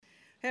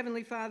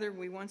Heavenly Father,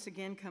 we once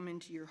again come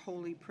into your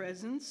holy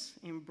presence,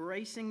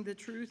 embracing the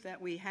truth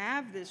that we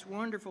have this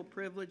wonderful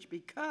privilege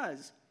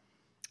because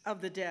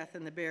of the death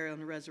and the burial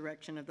and the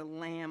resurrection of the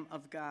Lamb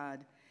of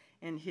God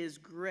and his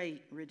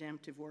great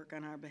redemptive work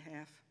on our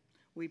behalf.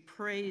 We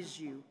praise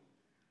you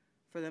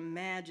for the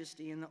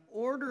majesty and the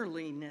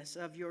orderliness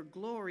of your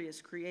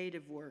glorious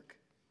creative work.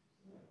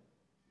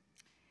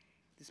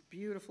 This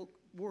beautiful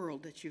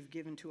world that you've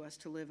given to us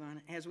to live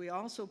on, as we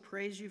also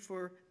praise you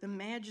for the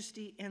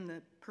majesty and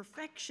the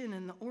perfection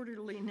and the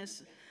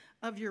orderliness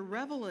of your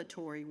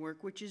revelatory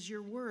work, which is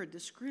your word, the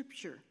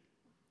scripture,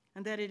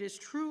 and that it is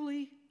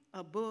truly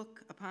a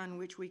book upon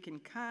which we can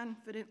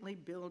confidently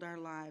build our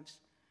lives,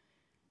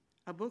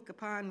 a book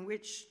upon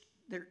which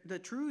the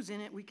truths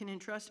in it we can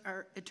entrust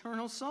our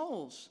eternal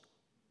souls.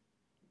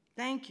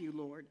 Thank you,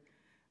 Lord,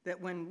 that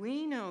when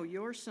we know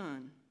your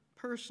Son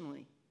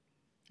personally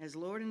as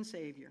Lord and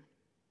Savior,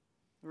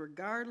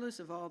 regardless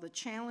of all the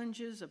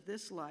challenges of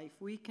this life,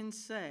 we can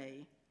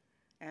say,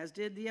 as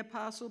did the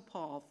Apostle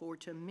Paul, "For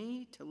to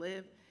me to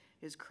live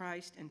is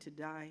Christ, and to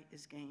die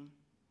is gain."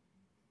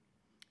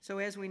 So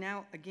as we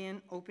now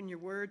again open your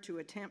word to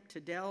attempt to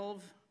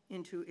delve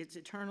into its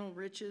eternal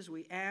riches,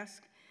 we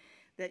ask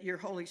that your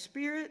Holy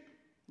Spirit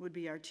would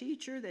be our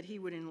teacher, that he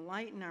would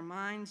enlighten our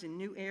minds in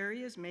new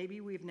areas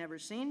maybe we've never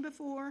seen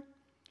before,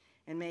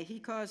 and may he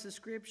cause the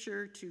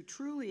scripture to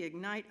truly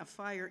ignite a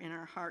fire in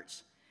our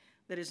hearts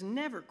that is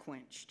never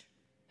quenched,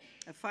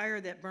 a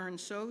fire that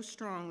burns so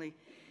strongly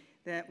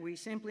that we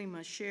simply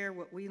must share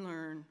what we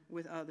learn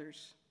with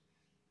others.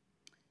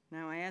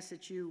 Now I ask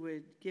that you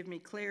would give me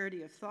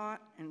clarity of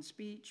thought and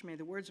speech. May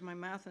the words of my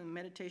mouth and the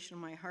meditation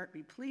of my heart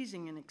be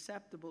pleasing and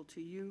acceptable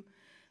to you.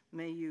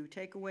 May you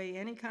take away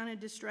any kind of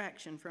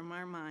distraction from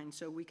our minds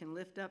so we can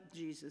lift up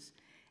Jesus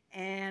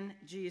and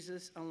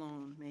Jesus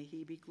alone. May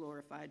he be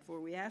glorified, for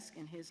we ask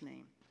in his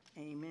name.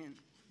 Amen.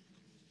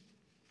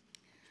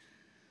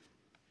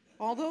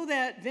 Although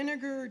that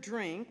vinegar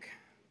drink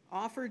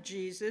offered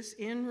Jesus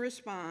in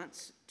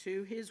response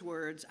to his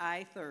words,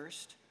 "I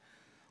thirst,"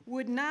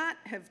 would not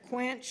have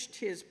quenched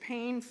his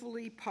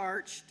painfully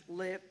parched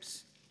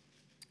lips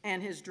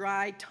and his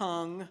dry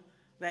tongue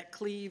that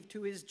cleaved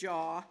to his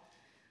jaw,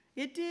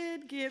 it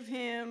did give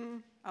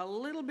him a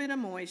little bit of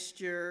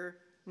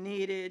moisture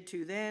needed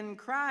to then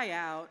cry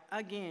out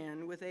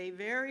again with a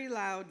very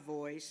loud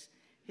voice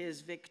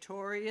his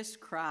victorious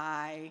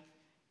cry,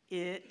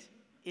 "It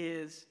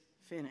is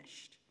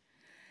finished."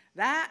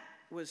 That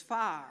was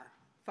far,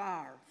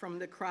 far from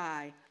the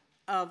cry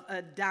of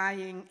a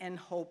dying and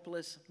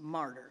hopeless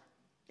martyr.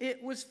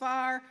 It was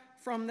far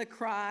from the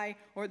cry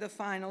or the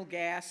final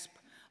gasp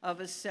of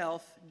a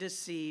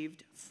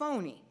self-deceived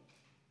phony.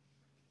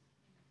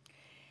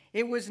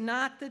 It was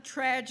not the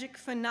tragic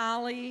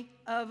finale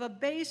of a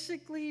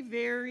basically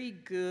very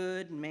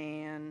good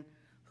man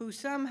who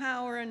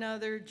somehow or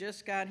another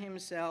just got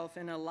himself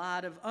in a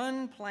lot of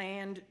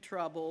unplanned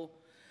trouble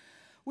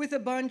with a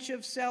bunch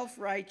of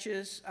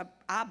self-righteous,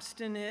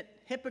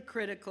 obstinate,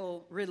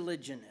 hypocritical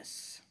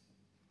religionists.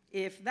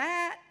 If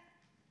that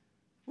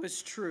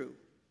was true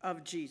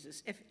of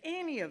Jesus, if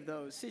any of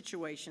those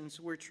situations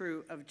were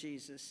true of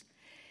Jesus,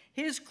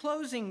 his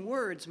closing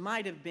words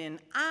might have been,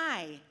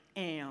 "I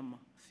am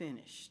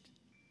finished."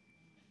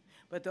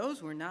 But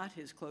those were not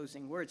his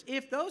closing words.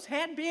 If those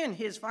had been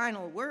his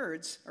final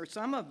words, or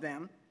some of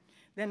them,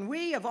 then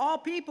we of all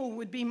people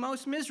would be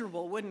most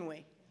miserable, wouldn't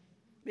we?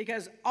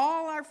 Because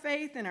all our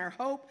faith and our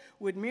hope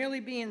would merely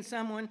be in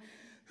someone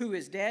who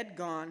is dead,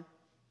 gone,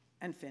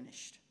 and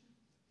finished.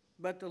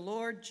 But the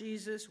Lord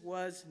Jesus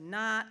was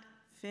not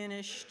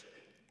finished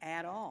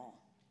at all.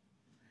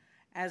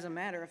 As a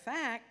matter of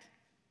fact,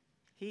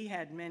 he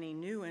had many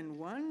new and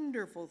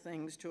wonderful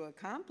things to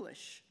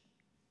accomplish.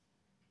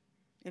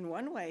 In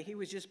one way, he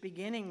was just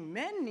beginning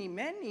many,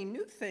 many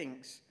new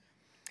things.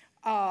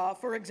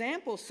 For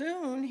example,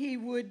 soon he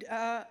would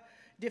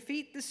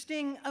defeat the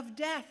sting of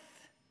death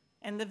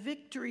and the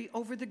victory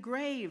over the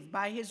grave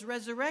by his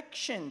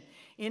resurrection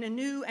in a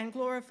new and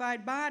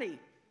glorified body.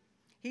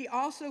 He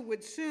also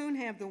would soon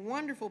have the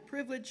wonderful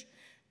privilege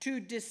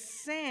to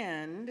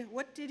descend.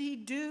 What did he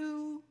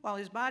do while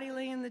his body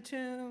lay in the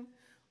tomb?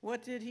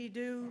 What did he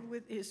do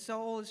with his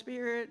soul and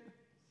spirit?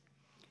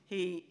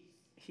 He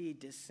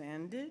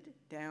descended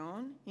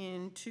down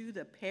into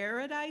the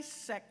paradise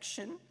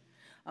section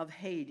of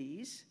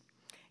Hades,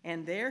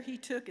 and there he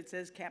took, it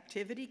says,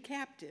 captivity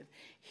captive.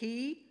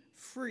 He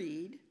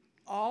freed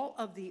all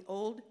of the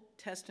Old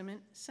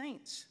Testament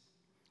saints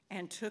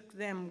and took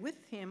them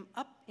with him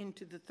up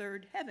into the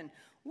third heaven.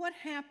 What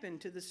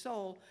happened to the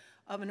soul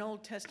of an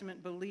Old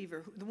Testament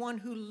believer, the one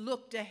who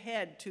looked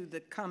ahead to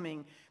the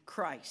coming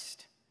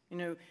Christ? You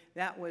know,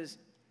 that was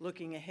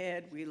looking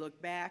ahead, we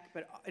look back,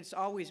 but it's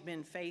always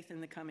been faith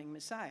in the coming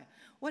Messiah.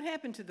 What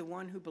happened to the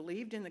one who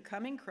believed in the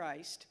coming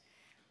Christ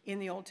in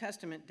the Old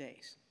Testament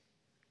days,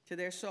 to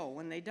their soul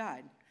when they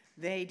died?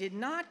 They did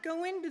not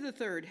go into the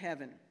third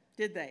heaven,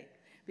 did they?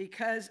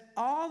 Because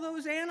all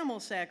those animal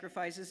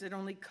sacrifices had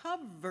only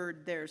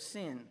covered their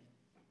sin.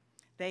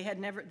 They had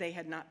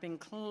not been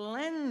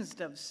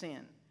cleansed of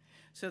sin.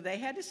 So they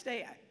had to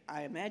stay.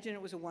 I imagine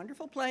it was a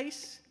wonderful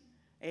place.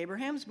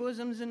 Abraham's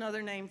bosom's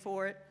another name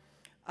for it.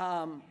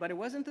 But it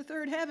wasn't the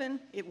third heaven.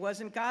 It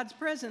wasn't God's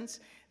presence.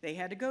 They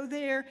had to go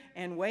there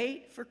and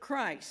wait for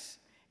Christ.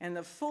 And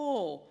the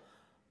full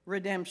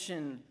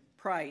redemption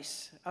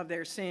price of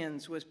their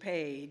sins was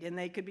paid. And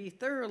they could be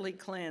thoroughly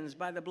cleansed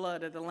by the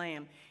blood of the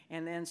Lamb.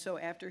 And then so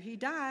after he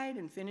died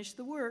and finished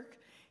the work,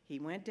 he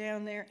went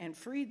down there and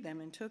freed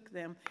them and took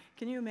them.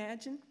 Can you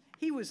imagine?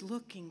 He was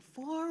looking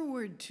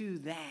forward to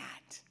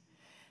that,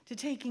 to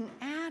taking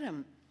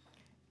Adam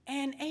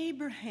and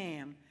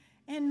Abraham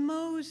and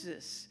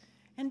Moses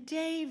and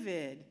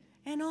David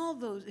and all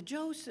those,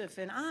 Joseph,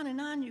 and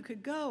on you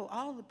could go,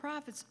 all the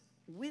prophets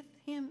with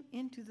him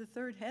into the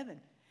third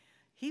heaven.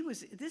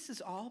 This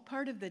is all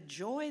part of the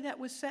joy that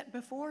was set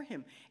before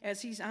him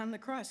as he's on the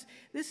cross.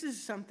 This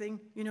is something,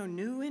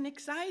 new and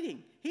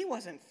exciting. He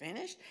wasn't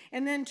finished.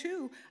 And then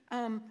too,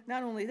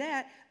 not only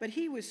that, but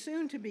he was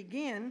soon to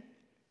begin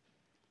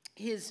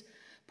his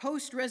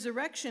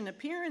post-resurrection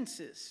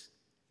appearances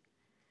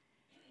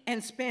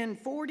and spend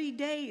 40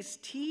 days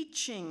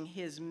teaching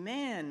his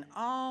men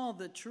all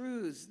the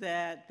truths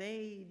that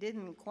they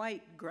didn't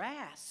quite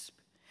grasp.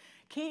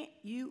 Can't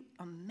you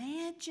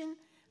imagine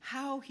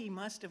how he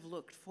must have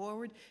looked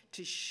forward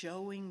to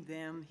showing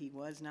them he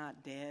was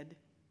not dead?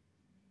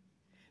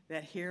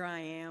 That here I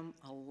am,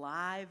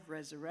 alive,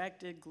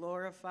 resurrected,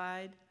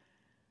 glorified.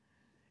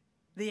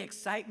 The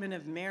excitement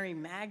of Mary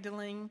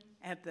Magdalene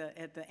at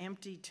the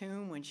empty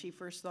tomb when she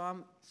first saw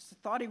him,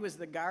 thought he was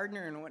the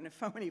gardener, and when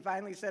he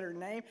finally said her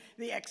name,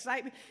 the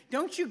excitement.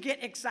 Don't you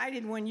get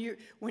excited when you're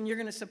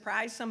going to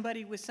surprise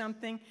somebody with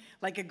something,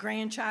 like a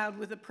grandchild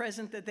with a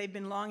present that they've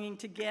been longing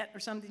to get or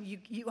something?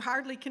 You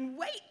hardly can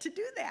wait to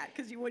do that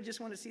because you would just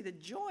want to see the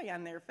joy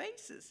on their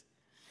faces.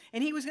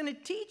 And he was going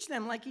to teach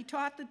them like he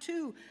taught the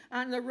two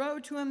on the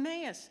road to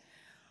Emmaus.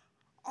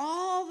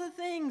 All the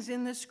things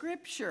in the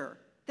scripture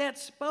that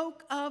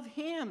spoke of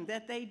him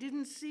that they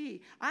didn't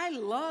see.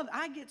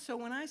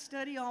 When I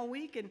study all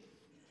week, and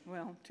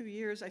 2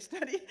 years I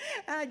study,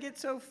 I get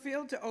so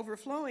filled to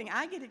overflowing.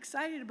 I get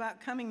excited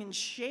about coming and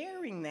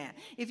sharing that.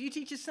 If you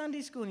teach a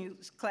Sunday school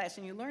class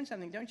and you learn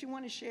something, don't you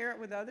want to share it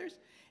with others?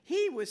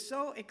 He was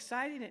so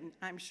excited, and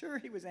I'm sure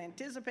he was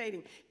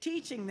anticipating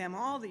teaching them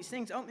all these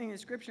things, opening the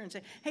scripture and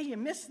saying, hey, you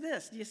missed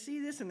this. Do you see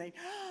this? And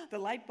the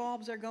light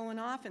bulbs are going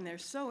off, and they're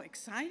so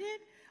excited.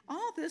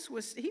 All this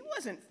he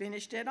wasn't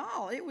finished at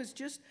all. It was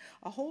just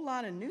a whole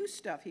lot of new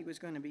stuff he was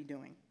going to be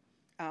doing.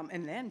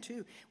 And then,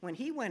 too, when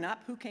he went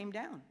up, who came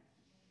down?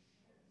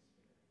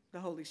 The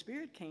Holy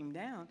Spirit came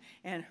down.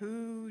 And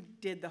who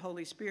did the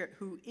Holy Spirit?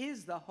 Who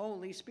is the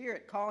Holy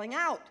Spirit calling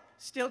out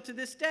still to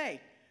this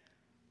day?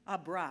 A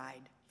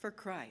bride for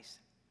Christ.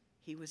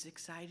 He was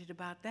excited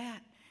about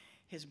that.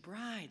 His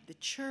bride, the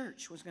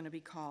church, was going to be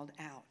called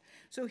out.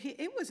 So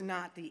it was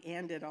not the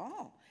end at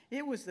all.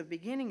 It was the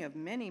beginning of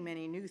many,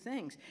 many new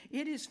things.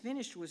 It is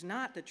finished was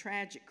not the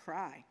tragic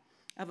cry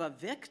of a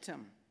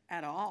victim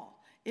at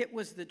all. It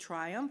was the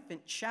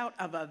triumphant shout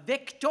of a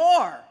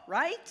victor,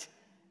 right?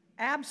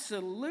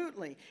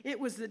 Absolutely. It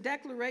was the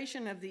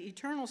declaration of the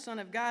eternal Son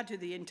of God to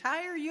the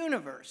entire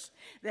universe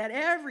that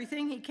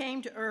everything he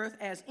came to earth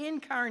as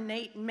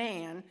incarnate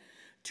man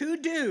to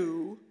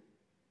do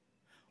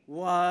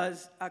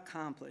was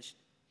accomplished.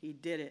 He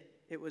did it.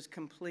 It was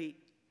complete.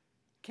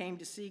 Came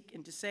to seek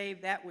and to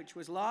save that which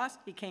was lost.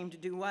 He came to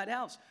do what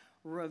else?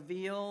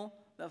 Reveal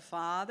the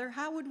Father.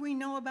 How would we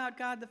know about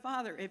God the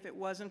Father if it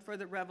wasn't for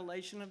the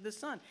revelation of the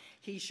Son?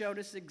 He showed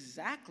us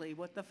exactly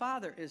what the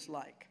Father is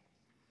like.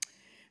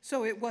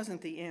 So it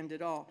wasn't the end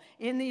at all.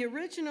 In the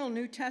original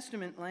New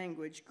Testament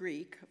language,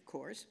 Greek, of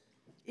course,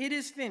 it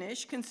is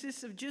finished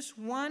consists of just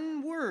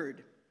one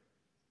word.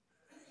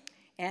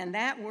 And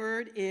that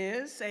word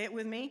is, say it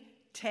with me,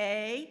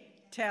 te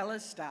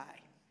telestai.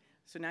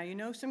 So now you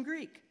know some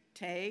Greek.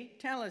 Te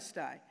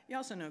telestai. You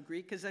also know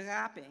Greek because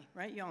agape,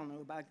 right? You all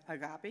know about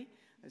agape.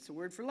 That's the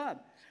word for love.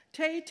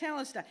 Te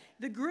telestai.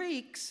 The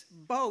Greeks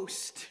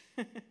boast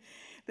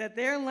that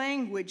their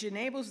language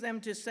enables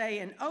them to say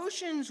an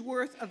ocean's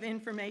worth of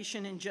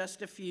information in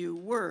just a few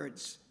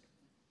words.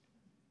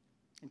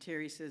 And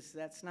Terry says,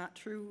 that's not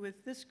true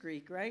with this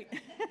Greek, right?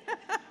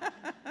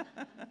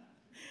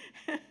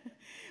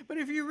 But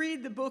if you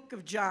read the book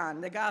of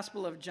John, the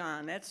Gospel of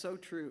John, that's so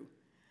true.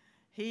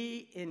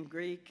 He, in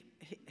Greek,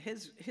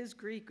 his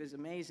Greek was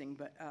amazing,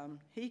 but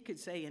he could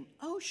say an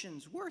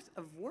ocean's worth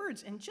of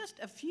words in just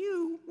a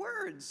few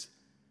words.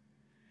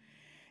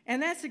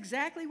 And that's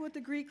exactly what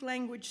the Greek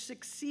language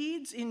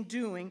succeeds in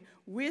doing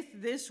with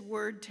this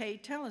word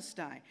te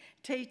telestai.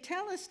 Te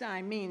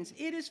telestai means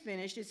it is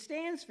finished, it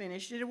stands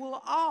finished, it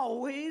will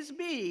always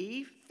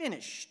be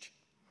finished.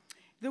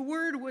 The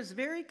word was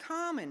very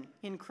common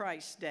in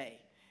Christ's day.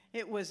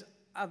 It was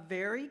a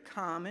very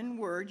common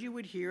word. You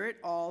would hear it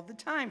all the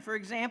time. For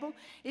example,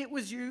 it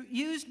was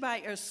used by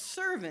a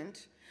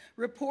servant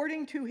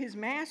reporting to his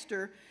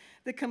master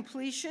the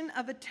completion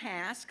of a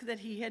task that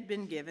he had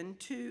been given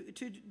to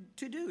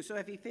do. So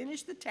if he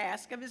finished the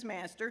task of his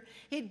master,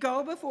 he'd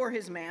go before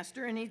his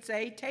master and he'd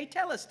say, te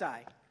telestai.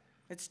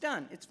 It's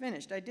done. It's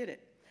finished. I did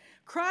it.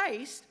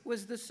 Christ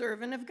was the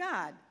servant of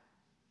God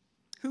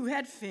who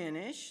had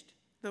finished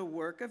the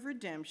work of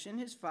redemption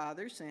his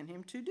Father sent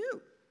him to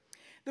do.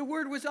 The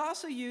word was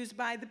also used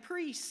by the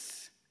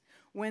priests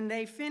when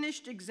they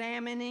finished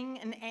examining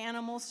an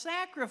animal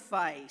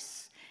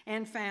sacrifice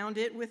and found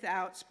it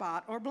without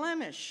spot or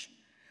blemish.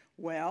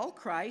 Well,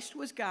 Christ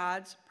was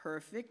God's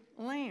perfect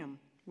lamb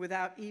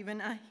without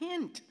even a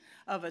hint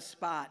of a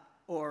spot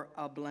or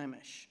a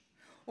blemish.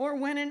 Or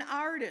when an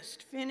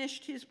artist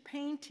finished his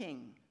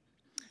painting,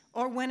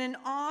 or when an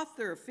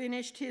author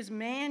finished his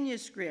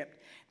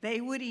manuscript,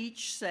 they would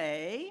each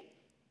say,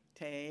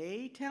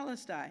 te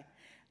telestai.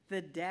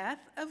 The death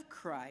of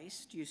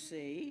Christ, you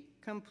see,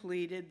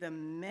 completed the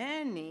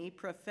many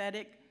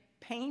prophetic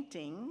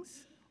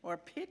paintings or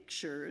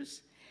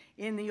pictures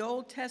in the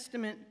Old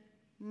Testament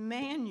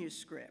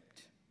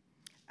manuscript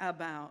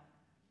about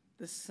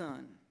the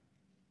Son.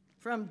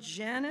 From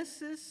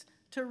Genesis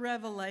to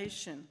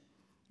Revelation,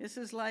 this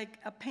is like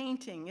a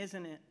painting,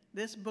 isn't it?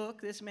 This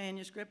book, this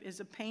manuscript, is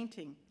a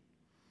painting.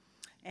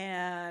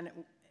 And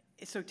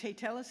so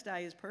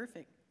tetelestai is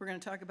perfect. We're going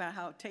to talk about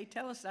how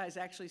tetelestai is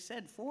actually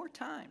said 4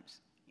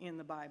 times in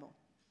the Bible.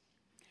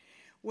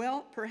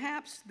 Well,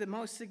 perhaps the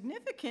most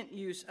significant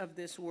use of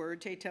this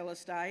word,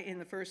 tetelestai, in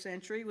the first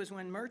century was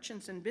when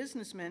merchants and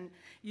businessmen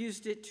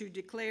used it to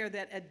declare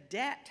that a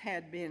debt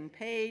had been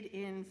paid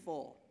in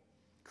full.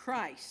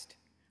 Christ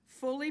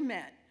fully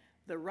met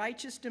the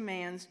righteous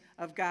demands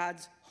of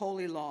God's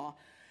holy law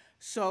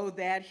so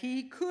that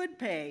he could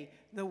pay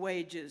the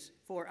wages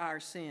for our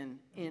sin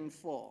in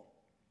full.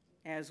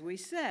 As we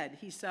said,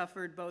 he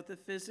suffered both a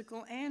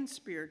physical and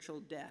spiritual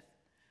death,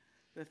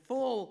 the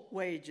full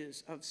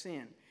wages of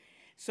sin.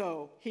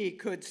 So he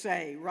could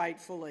say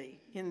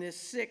rightfully in this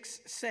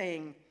 6th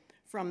saying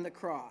from the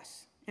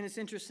cross. And it's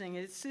interesting,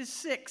 it's his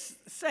 6th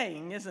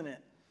saying, isn't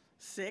it?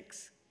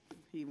 6,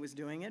 he was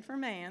doing it for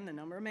man, the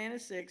number of man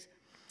is 6.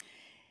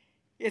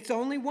 It's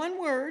only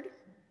one word,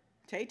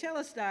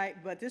 tetelestai,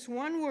 but this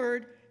one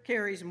word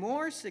carries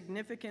more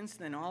significance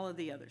than all of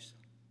the others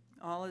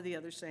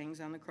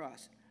sayings on the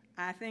cross.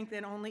 I think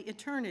that only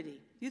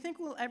eternity. You think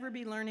we'll ever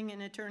be learning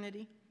in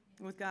eternity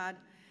with God?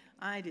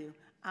 I do.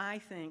 I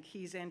think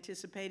he's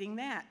anticipating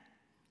that.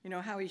 You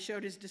know how he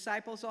showed his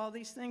disciples all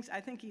these things?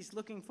 I think he's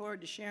looking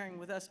forward to sharing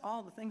with us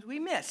all the things we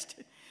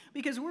missed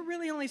because we're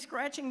really only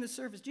scratching the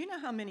surface. Do you know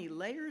how many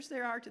layers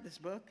there are to this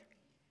book?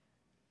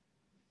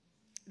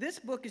 This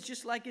book is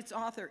just like its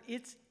author.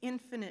 It's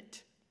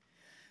infinite.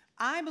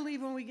 I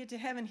believe when we get to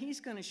heaven, he's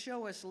going to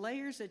show us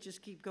layers that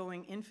just keep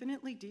going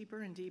infinitely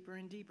deeper and deeper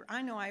and deeper.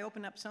 I know I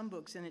open up some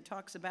books and it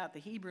talks about the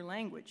Hebrew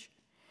language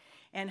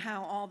and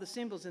how all the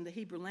symbols in the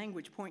Hebrew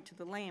language point to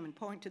the Lamb and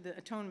point to the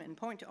atonement and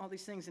point to all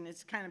these things, and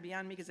it's kind of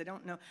beyond me because I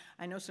don't know.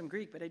 I know some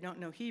Greek, but I don't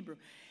know Hebrew.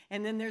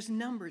 And then there's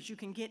numbers. You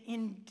can get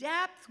in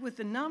depth with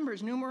the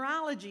numbers,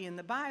 numerology in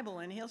the Bible,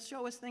 and he'll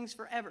show us things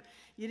forever.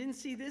 You didn't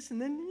see this, and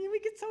then we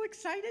get so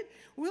excited.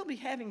 We'll be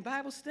having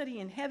Bible study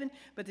in heaven,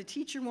 but the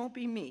teacher won't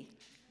be me.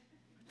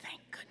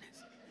 Thank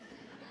goodness.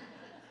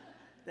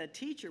 The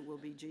teacher will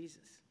be Jesus.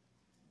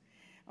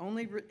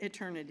 Only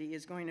eternity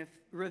is going to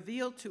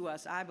reveal to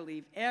us, I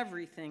believe,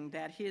 everything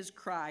that his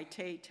cry,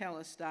 te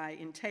telestai,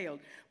 entailed.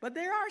 But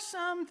there are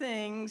some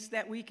things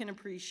that we can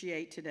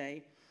appreciate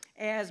today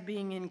as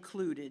being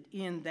included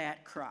in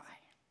that cry,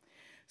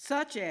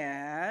 such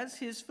as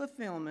his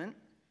fulfillment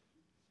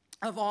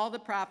of all the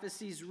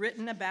prophecies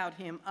written about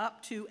him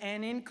up to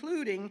and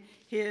including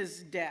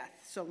his death.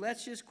 So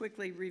let's just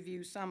quickly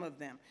review some of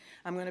them.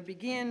 I'm going to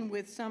begin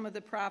with some of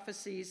the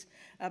prophecies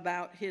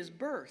about his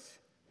birth.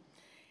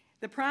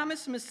 The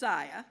promised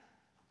Messiah,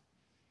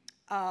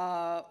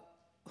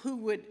 who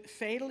would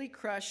fatally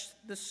crush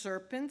the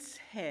serpent's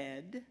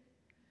head,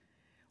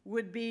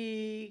 would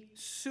be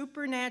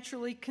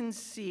supernaturally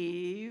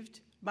conceived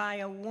by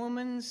a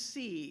woman's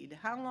seed.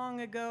 How long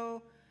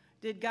ago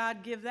did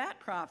God give that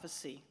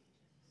prophecy?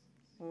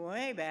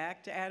 Way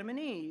back to Adam and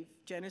Eve,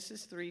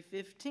 Genesis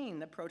 3:15,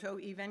 the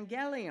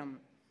proto-evangelium.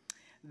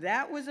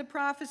 That was a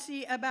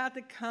prophecy about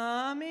the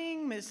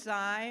coming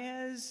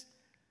Messiah's,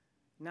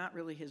 not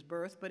really his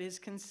birth, but his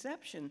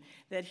conception,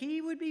 that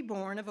he would be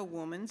born of a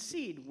woman's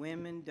seed.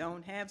 Women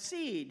don't have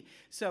seed.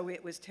 So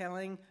it was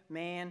telling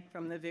man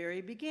from the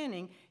very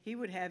beginning he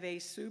would have a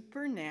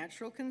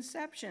supernatural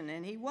conception,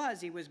 and he was.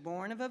 He was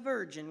born of a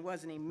virgin,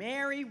 wasn't he?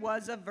 Mary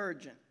was a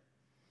virgin.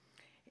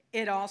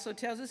 It also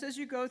tells us as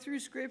you go through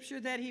Scripture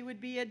that he would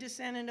be a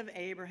descendant of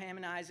Abraham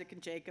and Isaac and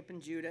Jacob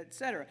and Judah,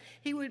 etc.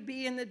 He would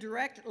be in the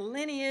direct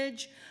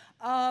lineage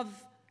of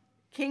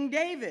King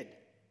David,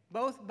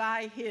 both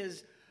by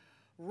his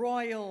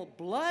royal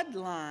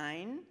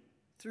bloodline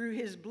through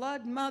his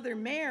blood mother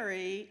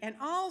Mary, and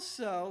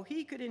also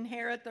he could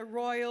inherit the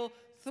royal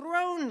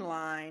throne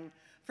line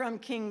from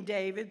King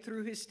David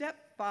through his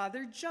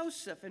stepfather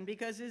Joseph. And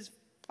because his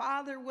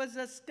father was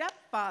a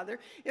stepfather,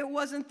 it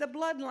wasn't the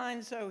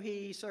bloodline, so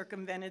he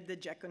circumvented the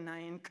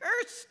Jeconian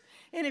curse.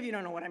 And if you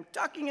don't know what I'm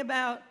talking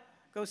about,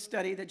 go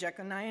study the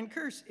Jeconian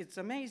curse. It's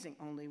amazing.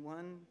 Only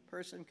one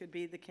person could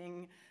be the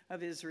king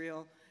of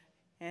Israel,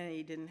 and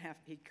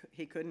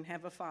he couldn't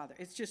have a father.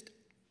 It's just,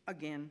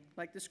 again,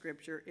 like the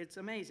scripture, it's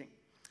amazing.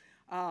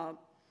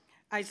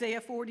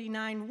 Isaiah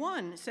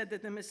 49:1 said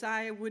that the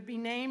Messiah would be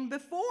named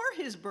before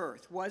his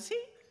birth. Was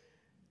he?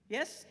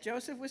 Yes,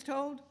 Joseph was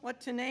told what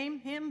to name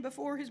him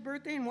before his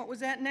birthday, and what was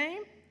that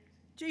name?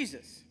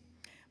 Jesus.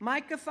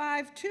 Micah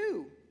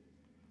 5:2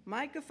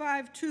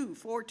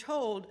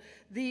 foretold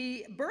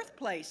the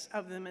birthplace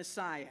of the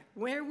Messiah.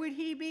 Where would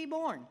he be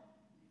born?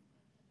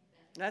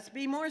 Let's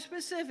be more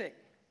specific.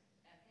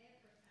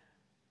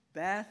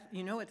 At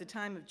the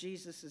time of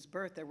Jesus'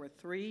 birth, there were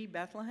 3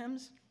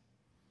 Bethlehems.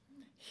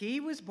 He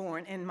was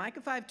born, and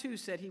Micah 5:2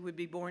 said he would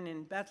be born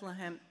in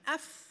Bethlehem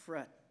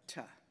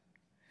Ephratah.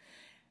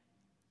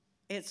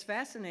 It's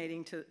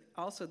fascinating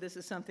also, this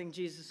is something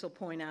Jesus will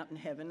point out in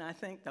heaven, I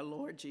think, the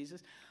Lord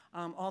Jesus,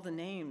 all the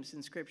names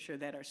in Scripture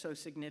that are so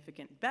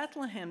significant.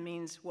 Bethlehem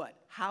means what?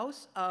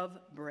 House of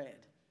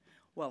bread.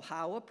 Well,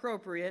 how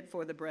appropriate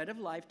for the bread of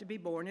life to be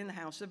born in the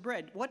house of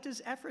bread. What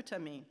does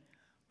Ephratah mean?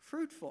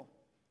 Fruitful.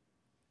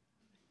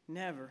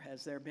 Never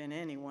has there been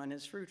anyone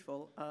as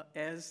fruitful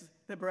as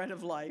the bread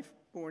of life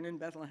born in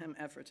Bethlehem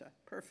Ephratah.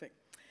 Perfect.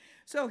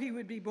 So he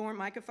would be born,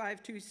 Micah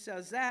 5:2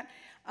 says that.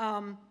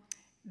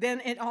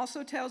 Then it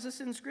also tells us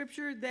in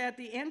Scripture that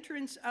the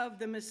entrance of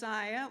the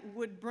Messiah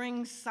would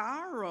bring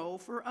sorrow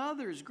for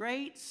others,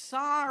 great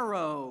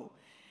sorrow.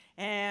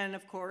 And,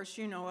 of course,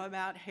 you know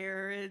about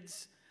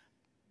Herod's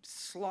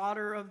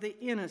slaughter of the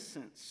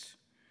innocents.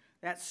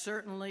 That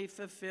certainly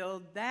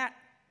fulfilled that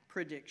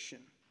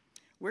prediction.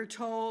 We're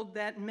told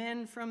that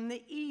men from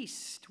the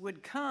east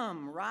would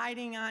come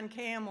riding on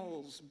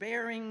camels,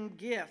 bearing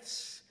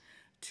gifts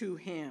to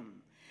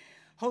him.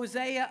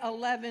 Hosea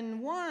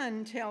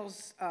 11:1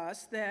 tells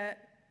us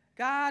that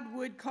God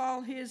would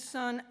call his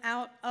son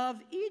out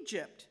of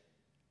Egypt.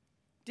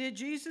 Did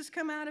Jesus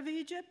come out of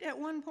Egypt at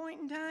one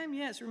point in time?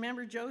 Yes.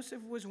 Remember,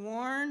 Joseph was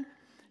warned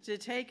to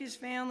take his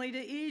family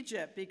to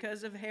Egypt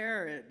because of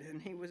Herod,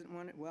 and he was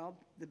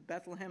the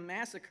Bethlehem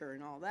massacre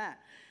and all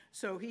that.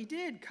 So he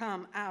did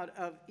come out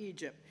of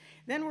Egypt.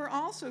 Then we're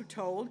also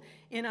told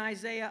in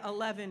Isaiah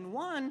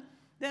 11:1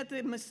 that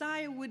the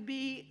Messiah would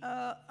be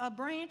a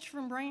branch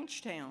from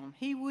Branchtown.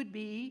 He would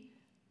be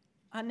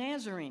a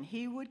Nazarene.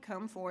 He would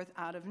come forth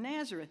out of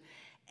Nazareth.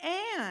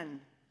 And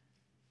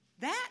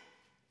that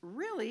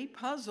really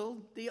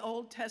puzzled the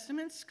Old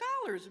Testament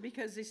scholars,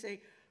 because they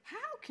say, how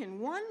can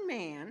one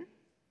man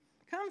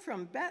come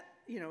from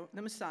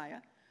the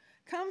Messiah,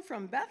 come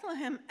from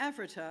Bethlehem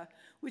Ephratah,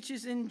 which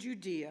is in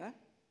Judea,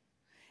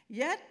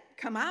 yet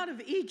come out of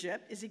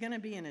Egypt? Is he going to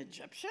be an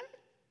Egyptian?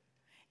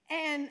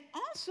 And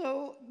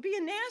also be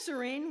a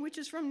Nazarene, which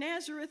is from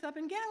Nazareth up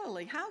in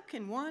Galilee. How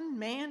can one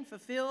man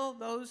fulfill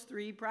those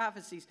 3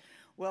 prophecies?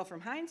 Well, from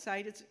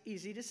hindsight, it's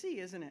easy to see,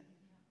 isn't it?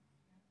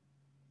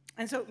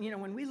 And so,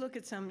 when we look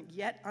at some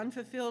yet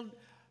unfulfilled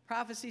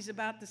prophecies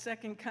about the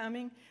second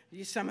coming,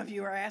 some of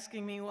you are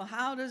asking me, well,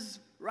 how does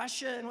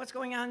Russia and what's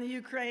going on in the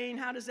Ukraine,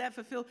 how does that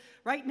fulfill?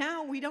 Right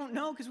now, we don't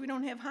know because we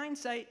don't have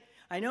hindsight.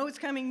 I know it's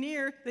coming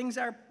near. Things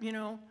are,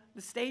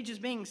 the stage is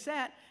being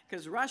set,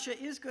 because Russia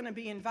is going to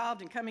be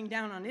involved in coming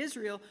down on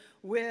Israel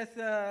with,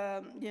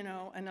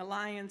 an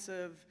alliance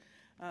of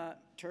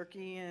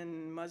Turkey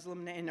and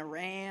Muslim and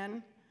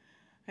Iran,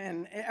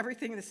 and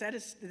everything.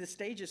 The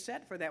stage is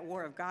set for that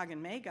war of Gog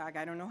and Magog.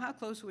 I don't know how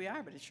close we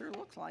are, but it sure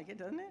looks like it,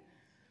 doesn't it?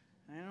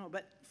 I don't know,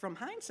 but from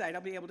hindsight,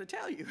 I'll be able to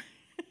tell you.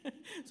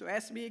 So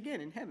ask me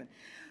again in heaven.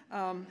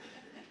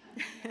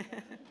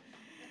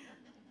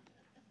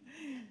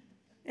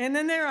 And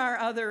then there are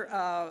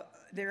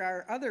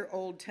other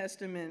Old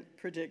Testament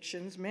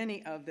predictions,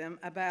 many of them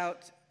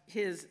about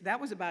that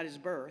was about his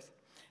birth.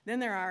 Then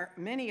there are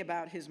many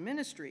about his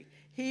ministry.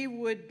 He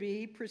would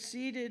be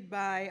preceded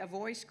by a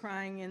voice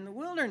crying in the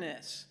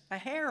wilderness. A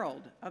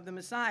herald of the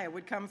Messiah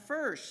would come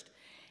first.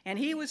 And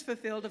he was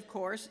fulfilled, of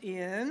course,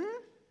 in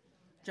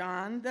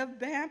John the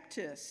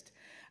Baptist.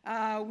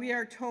 We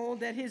are told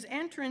that his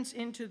entrance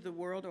into the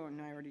world,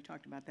 I already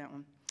talked about that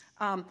one,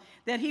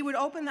 that he would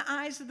open the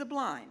eyes of the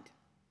blind.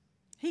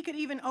 He could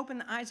even open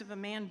the eyes of a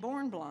man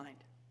born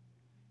blind.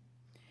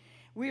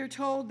 We are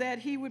told that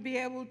he would be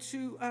able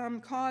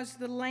to cause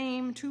the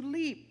lame to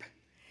leap,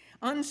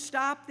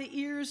 unstop the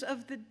ears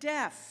of the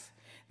deaf,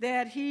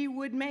 that he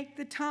would make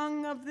the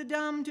tongue of the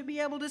dumb to be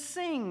able to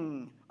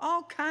sing,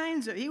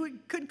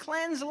 could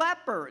cleanse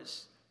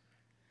lepers.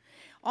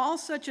 All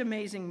such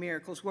amazing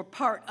miracles were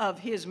part of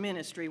his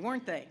ministry,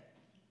 weren't they?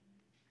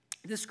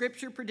 The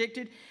scripture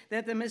predicted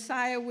that the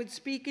Messiah would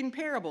speak in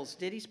parables.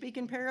 Did he speak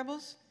in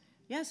parables?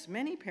 Yes,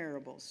 many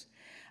parables.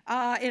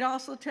 It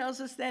also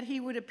tells us that he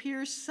would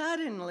appear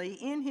suddenly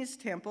in his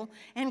temple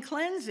and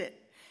cleanse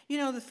it.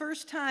 The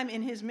first time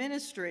in his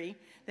ministry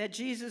that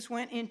Jesus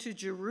went into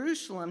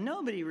Jerusalem,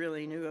 nobody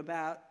really knew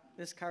about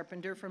this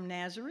carpenter from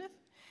Nazareth.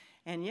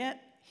 And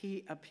yet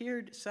he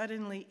appeared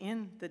suddenly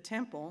in the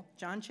temple,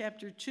 John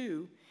chapter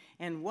 2,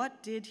 and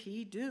what did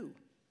he do?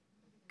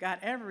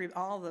 Got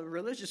all the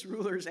religious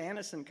rulers,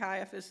 Annas and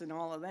Caiaphas and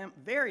all of them,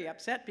 very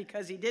upset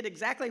because he did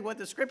exactly what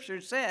the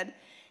scripture said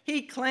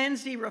He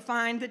cleansed, he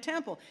refined the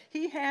temple.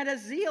 He had a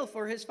zeal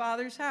for his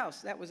Father's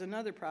house. That was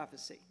another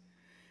prophecy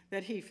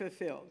that he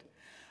fulfilled.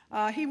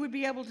 He would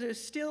be able to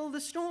still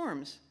the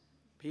storms.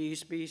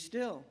 Peace be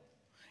still.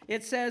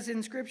 It says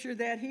in Scripture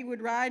that he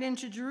would ride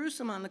into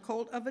Jerusalem on the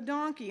colt of a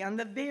donkey on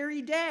the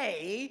very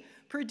day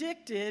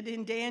predicted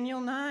in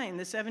Daniel 9,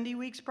 the 70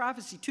 weeks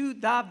prophecy. To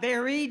the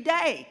very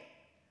day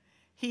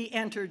he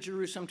entered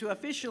Jerusalem to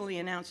officially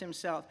announce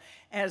himself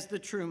as the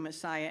true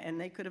Messiah. And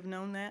they could have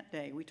known that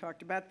day. We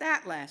talked about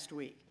that last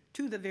week.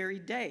 To the very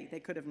day they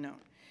could have known.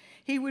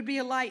 He would be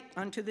a light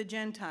unto the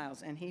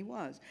Gentiles, and he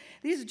was.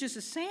 These are just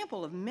a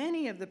sample of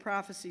many of the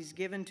prophecies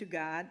given to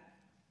God,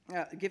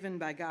 given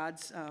by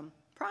God's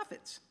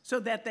prophets, so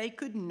that they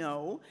could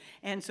know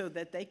and so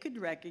that they could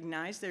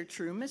recognize their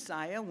true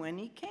Messiah when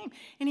he came.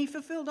 And he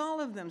fulfilled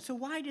all of them. So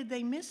why did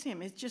they miss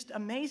him? It's just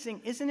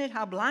amazing, isn't it,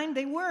 how blind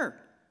they were?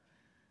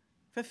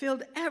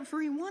 Fulfilled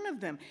every one of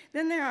them.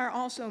 Then there are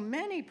also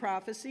many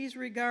prophecies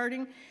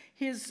regarding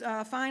his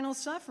final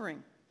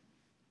suffering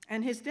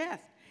and his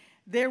death.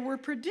 There were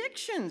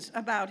predictions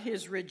about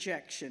his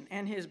rejection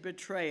and his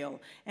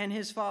betrayal and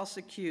his false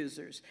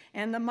accusers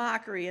and the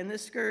mockery and the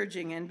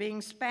scourging and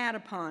being spat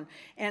upon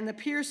and the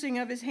piercing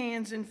of his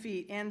hands and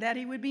feet, and that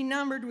he would be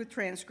numbered with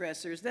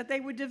transgressors, that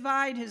they would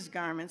divide his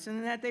garments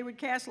and that they would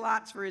cast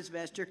lots for his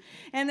vesture,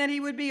 and that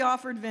he would be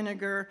offered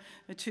vinegar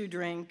to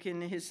drink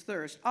in his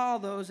thirst. All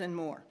those and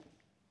more.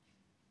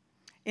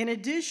 In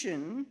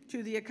addition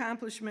to the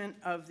accomplishment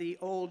of the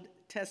Old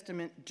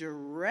Testament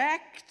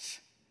direct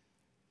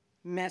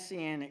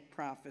messianic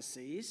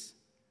prophecies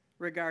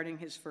regarding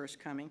his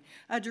first coming.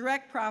 A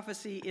direct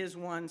prophecy is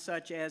one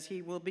such as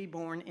he will be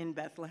born in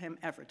Bethlehem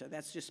Ephratah.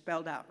 That's just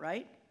spelled out,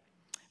 right?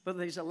 But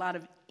there's a lot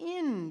of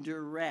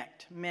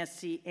indirect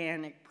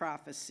messianic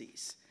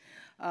prophecies,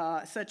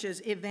 such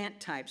as event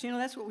types. You know,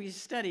 that's what we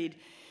studied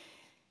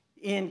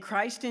in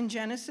Christ in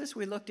Genesis.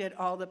 We looked at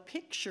all the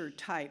picture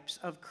types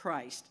of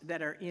Christ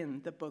that are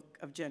in the book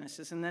of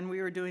Genesis. And then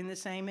we were doing the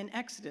same in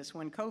Exodus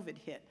when COVID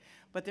hit.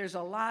 But there's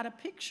a lot of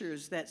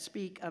pictures that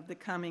speak of the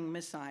coming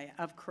Messiah,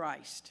 of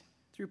Christ,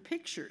 through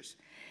pictures.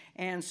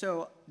 And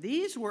so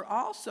these were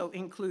also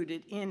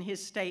included in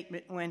his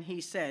statement when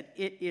he said,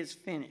 "It is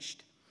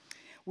finished."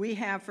 We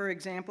have, for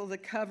example, the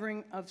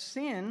covering of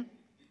sin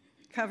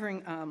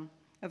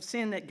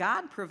that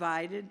God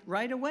provided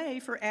right away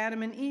for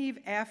Adam and Eve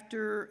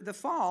after the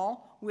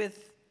fall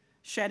with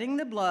shedding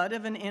the blood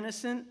of an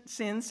innocent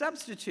sin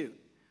substitute.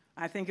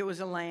 I think it was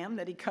a lamb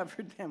that he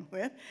covered them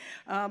with,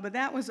 but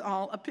that was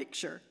all a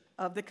picture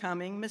of the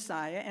coming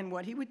Messiah and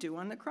what he would do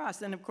on the cross.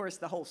 Then, of course,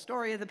 the whole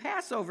story of the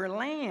Passover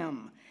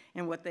lamb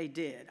and what they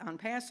did on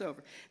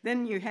Passover.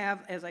 Then you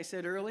have, as I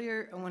said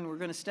earlier, when we're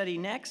going to study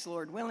next,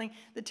 Lord willing,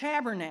 the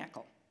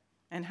tabernacle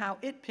and how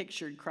it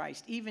pictured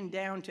Christ, even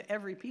down to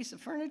every piece of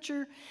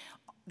furniture,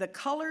 the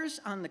colors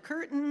on the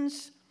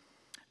curtains,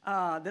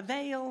 the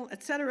veil,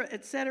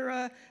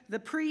 etc., the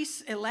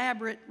priests'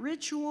 elaborate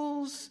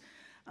rituals,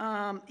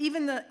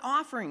 even the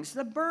offerings,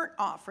 the burnt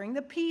offering,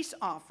 the peace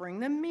offering,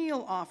 the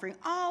meal offering,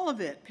 all of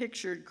it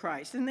pictured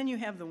Christ. And then you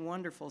have the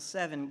wonderful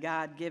 7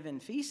 God-given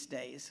feast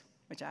days,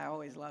 which I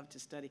always love to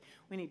study.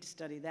 We need to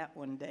study that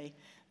one day,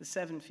 the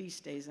 7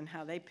 feast days and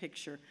how they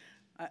picture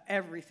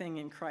everything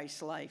in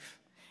Christ's life.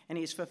 And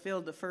he's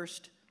fulfilled the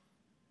first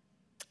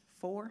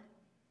 4,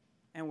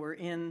 and we're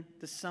in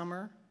the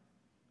summer.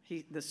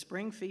 The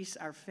spring feasts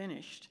are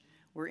finished.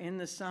 We're in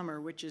the summer,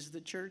 which is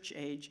the church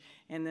age,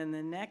 and then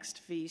the next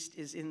feast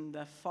is in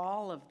the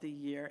fall of the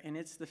year, and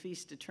it's the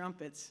Feast of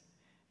Trumpets.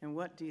 And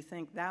what do you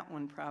think that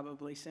one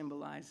probably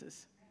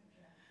symbolizes?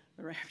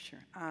 The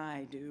rapture.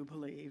 I do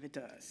believe it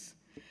does.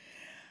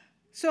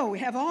 So we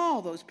have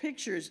all those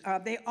pictures.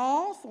 They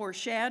all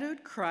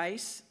foreshadowed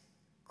Christ's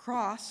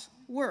cross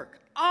work.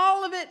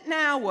 All of it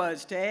now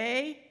was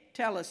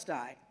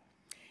telestai.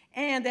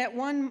 And that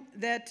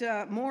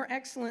more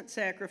excellent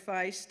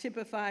sacrifice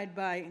typified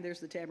by, there's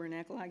the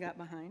tabernacle I got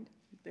behind.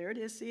 There it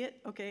is, see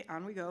it? Okay,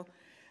 on we go.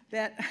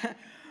 That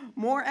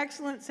more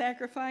excellent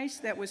sacrifice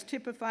that was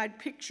typified,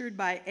 pictured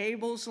by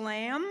Abel's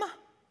lamb,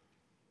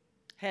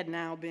 had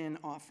now been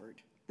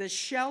offered. The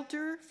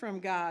shelter from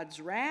God's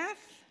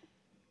wrath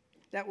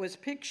that was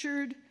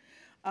pictured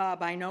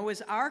by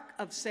Noah's ark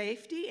of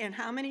safety. And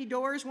how many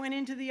doors went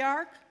into the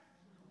ark?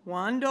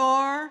 1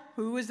 door.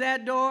 Who was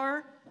that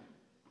door?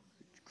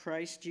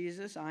 Christ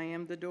Jesus. I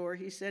am the door,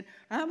 he said.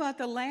 How about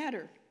the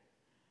ladder?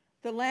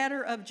 The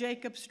ladder of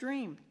Jacob's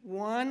stream.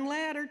 1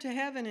 ladder to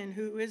heaven, and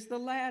who is the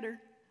ladder?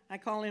 I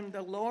call him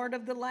the Lord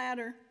of the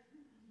ladder.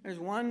 There's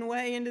 1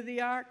 way into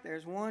the ark.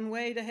 There's 1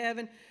 way to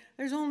heaven.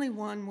 There's only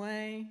 1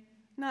 way,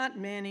 not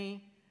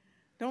many.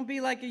 Don't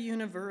be like a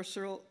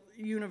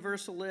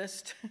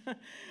universalist.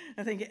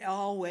 I think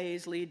all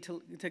ways lead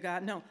to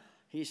God. No,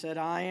 he said,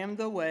 I am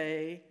the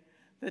way,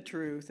 the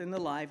truth, and the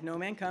life. No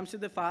man comes to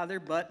the Father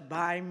but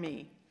by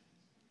me.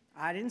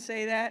 I didn't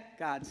say that.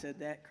 God said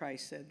that.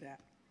 Christ said that.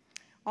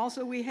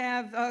 Also, we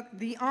have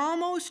the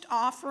almost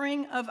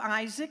offering of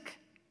Isaac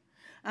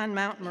on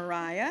Mount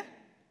Moriah.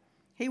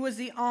 He was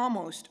the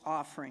almost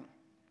offering.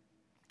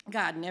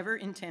 God never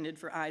intended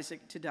for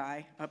Isaac to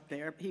die up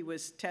there. He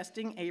was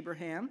testing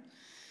Abraham.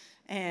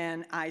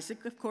 And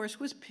Isaac, of course,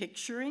 was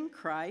picturing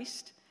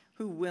Christ,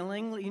 who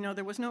willingly,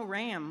 there was no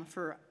ram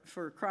for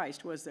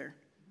Christ, was there?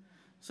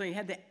 So you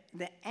had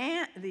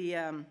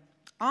the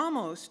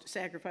almost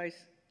sacrifice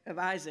of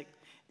Isaac,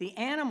 the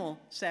animal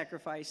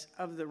sacrifice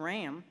of the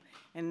ram,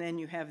 and then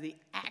you have the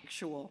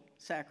actual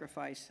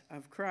sacrifice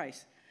of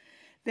Christ.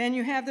 Then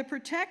you have the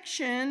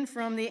protection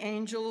from the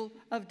angel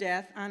of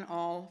death on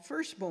all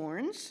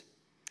firstborns.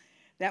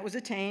 That was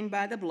attained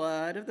by the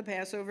blood of the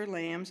Passover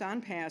lambs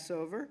on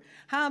Passover.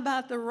 How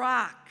about the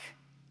rock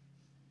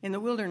in the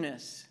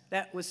wilderness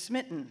that was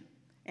smitten?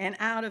 And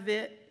out of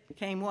it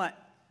came what?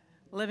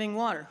 Living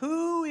water.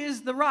 Who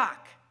is the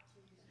rock?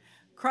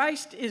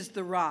 Christ is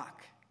the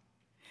rock.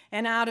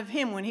 And out of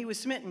him, when he was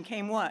smitten,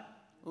 came what?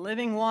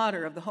 Living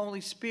water of the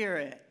Holy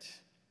Spirit.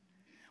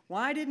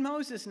 Why did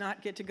Moses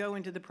not get to go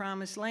into the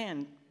promised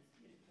land?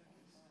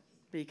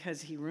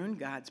 Because he ruined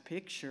God's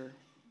picture.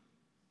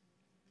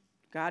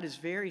 God is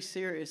very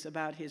serious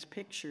about his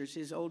pictures,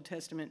 his Old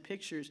Testament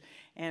pictures.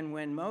 And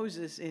when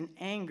Moses, in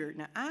anger,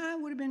 now I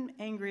would have been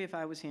angry if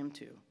I was him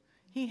too.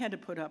 He had to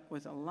put up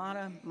with a lot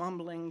of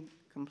mumbling,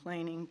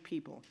 complaining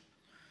people.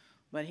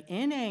 But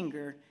in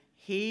anger,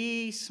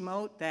 he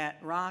smote that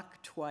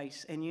rock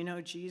twice. And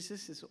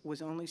Jesus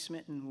was only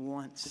smitten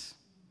once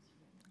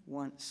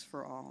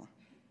for all.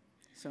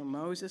 So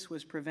Moses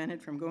was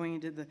prevented from going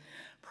into the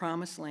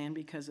promised land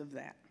because of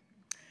that.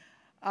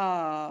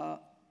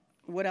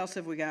 What else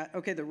have we got?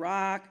 Okay, the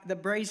rock, the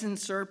brazen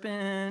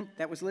serpent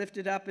that was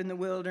lifted up in the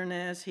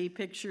wilderness. He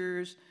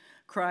pictures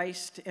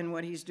Christ and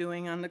what he's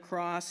doing on the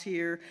cross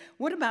here.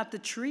 What about the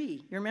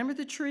tree? You remember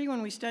the tree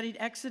when we studied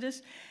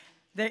Exodus?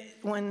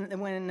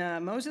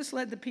 When Moses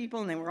led the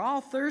people and they were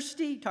all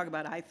thirsty, talk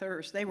about I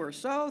thirst. They were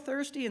so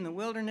thirsty in the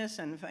wilderness,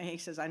 and he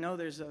says, I know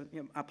there's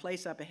a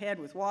place up ahead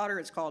with water.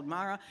 It's called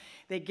Mara.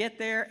 They get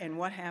there, and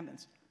what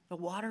happens? The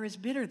water is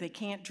bitter. They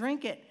can't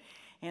drink it.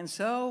 And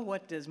so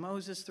what does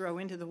Moses throw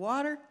into the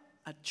water?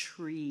 A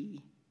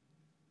tree.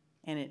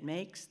 And it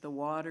makes the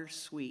water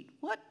sweet.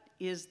 What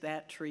is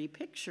that tree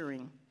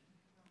picturing?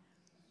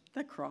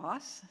 The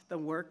cross, the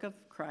work of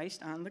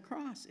Christ on the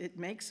cross. It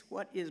makes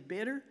what is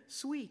bitter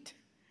sweet.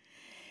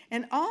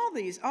 And all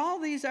these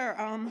are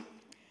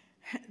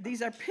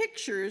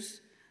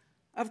pictures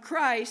of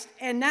Christ,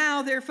 and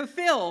now they're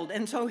fulfilled.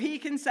 And so he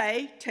can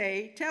say,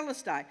 te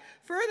telestai.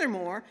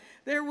 Furthermore,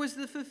 there was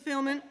the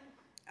fulfillment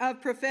of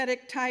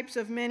prophetic types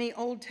of many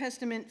Old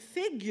Testament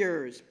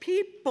figures,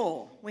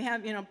 people. We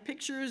have,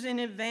 pictures in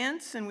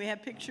events, and we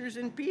have pictures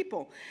in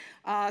people,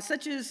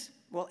 such as,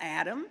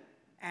 Adam.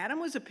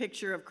 Adam was a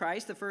picture of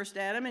Christ, the first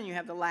Adam, and you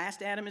have the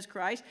last Adam is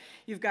Christ.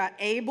 You've got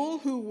Abel,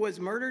 who was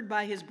murdered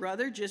by his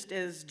brother, just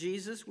as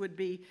Jesus would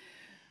be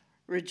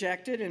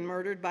rejected and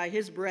murdered by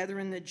his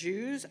brethren, the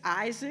Jews.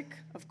 Isaac,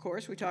 of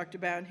course, we talked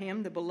about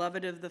him, the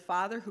beloved of the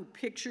Father, who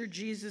pictured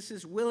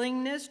Jesus'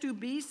 willingness to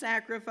be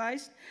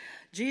sacrificed.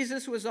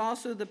 Jesus was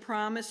also the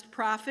promised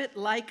prophet,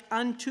 like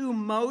unto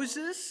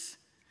Moses.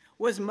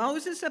 Was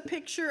Moses a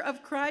picture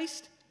of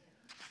Christ?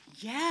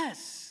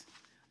 Yes.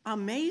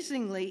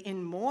 Amazingly,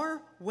 in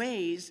more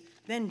ways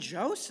than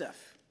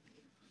Joseph.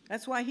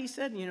 That's why he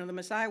said, the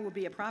Messiah will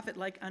be a prophet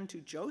like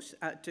unto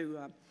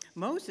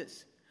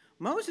Moses.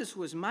 Moses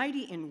was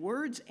mighty in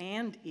words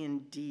and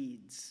in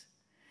deeds.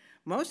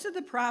 Most of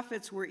the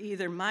prophets were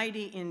either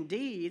mighty in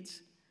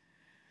deeds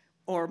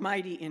or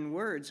mighty in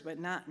words, but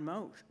not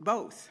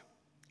both.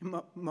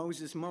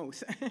 Moses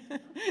most.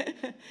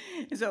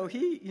 So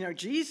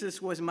Jesus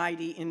was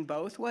mighty in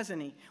both,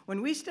 wasn't he?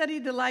 When we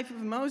studied the life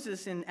of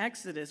Moses in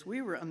Exodus,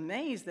 we were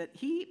amazed that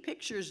he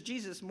pictures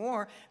Jesus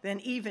more than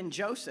even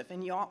Joseph.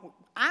 And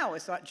I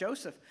always thought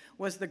Joseph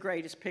was the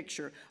greatest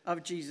picture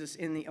of Jesus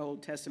in the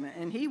Old Testament.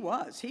 And he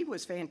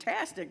was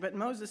fantastic, but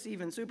Moses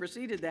even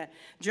superseded that.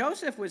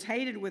 Joseph was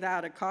hated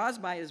without a cause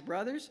by his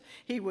brothers.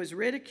 He was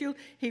ridiculed.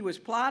 He was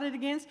plotted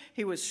against.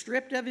 He was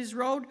stripped of his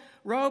robe.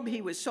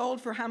 He was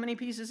sold for how many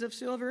pieces of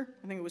silver?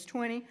 I think it was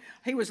 20.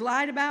 He was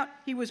lied about.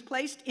 He was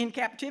placed in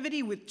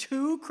captivity with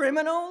 2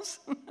 criminals.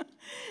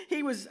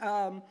 He was,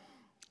 and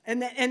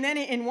then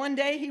in one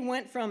day he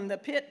went from the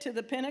pit to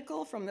the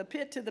pinnacle, from the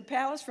pit to the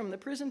palace, from the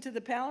prison to the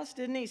palace,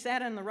 didn't he? He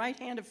sat on the right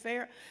hand of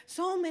Pharaoh.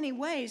 So many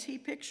ways he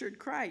pictured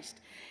Christ.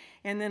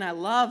 And then I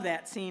love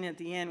that scene at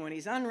the end when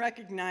he's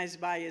unrecognized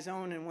by his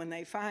own, and when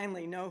they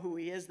finally know who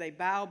he is, they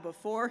bow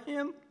before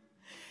him,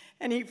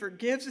 and he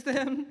forgives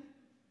them.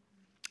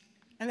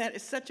 And that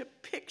is such a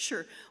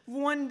picture.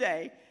 One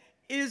day,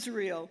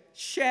 Israel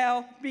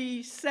shall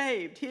be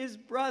saved. His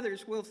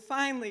brothers will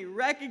finally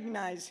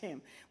recognize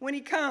him when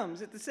he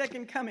comes at the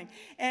second coming.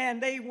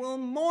 And they will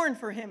mourn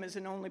for him as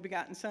an only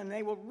begotten son.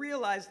 They will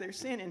realize their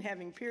sin in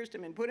having pierced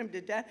him and put him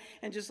to death.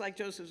 And just like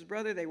Joseph's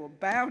brother, they will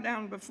bow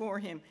down before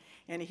him,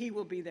 and he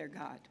will be their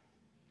God.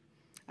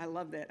 I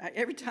love that.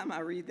 Every time I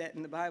read that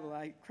in the Bible,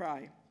 I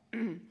cry.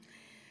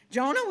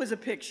 Jonah was a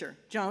picture.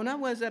 Jonah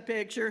was a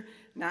picture,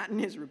 not in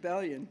his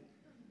rebellion.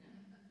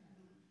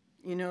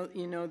 You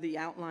know the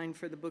outline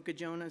for the book of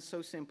Jonah is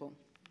so simple.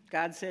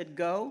 God said,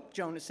 go.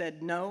 Jonah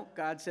said, no.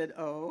 God said,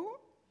 oh.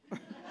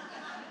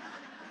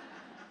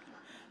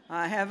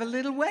 I have a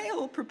little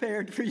whale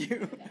prepared for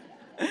you.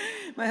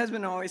 My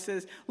husband always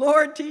says,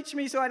 Lord, teach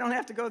me so I don't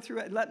have to go through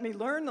it. Let me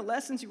learn the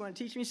lessons you want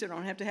to teach me so I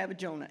don't have to have a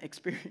Jonah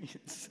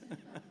experience.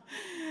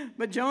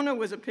 But Jonah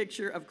was a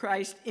picture of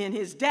Christ in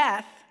his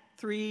death,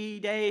 3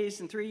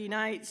 days and 3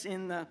 nights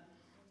on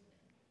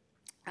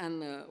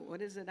the,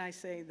 what is it I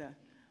say, the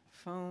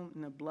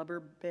foam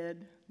blubber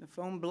bed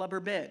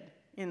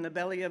in the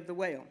belly of the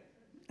whale.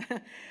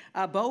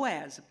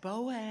 Boaz,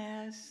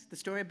 the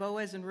story of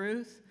Boaz and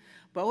Ruth.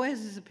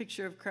 Boaz is a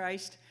picture of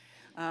Christ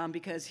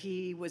because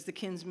he was the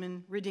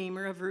kinsman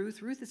redeemer of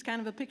Ruth. Ruth is kind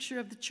of a picture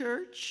of the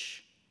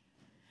church.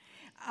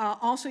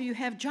 Also, you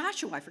have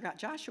Joshua. I forgot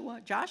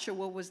Joshua.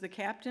 Joshua was the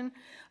captain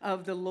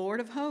of the Lord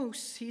of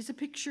hosts. He's a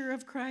picture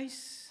of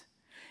Christ.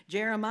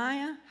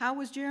 Jeremiah, how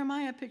was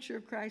Jeremiah a picture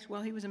of Christ?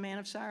 Well, he was a man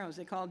of sorrows.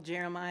 They called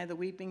Jeremiah the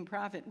weeping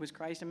prophet. Was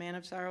Christ a man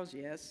of sorrows?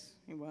 Yes,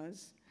 he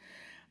was.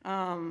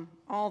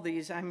 All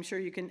these, I'm sure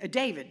you can.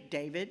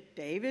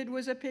 David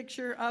was a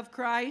picture of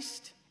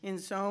Christ in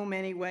so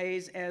many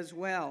ways as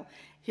well.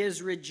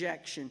 His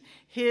rejection,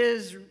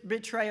 his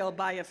betrayal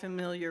by a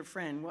familiar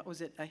friend. What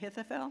was it,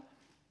 Ahithophel?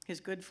 His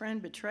good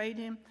friend betrayed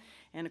him.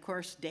 And of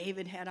course,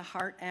 David had a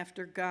heart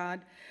after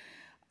God.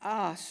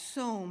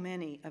 So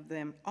many of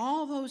them.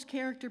 All those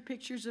character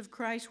pictures of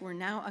Christ were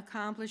now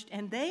accomplished,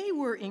 and they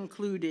were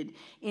included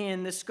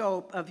in the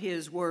scope of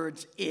his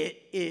words,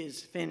 it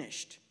is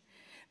finished.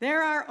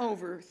 There are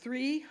over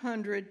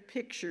 300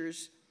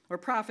 pictures or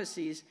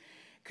prophecies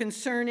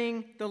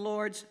concerning the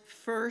Lord's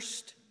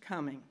first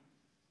coming.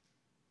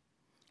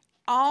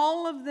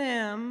 All of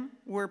them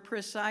were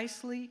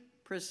precisely,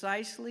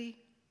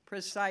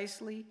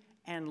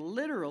 and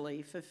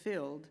literally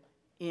fulfilled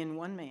in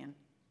one man,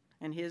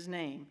 and his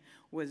name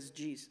was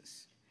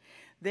Jesus.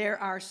 There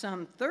are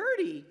some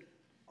 30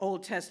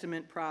 Old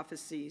Testament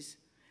prophecies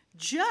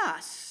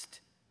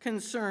just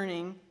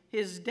concerning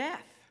his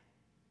death.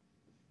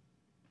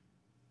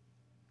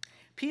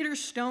 Peter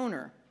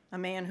Stoner, a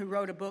man who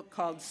wrote a book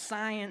called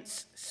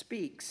Science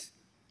Speaks,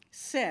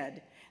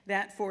 said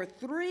that for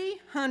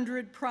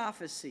 300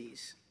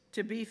 prophecies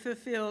to be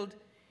fulfilled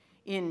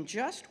in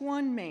just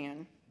one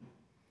man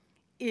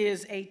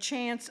is a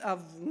chance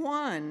of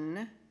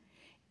 1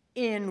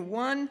 in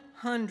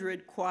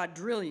 100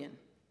 quadrillion.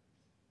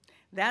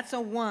 That's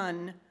a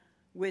 1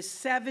 with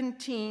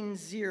 17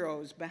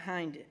 zeros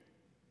behind it.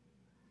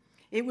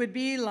 It would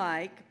be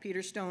like,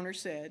 Peter Stoner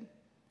said,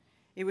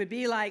 it would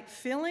be like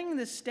filling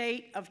the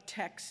state of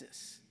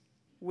Texas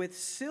with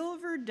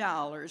silver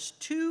dollars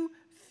 2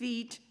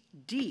 feet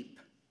deep.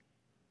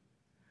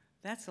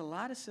 That's a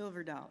lot of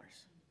silver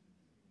dollars.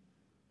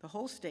 The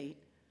whole state,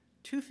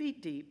 2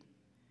 feet deep,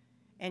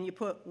 and you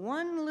put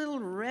one little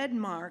red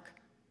mark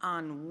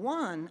on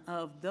one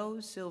of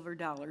those silver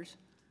dollars,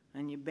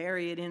 and you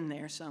bury it in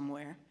there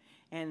somewhere,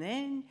 and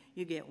then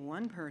you get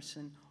one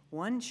person,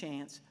 one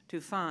chance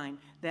to find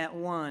that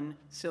one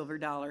silver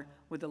dollar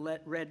with a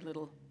red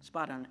little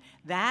spot on it.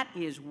 That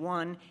is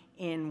 1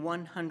 in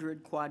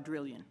 100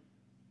 quadrillion.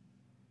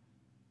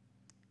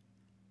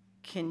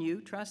 Can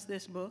you trust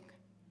this book?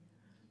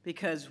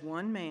 Because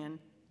one man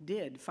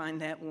did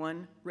find that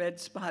one red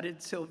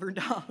spotted silver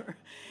dollar,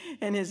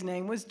 and his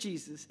name was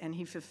Jesus, and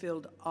he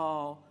fulfilled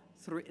all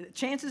 3.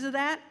 Chances of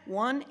that,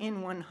 1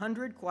 in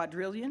 100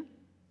 quadrillion.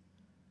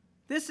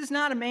 This is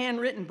not a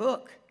man-written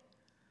book.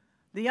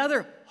 The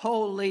other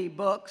holy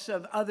books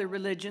of other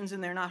religions,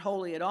 and they're not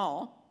holy at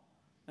all,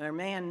 they're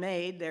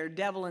man-made, they're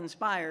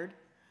devil-inspired,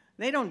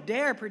 they don't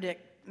dare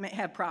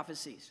have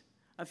prophecies.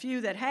 A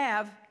few that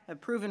have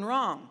proven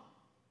wrong.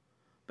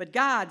 But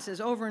God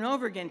says over and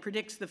over again,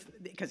 predicts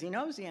because he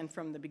knows the end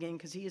from the beginning,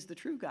 because he is the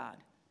true God.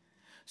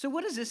 So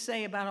what does this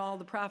say about all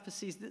the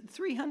prophecies? The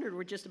 300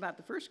 were just about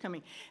the first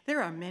coming.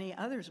 There are many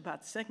others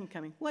about the second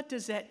coming. What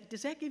does that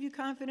give you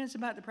confidence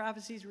about the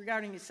prophecies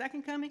regarding his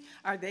second coming?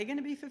 Are they going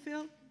to be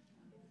fulfilled?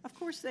 Of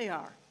course they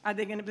are. Are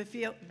they going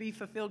to be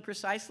fulfilled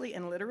precisely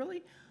and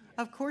literally?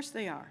 Of course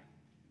they are.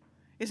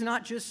 It's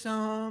not just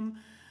some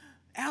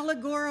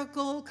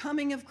allegorical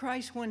coming of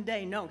Christ one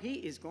day. No, he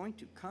is going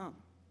to come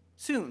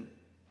soon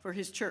for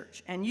his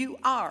church. And you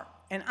are,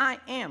 and I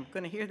am,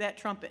 going to hear that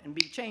trumpet and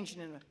be changed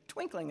in a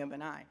twinkling of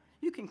an eye.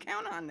 You can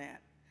count on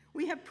that.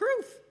 We have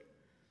proof.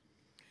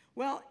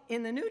 Well,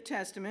 in the New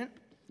Testament,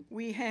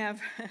 we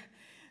have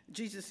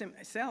Jesus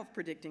himself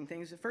predicting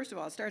things. First of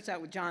all, it starts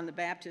out with John the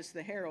Baptist,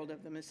 the herald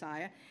of the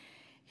Messiah.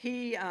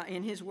 He,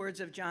 in his words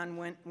of John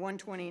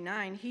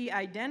 1:29, he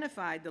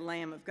identified the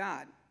Lamb of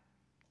God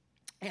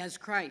as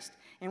Christ.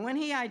 And when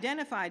he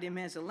identified him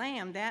as a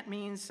lamb, that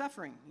means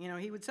suffering. You know,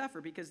 he would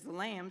suffer because the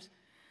lambs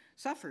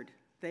suffered.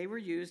 They were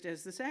used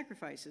as the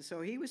sacrifices.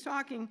 So he was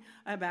talking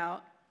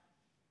about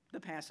the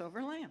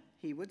Passover lamb.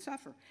 He would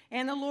suffer.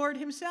 And the Lord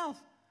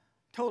himself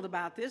told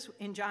about this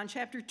in John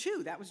chapter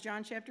 2. That was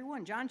John chapter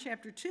 1. John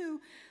chapter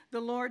 2, the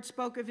Lord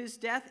spoke of his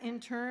death in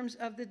terms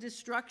of the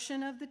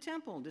destruction of the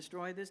temple.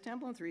 Destroy this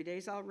temple, in 3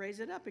 days I'll raise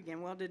it up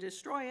again. Well, to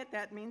destroy it,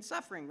 that means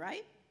suffering,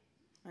 right?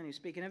 And he's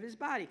speaking of his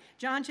body.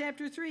 John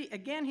chapter 3,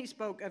 again he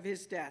spoke of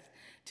his death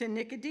to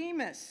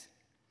Nicodemus.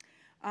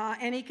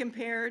 And he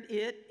compared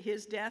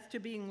his death, to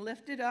being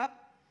lifted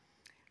up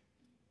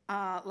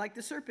like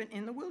the serpent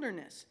in the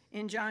wilderness.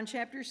 In John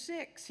chapter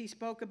 6, he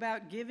spoke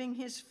about giving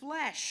his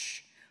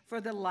flesh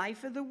for the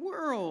life of the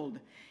world.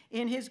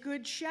 In his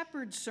Good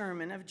Shepherd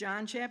sermon of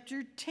John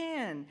chapter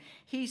 10,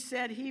 he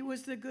said he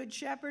was the good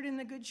shepherd, and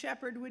the good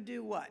shepherd would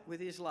do what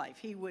with his life?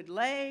 He would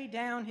lay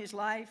down his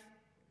life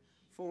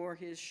for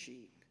his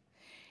sheep.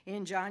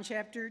 In John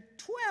chapter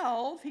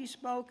 12, he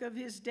spoke of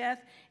his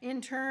death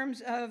in terms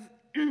of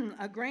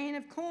a grain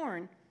of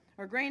corn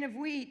or grain of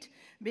wheat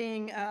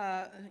being,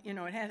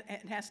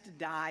 it has to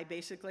die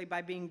basically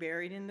by being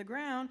buried in the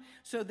ground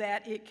so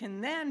that it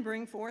can then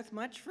bring forth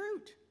much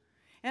fruit.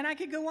 And I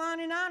could go on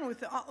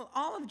with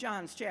all of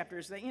John's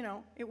chapters that,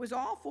 it was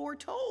all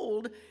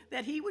foretold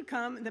that he would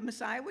come, the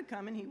Messiah would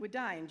come and he would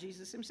die. And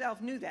Jesus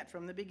himself knew that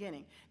from the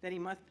beginning, that he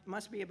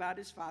must be about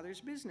his Father's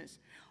business.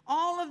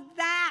 All of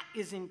that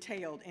is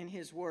entailed in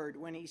his word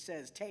when he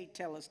says,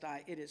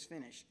 Tetelestai, it is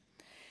finished.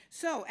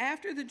 So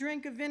after the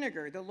drink of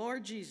vinegar, the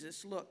Lord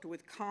Jesus looked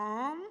with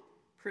calm,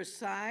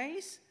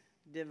 precise,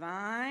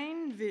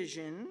 divine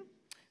vision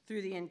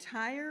through the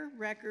entire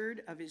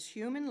record of his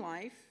human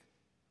life.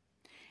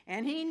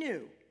 And he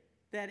knew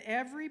that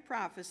every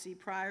prophecy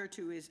prior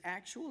to his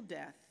actual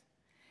death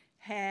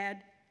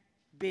had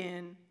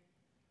been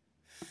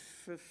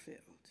fulfilled.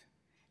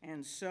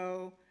 And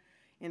so,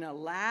 in a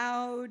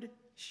loud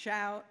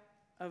shout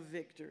of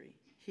victory,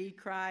 he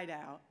cried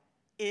out,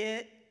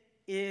 "It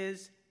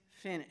is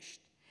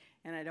finished."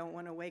 And I don't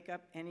want to wake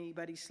up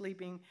anybody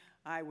sleeping.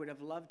 I would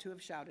have loved to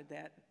have shouted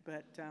that,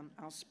 but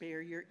I'll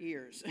spare your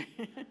ears.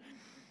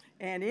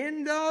 And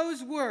in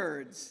those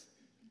words,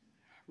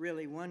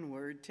 really one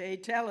word,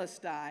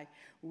 tetelestai,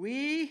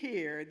 we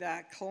hear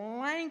the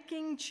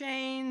clanking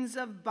chains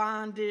of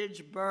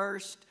bondage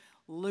burst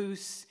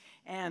loose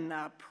and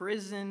the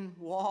prison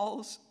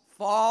walls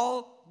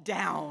fall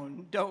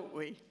down, don't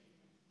we?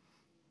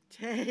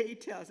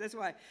 Tetelos. That's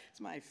why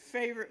it's my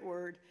favorite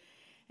word,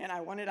 and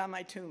I want it on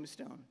my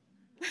tombstone.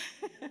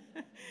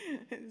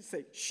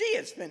 Say, she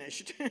is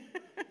finished.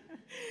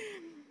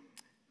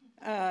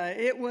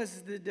 It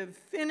was the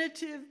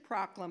definitive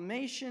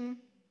proclamation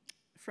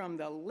from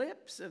the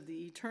lips of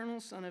the eternal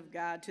Son of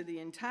God to the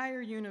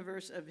entire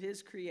universe of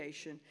his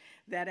creation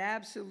that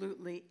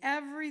absolutely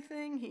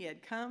everything he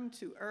had come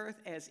to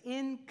earth as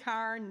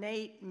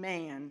incarnate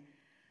man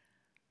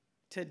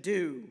to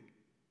do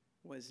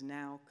was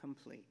now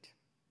complete.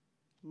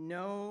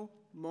 No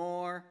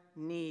more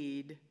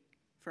need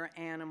for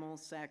animal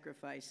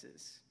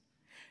sacrifices.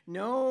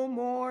 No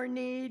more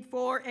need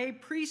for a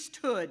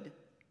priesthood.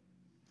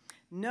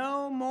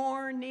 No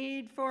more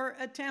need for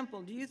a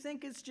temple. Do you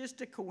think it's just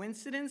a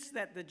coincidence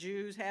that the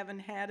Jews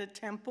haven't had a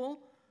temple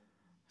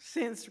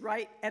since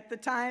right at the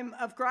time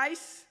of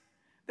Christ?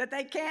 That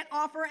they can't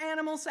offer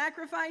animal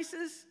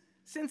sacrifices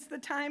since the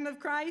time of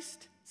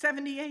Christ,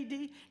 70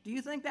 AD? Do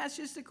you think that's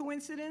just a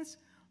coincidence?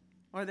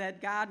 Or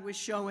that God was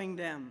showing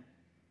them,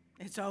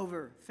 it's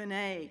over,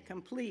 finale,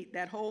 complete.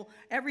 That whole,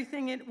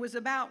 everything it was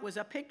about was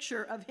a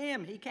picture of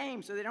him. He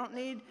came, so they don't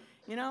need,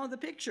 the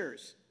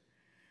pictures.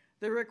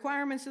 The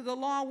requirements of the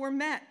law were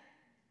met.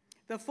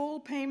 The full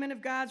payment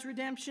of God's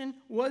redemption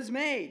was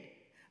made.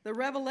 The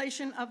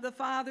revelation of the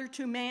Father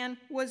to man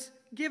was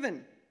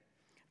given.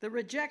 The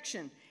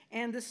rejection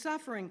and the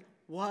suffering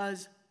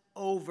was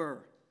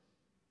over.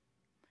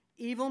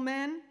 Evil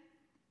men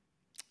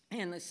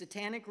and the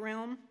satanic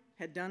realm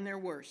had done their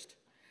worst.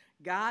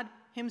 God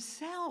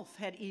himself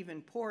had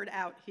even poured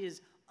out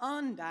his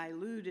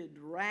undiluted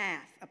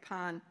wrath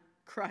upon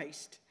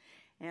Christ.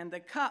 And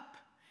the cup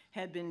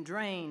had been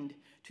drained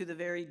to the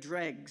very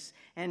dregs.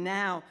 And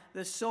now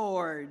the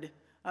sword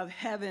of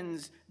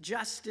heaven's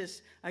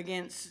justice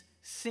against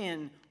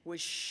sin was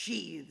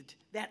sheathed.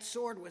 That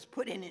sword was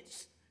put in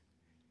its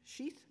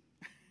sheath.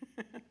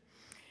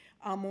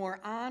 A more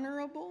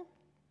honorable,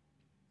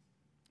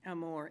 a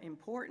more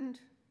important,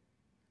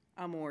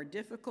 a more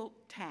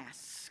difficult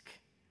task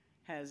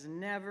has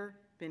never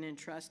been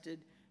entrusted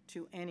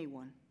to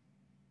anyone,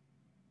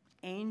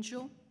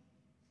 angel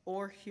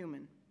or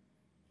human.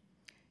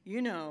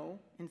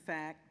 In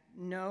fact,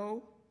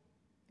 no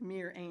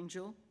mere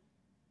angel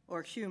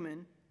or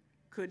human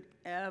could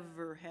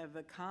ever have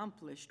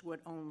accomplished what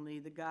only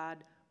the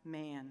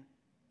God-man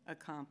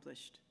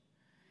accomplished.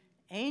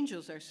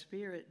 Angels are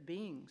spirit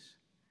beings.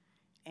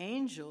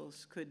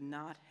 Angels could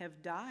not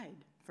have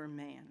died for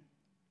man.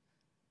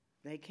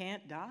 They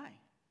can't die.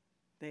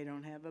 They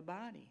don't have a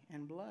body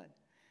and blood.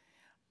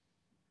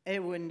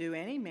 It wouldn't do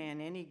any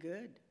man any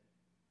good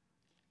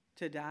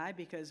to die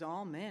because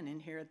all men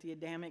inherit the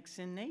Adamic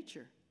sin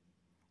nature.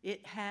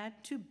 It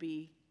had to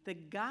be the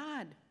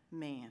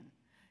God-man.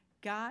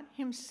 God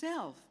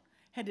himself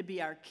had to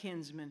be our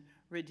kinsman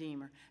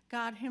redeemer.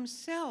 God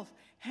himself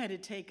had to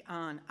take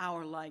on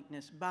our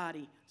likeness,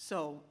 body,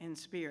 soul, and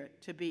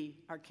spirit, to be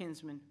our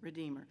kinsman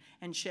redeemer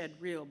and shed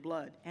real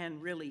blood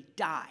and really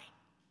die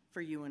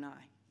for you and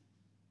I.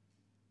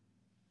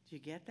 Do you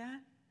get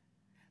that?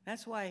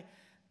 That's why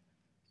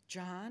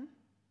John,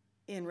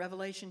 in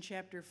Revelation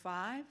chapter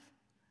 5,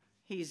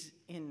 he's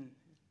in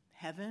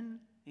heaven,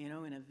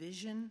 in a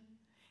vision,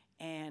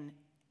 and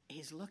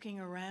he's looking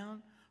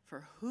around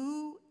for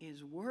who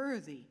is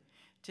worthy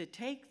to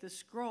take the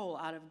scroll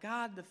out of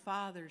God the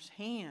Father's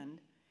hand.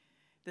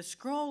 The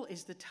scroll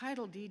is the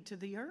title deed to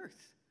the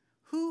earth.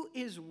 Who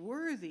is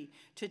worthy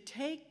to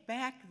take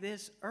back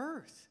this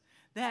earth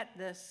that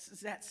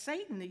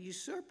Satan, the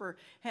usurper,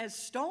 has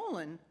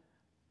stolen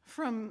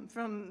from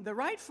the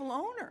rightful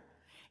owner?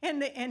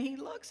 And he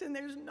looks, and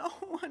there's no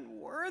one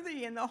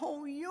worthy in the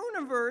whole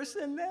universe.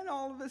 And then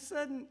all of a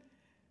sudden,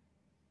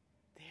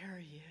 there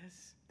he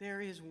is. There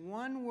is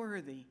one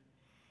worthy.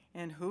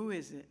 And who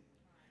is it?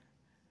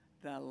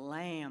 The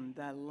Lamb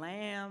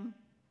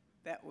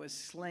that was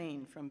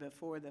slain from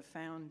before the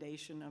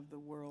foundation of the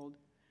world.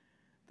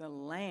 The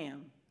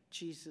Lamb,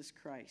 Jesus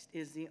Christ,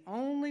 is the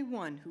only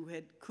one who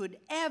could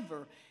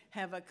ever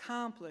have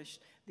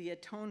accomplished the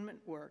atonement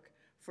work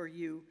for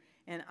you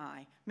and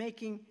I,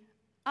 making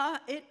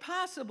it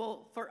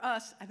possible for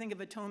us. I think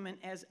of atonement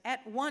as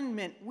at one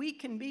mint. We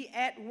can be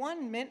at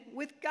one mint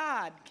with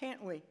God,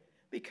 can't we?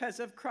 Because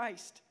of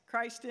Christ.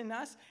 Christ in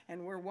us,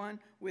 and we're one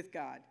with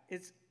God.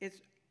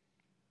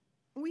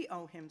 We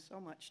owe him so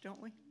much,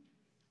 don't we?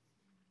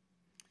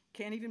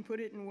 Can't even put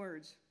it in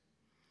words.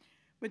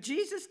 But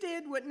Jesus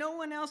did what no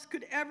one else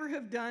could ever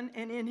have done,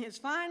 and in his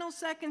final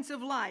seconds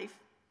of life,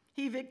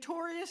 he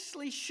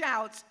victoriously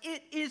shouts,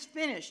 "It is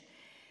finished."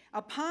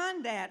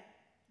 Upon that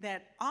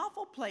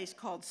awful place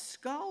called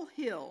Skull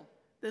Hill,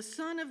 the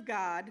Son of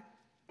God,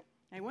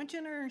 I want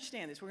you to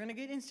understand this. We're going to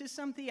get into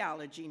some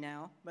theology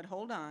now, but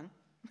hold on.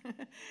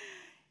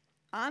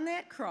 On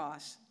that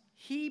cross,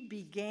 he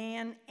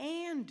began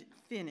and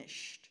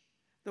finished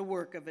the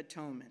work of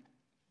atonement.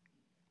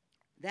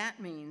 That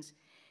means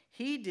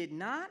he did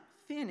not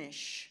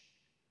finish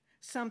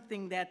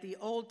something that the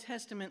Old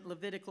Testament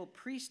Levitical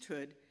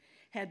priesthood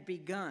had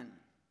begun.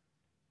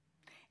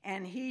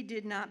 And he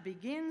did not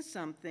begin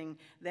something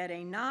that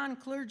a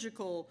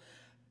non-clerical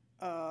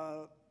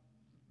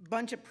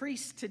bunch of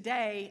priests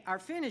today are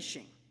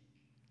finishing.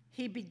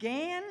 He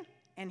began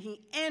and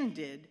he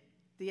ended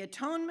the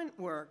atonement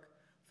work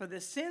for the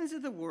sins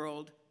of the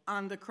world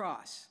on the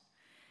cross.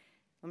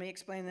 Let me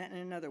explain that in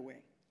another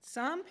way.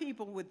 Some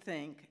people would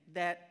think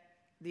that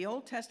the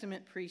Old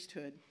Testament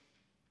priesthood,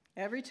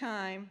 every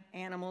time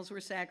animals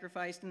were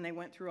sacrificed and they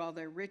went through all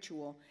their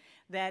ritual,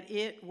 that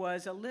it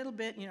was a little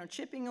bit,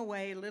 chipping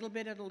away a little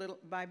bit at a little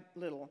by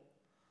little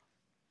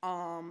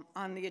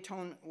on the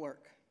atonement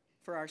work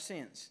for our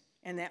sins.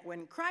 And that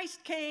when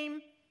Christ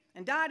came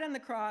and died on the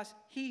cross,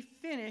 he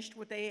finished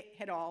what they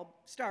had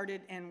all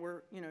started and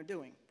were,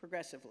 doing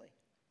progressively.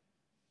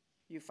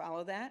 You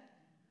follow that?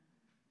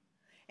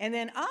 And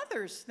then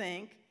others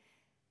think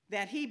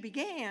that he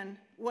began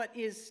what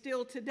is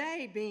still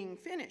today being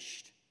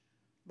finished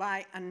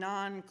by a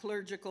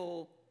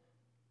non-clerical,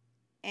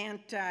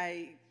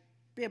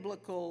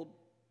 anti-biblical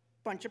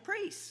bunch of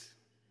priests.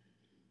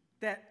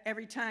 That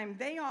every time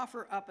they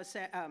offer up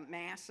a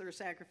mass or a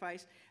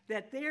sacrifice,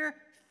 that they're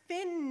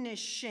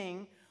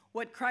finishing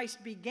what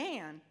Christ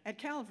began at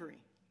Calvary.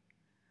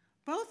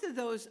 Both of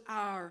those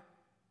are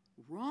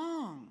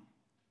wrong.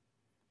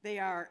 They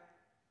are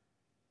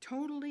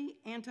totally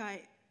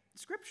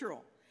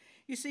anti-scriptural.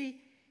 You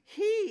see,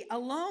 he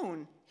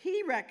alone,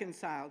 he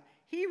reconciled,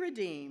 he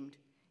redeemed,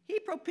 he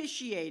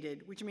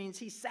propitiated, which means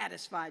he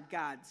satisfied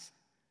God's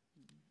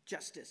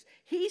justice.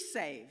 He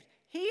saved,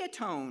 he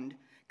atoned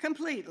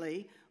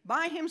completely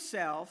by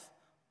himself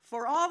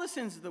for all the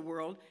sins of the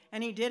world,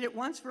 and he did it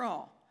once for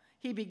all.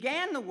 He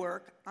began the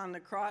work on the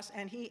cross,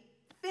 and he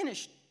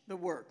finished the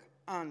work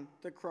on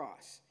the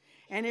cross.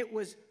 And it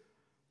was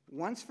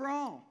once for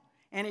all.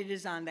 And it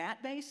is on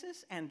that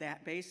basis and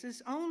that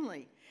basis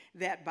only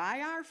that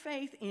by our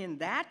faith in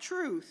that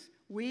truth,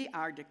 we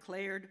are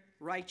declared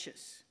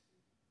righteous.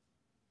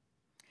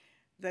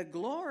 The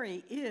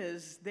glory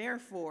is,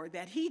 therefore,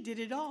 that he did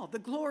it all. The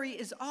glory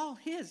is all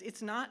his.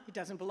 It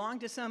doesn't belong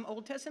to some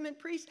Old Testament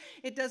priest.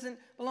 It doesn't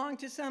belong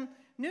to some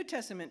New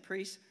Testament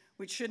priest,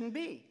 which shouldn't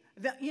be.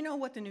 You know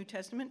what the New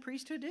Testament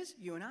priesthood is?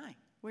 You and I.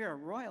 We're a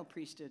royal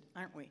priesthood,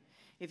 aren't we?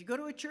 If you go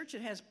to a church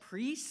that has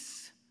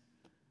priests,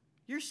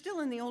 you're still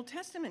in the Old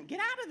Testament.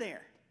 Get out of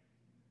there.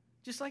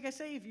 Just like I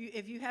say,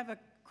 if you have a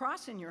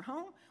cross in your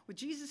home with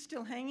Jesus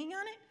still hanging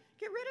on it,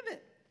 get rid of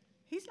it.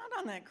 He's not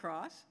on that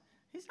cross.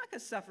 He's not going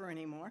to suffer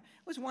anymore.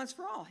 It was once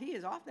for all. He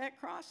is off that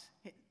cross.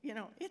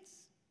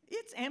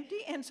 It's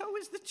empty, and so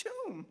is the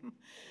tomb.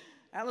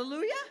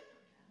 Hallelujah.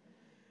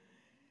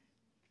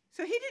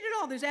 So he did it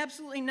all. There's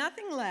absolutely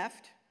nothing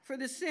left for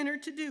the sinner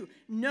to do.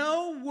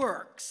 No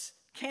works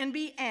can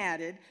be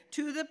added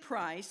to the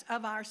price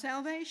of our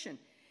salvation.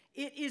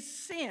 It is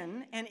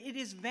sin and it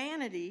is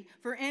vanity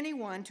for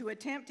anyone to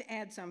attempt to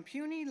add some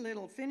puny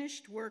little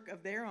finished work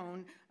of their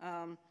own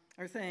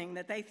or thing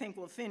that they think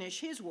will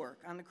finish his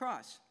work on the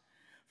cross.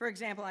 For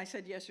example, I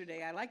said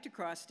yesterday, I like to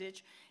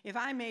cross-stitch. If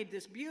I made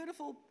this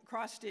beautiful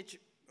cross-stitch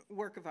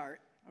work of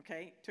art,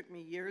 okay, it took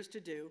me years to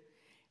do,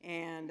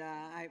 And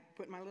I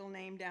put my little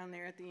name down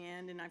there at the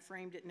end, and I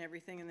framed it and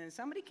everything. And then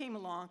somebody came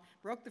along,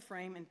 broke the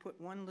frame, and put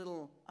one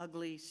little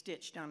ugly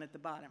stitch down at the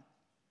bottom.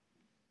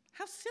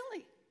 How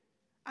silly.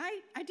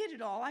 I did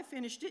it all. I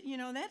finished it. You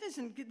know, that's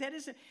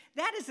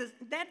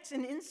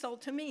an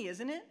insult to me,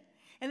 isn't it?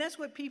 And that's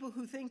what people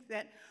who think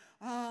that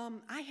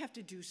I have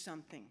to do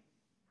something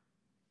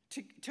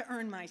to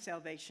earn my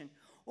salvation.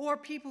 Or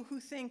people who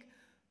think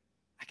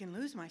I can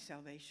lose my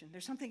salvation.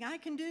 There's something I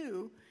can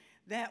do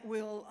that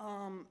will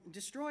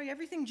destroy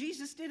everything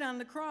Jesus did on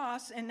the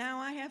cross, and now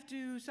I have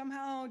to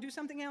somehow do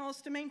something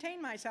else to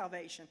maintain my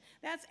salvation.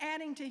 That's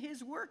adding to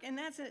his work, and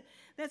that's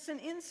an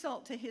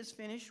insult to his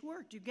finished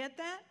work. Do you get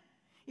that?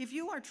 If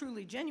you are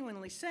truly,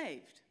 genuinely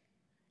saved,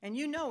 and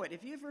you know it,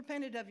 if you've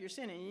repented of your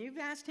sin and you've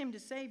asked him to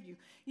save you,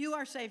 you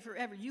are saved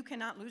forever. You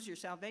cannot lose your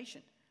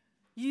salvation.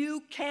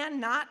 You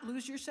cannot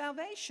lose your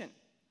salvation.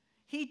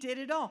 He did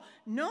it all.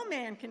 No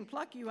man can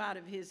pluck you out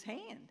of his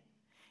hand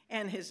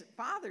and his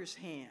Father's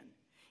hand.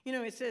 You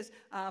know, it says,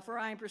 for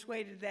I am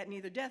persuaded that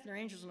neither death, nor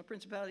angels, nor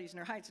principalities,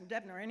 nor heights, nor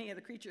depth, nor any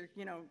other creature,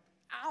 you know,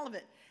 all of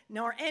it,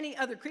 nor any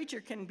other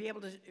creature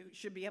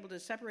should be able to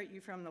separate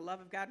you from the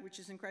love of God, which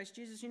is in Christ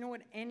Jesus. You know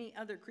what any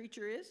other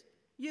creature is?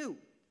 You.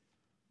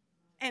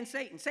 And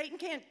Satan. Satan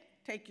can't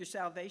take your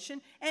salvation,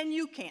 and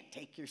you can't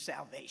take your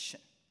salvation.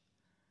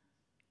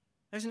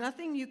 There's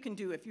nothing you can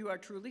do if you are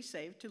truly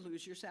saved to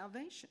lose your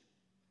salvation.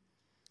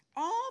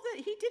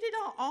 He did it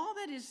all. All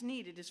that is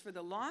needed is for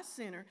the lost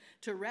sinner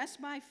to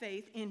rest by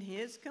faith in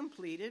his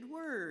completed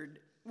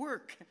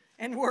work,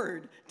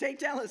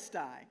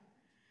 tetelestai.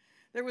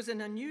 There was an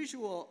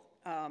unusual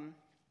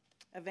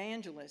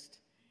evangelist.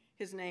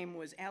 His name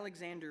was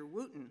Alexander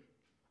Wooten.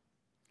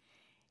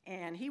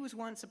 And he was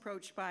once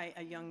approached by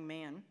a young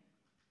man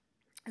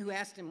who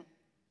asked him,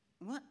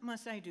 "What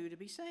must I do to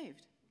be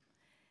saved?"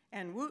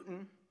 And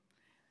Wooten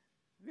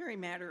very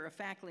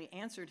matter-of-factly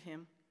answered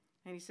him,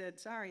 and he said,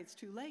 "Sorry, it's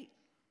too late.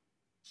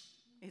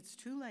 It's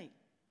too late."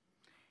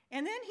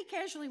 And then he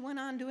casually went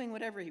on doing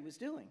whatever he was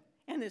doing.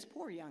 And this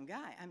poor young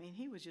guy, I mean,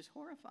 he was just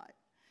horrified.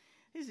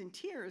 He was in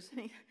tears,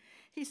 and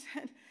he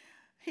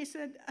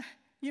said,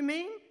 "You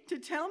mean to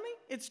tell me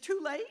it's too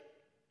late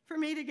for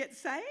me to get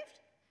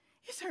saved?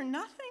 Is there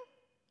nothing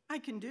I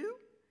can do?"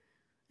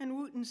 And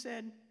Wooten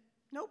said,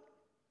 "Nope,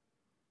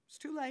 it's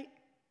too late.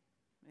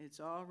 It's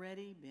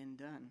already been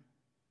done.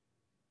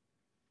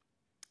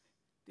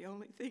 The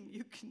only thing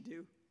you can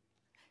do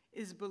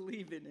is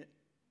believe in it.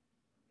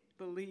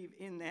 Believe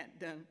in that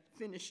done,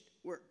 finished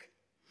work."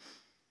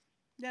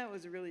 That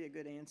was really a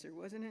good answer,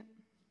 wasn't it?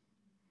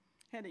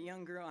 Had a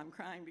young girl, I'm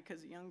crying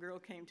because a young girl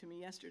came to me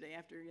yesterday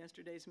after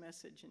yesterday's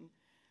message, and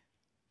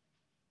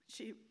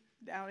she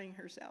doubting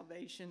her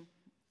salvation,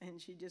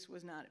 and she just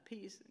was not at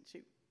peace, and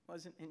she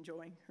wasn't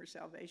enjoying her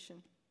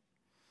salvation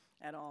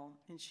at all,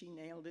 and she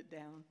nailed it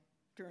down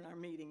during our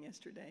meeting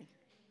yesterday.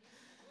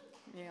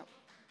 Yeah.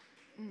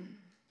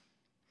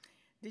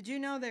 Did you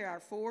know there are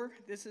four,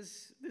 this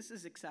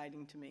is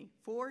exciting to me,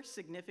 4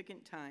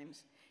 significant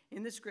times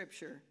in the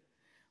scripture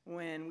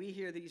when we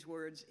hear these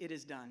words, "It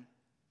is done,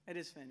 it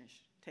is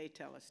finished,"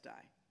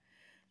 tetelestai.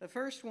 The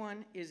first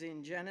one is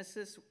in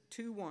Genesis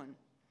 2:1.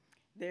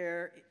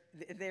 There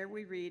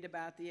we read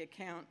about the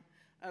account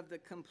of the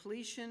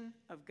completion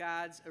of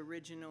God's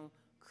original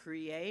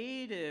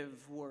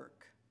creative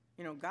work.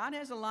 You know, God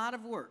has a lot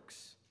of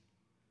works.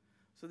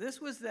 So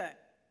this was the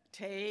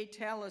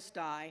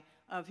tetelestai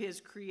of his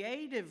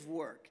creative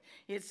work.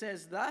 It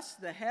says, "Thus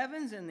the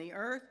heavens and the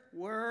earth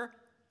were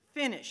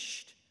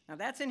finished." Now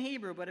that's in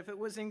Hebrew, but if it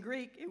was in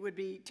Greek, it would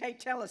be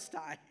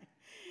tetelestai,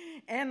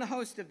 "and the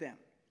host of them."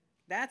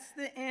 That's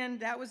the end.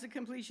 That was the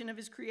completion of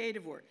his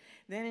creative work.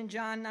 Then in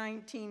John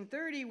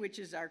 19:30, which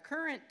is our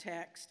current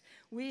text,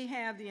 we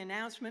have the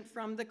announcement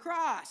from the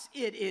cross.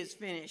 It is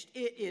finished.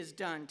 It is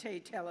done.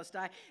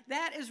 Tetelestai.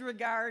 That is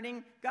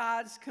regarding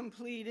God's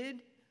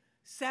completed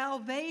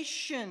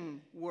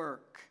salvation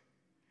work.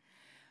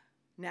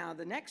 Now,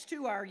 the next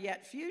two are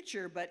yet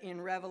future, but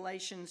in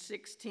Revelation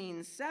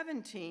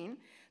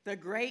 16:17, the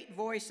great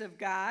voice of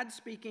God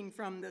speaking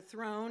from the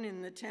throne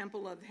in the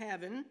temple of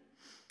heaven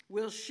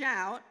will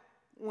shout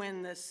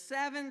when the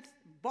 7th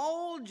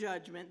bowl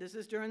judgment, this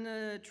is during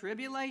the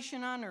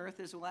tribulation on earth,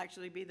 this will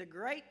actually be the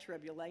great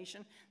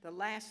tribulation, the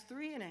last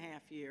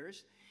 3.5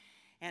 years,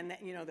 and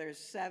that, you know, there's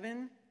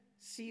 7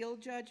 seal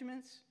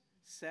judgments,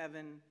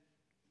 7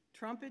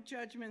 trumpet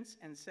judgments,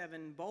 and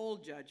 7 bowl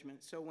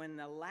judgments. So when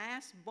the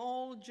last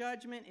bowl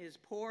judgment is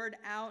poured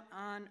out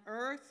on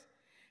earth,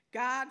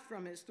 God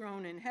from his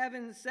throne in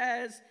heaven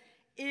says,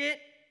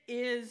 "It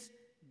is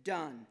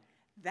done."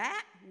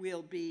 That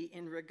will be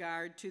in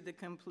regard to the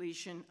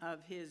completion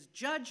of his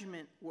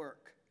judgment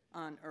work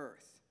on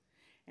earth.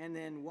 And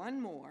then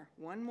one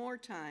more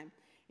time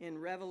in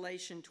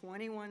Revelation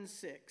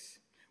 21:6,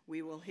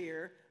 we will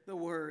hear the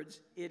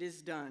words, "It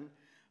is done,"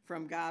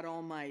 from God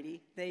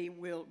Almighty. They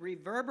will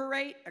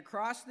reverberate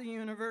across the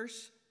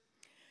universe,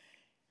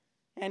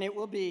 and it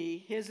will be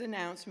his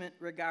announcement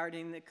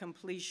regarding the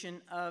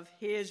completion of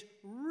his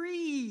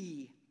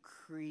recreative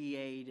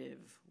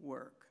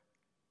work.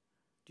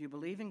 Do you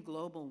believe in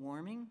global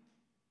warming?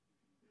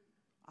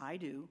 I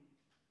do,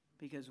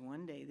 because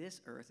one day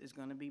this earth is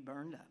going to be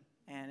burned up,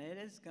 and it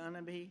is going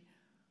to be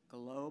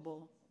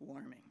global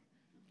warming.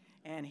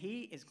 And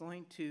he is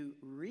going to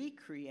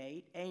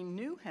recreate a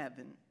new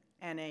heaven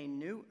and a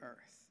new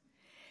earth.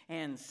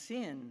 And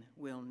sin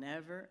will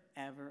never,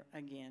 ever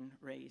again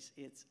raise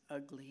its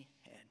ugly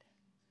head.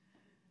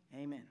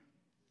 Amen.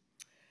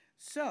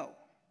 So,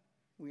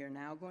 we are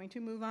now going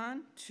to move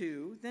on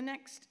to the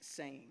next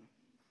saying.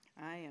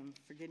 I am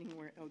forgetting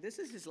where, this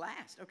is his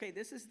last. Okay,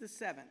 this is the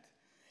 7th.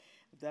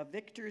 The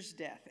victor's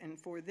death. And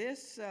for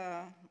this,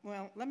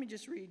 let me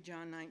just read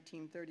John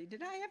 19:30.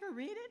 Did I ever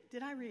read it?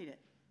 Did I read it?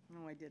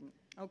 No, I didn't.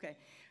 Okay,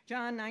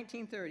 John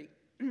 19:30.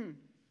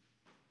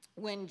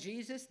 When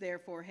Jesus,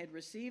 therefore, had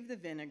received the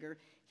vinegar,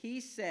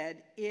 he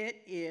said,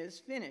 "It is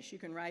finished." You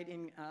can write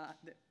in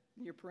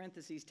your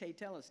parentheses,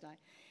 tetelestai.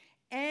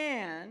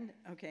 And,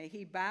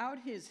 he bowed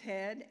his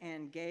head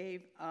and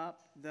gave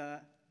up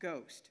the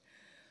ghost.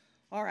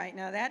 All right,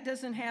 now that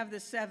doesn't have the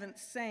 7th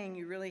saying.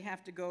 You really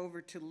have to go over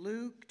to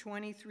Luke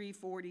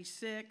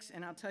 23:46,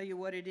 and I'll tell you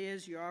what it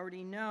is. You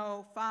already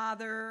know.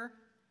 Father,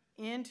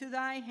 into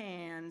thy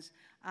hands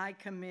I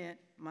commit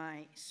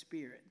my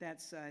spirit.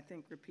 That's, I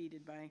think,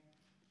 repeated by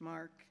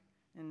Mark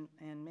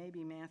and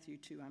maybe Matthew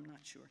too. I'm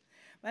not sure.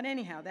 But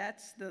anyhow,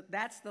 that's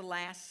the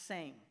last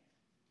saying.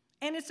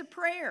 And it's a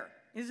prayer,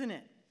 isn't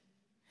it?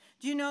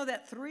 Do you know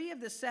that 3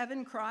 of the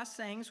 7 cross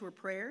sayings were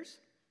prayers?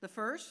 The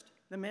first,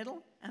 the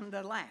middle, and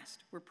the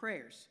last were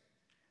prayers.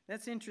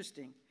 That's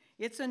interesting.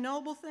 It's a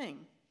noble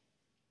thing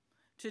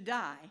to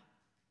die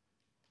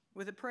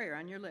with a prayer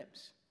on your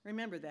lips.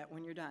 Remember that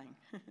when you're dying.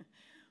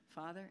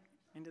 Father,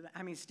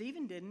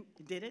 Stephen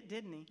did it,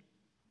 didn't he?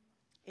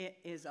 It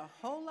is a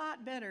whole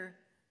lot better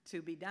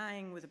to be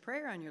dying with a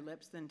prayer on your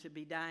lips than to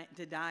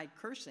die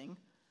cursing.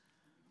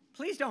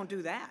 Please don't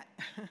do that.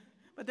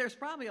 But there's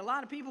probably a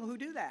lot of people who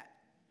do that.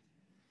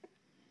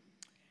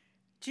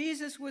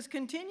 Jesus was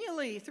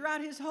continually, throughout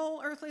his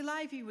whole earthly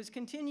life, he was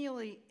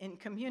continually in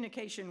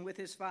communication with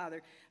his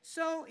Father.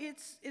 So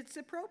it's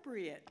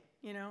appropriate,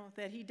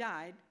 that he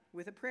died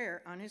with a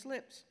prayer on his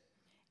lips.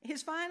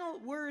 His final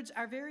words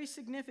are very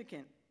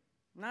significant,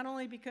 not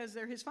only because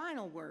they're his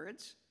final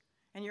words,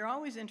 and you're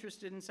always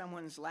interested in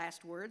someone's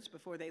last words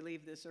before they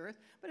leave this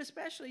earth, but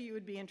especially you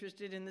would be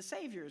interested in the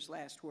Savior's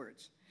last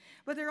words.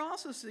 But they're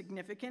also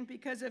significant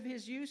because of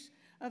his use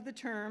of the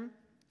term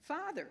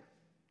Father.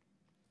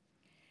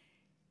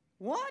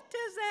 What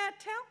does that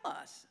tell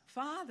us?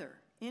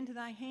 Father, into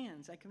thy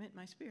hands I commit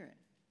my spirit.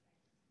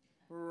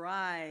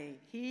 Right.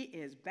 He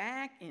is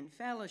back in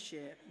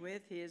fellowship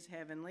with his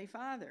heavenly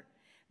Father.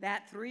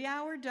 That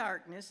 3-hour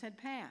darkness had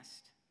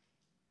passed.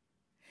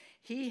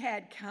 He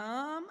had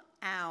come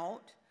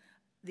out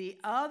the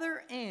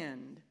other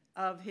end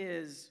of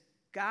his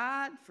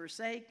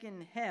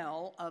God-forsaken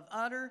hell of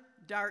utter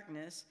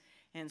darkness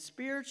and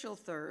spiritual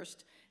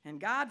thirst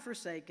and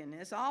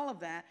God-forsakenness, all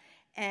of that,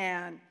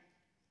 and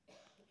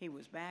he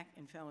was back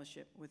in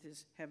fellowship with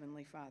his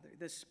heavenly Father.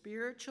 The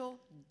spiritual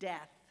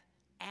death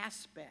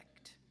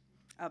aspect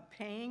of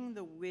paying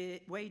the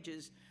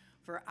wages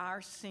for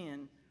our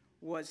sin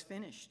was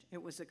finished.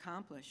 It was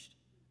accomplished.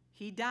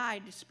 He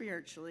died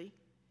spiritually,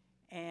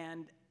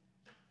 and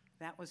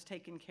that was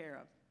taken care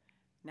of.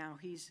 Now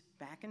he's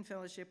back in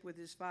fellowship with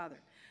his Father.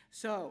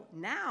 So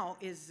now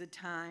is the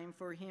time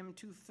for him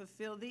to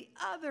fulfill the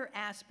other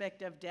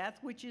aspect of death,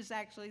 which is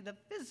actually the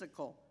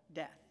physical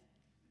death.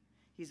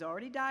 He's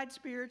already died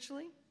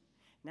spiritually.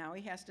 Now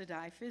he has to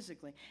die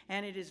physically.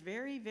 And it is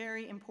very,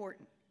 very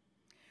important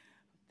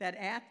that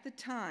at the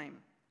time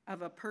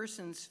of a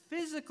person's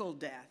physical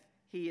death,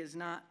 he is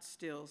not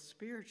still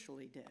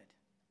spiritually dead,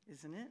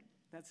 isn't it?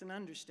 That's an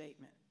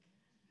understatement.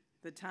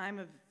 The time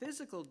of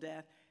physical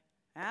death,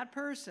 that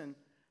person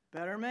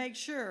better make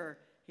sure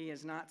he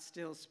is not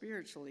still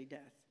spiritually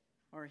dead,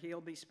 or he'll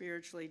be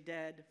spiritually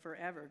dead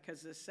forever,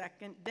 because the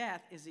second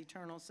death is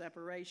eternal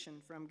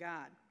separation from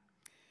God.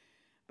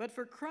 But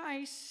for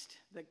Christ,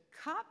 the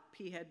cup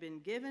he had been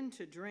given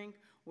to drink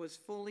was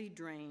fully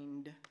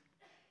drained.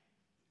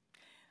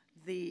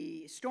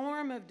 The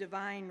storm of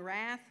divine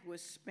wrath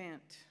was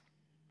spent,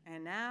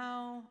 and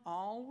now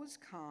all was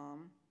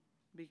calm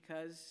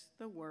because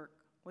the work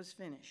was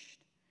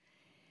finished.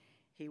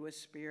 He was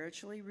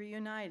spiritually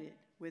reunited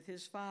with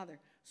his Father,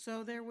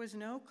 so there was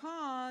no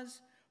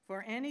cause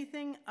for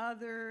anything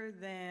other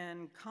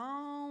than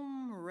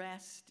calm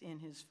rest in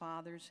his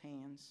Father's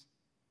hands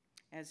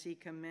as he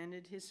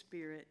commended his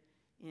spirit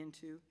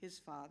into his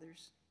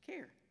Father's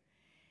care.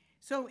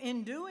 So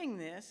in doing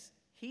this,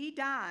 he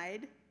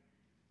died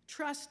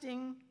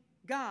trusting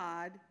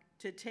God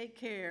to take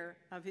care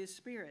of his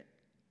spirit.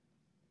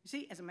 You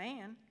see, as a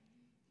man,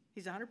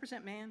 he's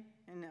 100% man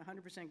and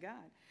 100%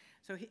 God.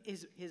 So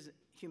his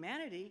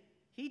humanity,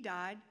 he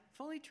died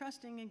fully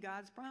trusting in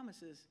God's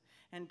promises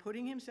and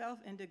putting himself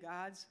into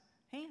God's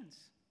hands.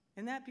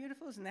 Isn't that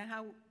beautiful? Isn't that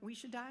how we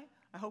should die?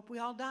 I hope we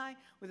all die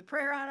with a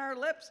prayer on our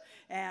lips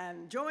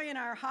and joy in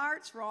our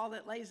hearts for all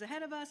that lays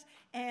ahead of us,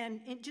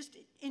 and just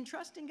in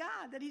trusting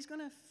God that he's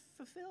going to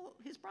fulfill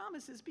his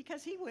promises,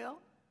 because he will.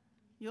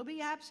 You'll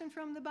be absent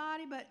from the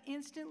body, but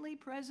instantly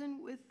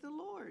present with the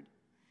Lord.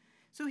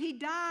 So he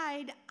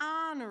died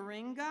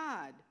honoring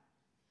God.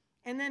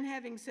 And then,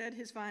 having said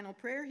his final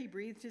prayer, he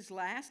breathed his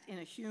last in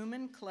a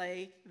human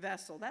clay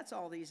vessel. That's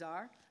all these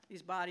are,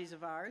 these bodies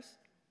of ours.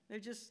 They're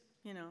just,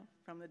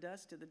 from the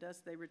dust to the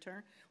dust they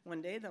return.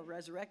 One day they'll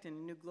resurrect in a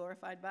new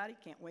glorified body.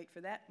 Can't wait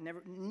for that.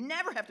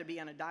 Never have to be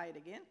on a diet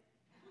again.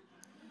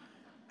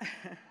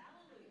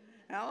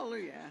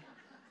 Hallelujah.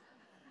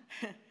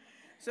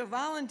 So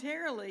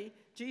voluntarily,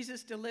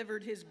 Jesus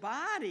delivered his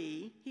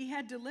body. He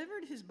had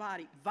delivered his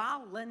body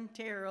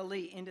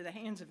voluntarily into the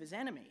hands of his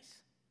enemies.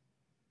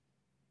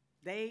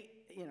 They,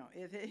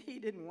 if he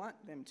didn't want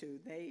them to,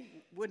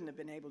 they wouldn't have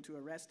been able to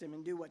arrest him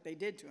and do what they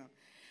did to him.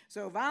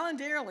 So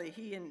voluntarily,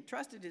 he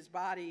entrusted his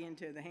body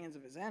into the hands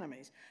of his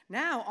enemies.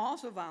 Now,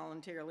 also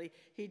voluntarily,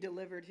 he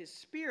delivered his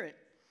spirit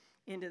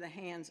into the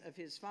hands of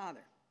his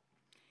Father.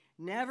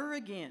 Never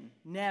again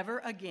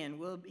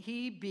will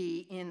he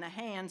be in the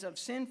hands of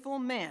sinful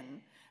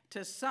men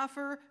to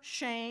suffer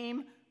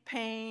shame,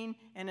 pain,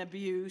 and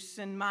abuse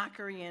and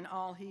mockery and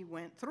all he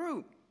went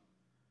through.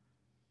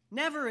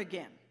 Never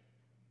again.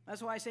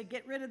 That's why I say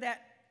get rid of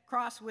that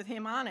cross with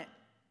him on it.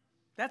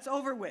 That's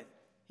over with.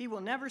 He will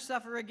never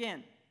suffer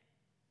again.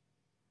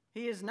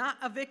 He is not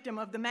a victim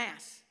of the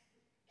mass,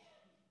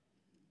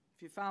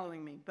 if you're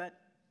following me, but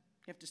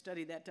you have to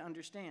study that to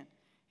understand.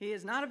 He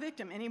is not a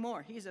victim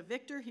anymore. He's a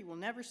victor. He will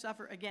never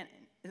suffer again.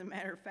 As a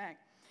matter of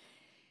fact,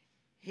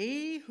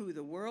 he who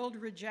the world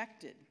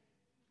rejected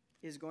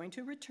is going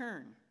to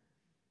return.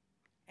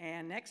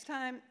 And next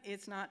time,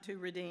 it's not to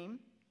redeem.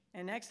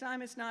 And next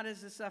time, it's not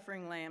as a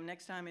suffering lamb.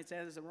 Next time, it's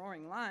as a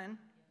roaring lion.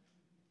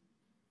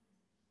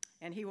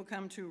 And he will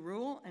come to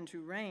rule and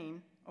to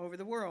reign over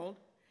the world.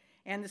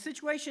 And the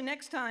situation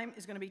next time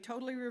is going to be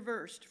totally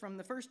reversed from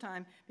the first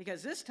time,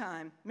 because this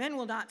time, men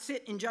will not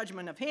sit in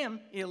judgment of him,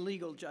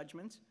 illegal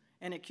judgments,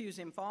 and accuse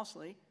him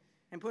falsely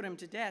and put him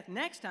to death.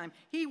 Next time,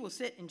 he will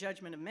sit in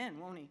judgment of men,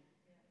 won't he?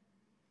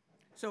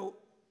 So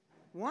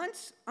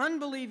once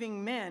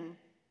unbelieving men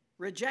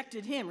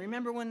rejected him,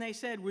 remember when they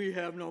said, "We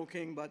have no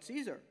king but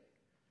Caesar"?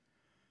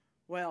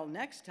 Well,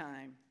 next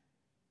time,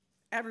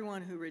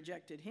 everyone who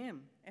rejected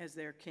him as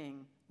their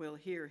king will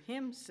hear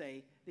him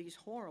say these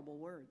horrible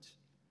words: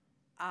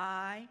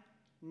 "I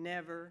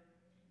never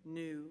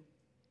knew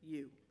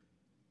you.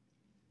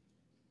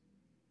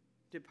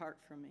 Depart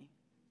from me,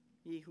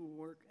 ye who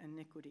work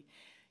iniquity."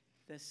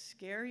 The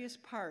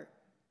scariest part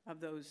of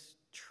those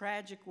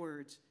tragic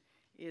words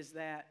is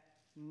that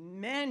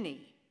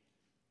many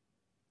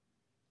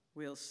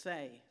will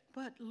say,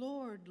 "But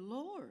Lord,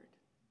 Lord,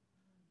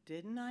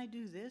 didn't I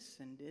do this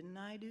and didn't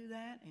I do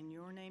that in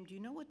your name?" Do you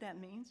know what that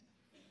means?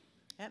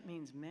 That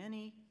means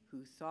many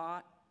who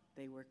thought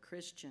they were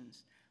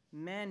Christians,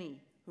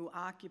 many who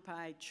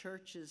occupy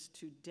churches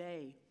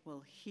today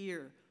will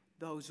hear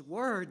those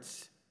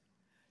words.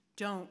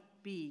 Don't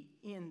be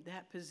in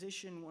that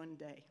position one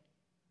day.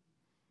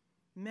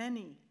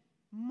 Many,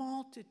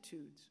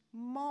 multitudes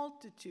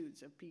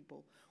of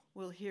people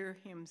will hear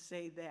him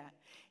say that.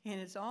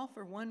 And it's all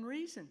for one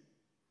reason.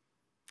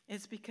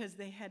 It's because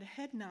they had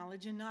head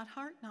knowledge and not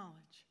heart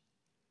knowledge.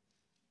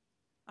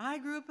 I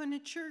grew up in a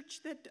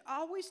church that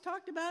always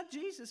talked about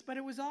Jesus, but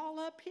it was all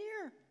up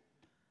here.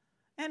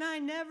 And I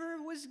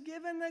never was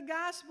given the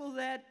gospel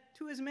that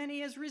to as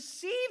many as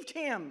received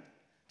him,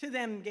 to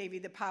them gave he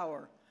the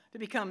power to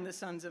become the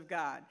sons of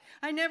God.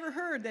 I never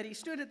heard that he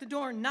stood at the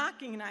door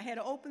knocking and I had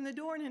to open the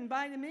door and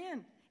invite him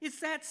in. It's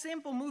that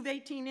simple. Move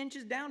 18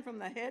 inches down from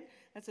the head.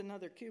 That's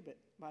another cubit,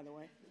 by the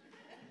way.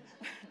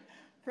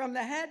 From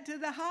the head to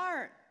the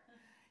heart.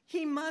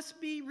 He must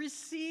be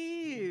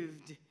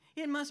received.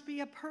 It must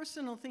be a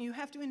personal thing. You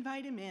have to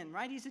invite him in,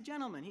 right? He's a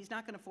gentleman. He's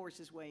not going to force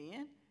his way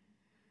in.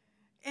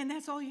 And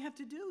that's all you have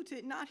to do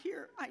to not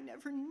hear, "I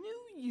never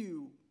knew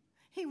you."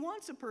 He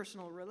wants a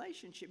personal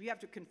relationship. You have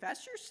to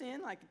confess your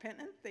sin like a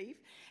penitent thief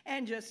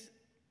and just,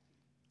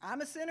 "I'm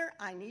a sinner.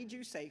 I need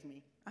you. Save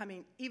me." I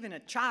mean, even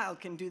a child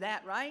can do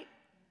that, right?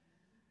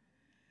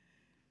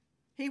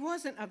 He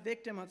wasn't a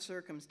victim of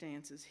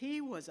circumstances.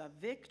 He was a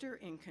victor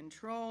in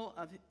control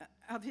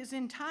of his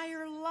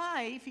entire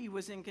life. He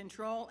was in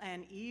control,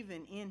 and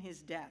even in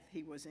his death,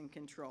 he was in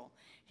control.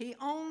 He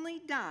only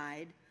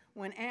died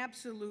when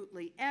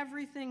absolutely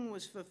everything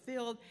was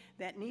fulfilled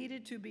that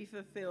needed to be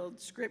fulfilled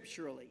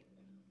scripturally.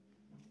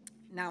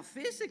 Now,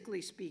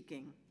 physically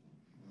speaking,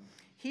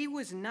 he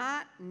was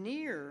not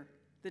near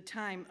the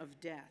time of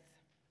death.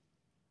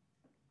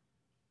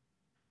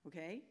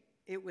 Okay?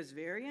 It was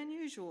very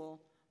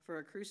unusual for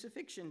a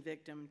crucifixion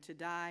victim to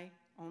die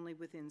only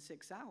within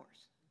 6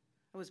 hours.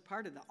 It was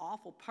part of the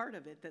awful part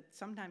of it that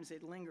sometimes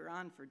they'd linger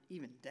on for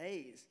even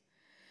days.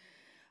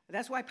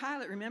 That's why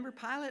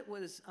Pilate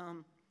was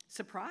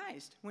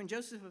surprised when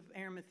Joseph of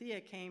Arimathea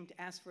came to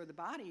ask for the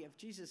body of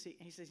Jesus.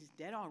 He says, "He's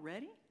dead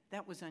already?"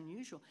 That was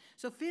unusual.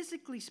 So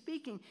physically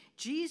speaking,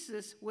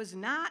 Jesus was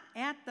not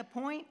at the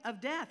point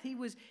of death.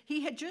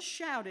 He had just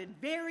shouted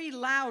very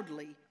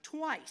loudly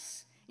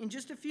twice in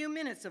just a few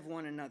minutes of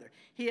one another.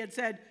 He had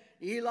said,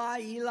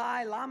 Eli,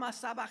 Eli, lama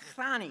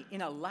sabachthani,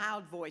 in a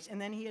loud voice.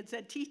 And then he had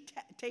said, te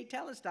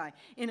telestai,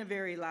 in a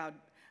very loud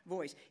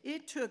voice.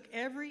 It took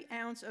every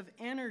ounce of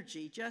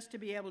energy just to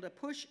be able to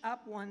push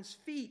up one's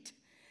feet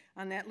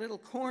on that little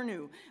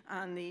cornu,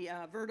 on the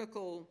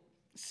vertical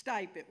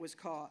stipe, it was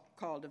called,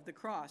 of the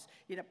cross.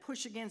 You had to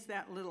push against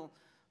that little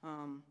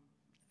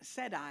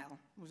sedile,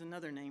 was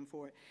another name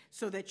for it,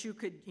 so that you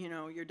could,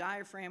 your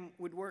diaphragm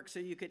would work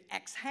so you could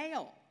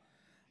exhale.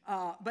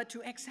 But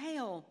to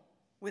exhale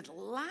with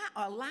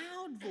a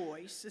loud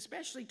voice,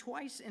 especially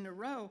twice in a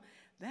row,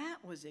 that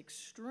was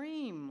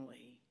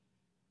extremely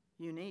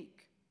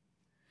unique.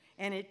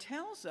 And it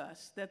tells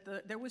us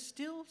that there was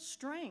still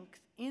strength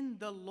in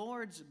the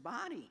Lord's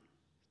body.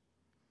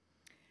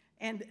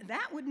 And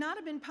that would not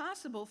have been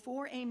possible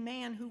for a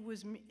man who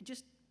was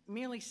just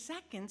merely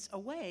seconds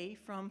away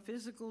from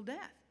physical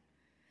death.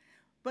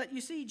 But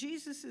you see,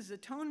 Jesus'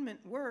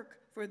 atonement work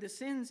for the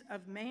sins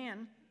of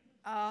man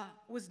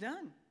was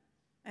done.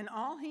 And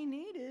all he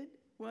needed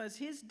was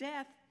his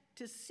death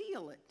to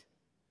seal it.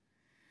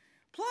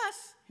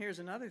 Plus, here's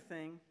another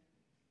thing.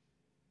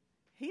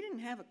 He didn't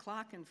have a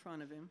clock in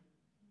front of him.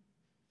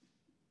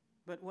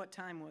 But what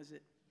time was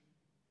it?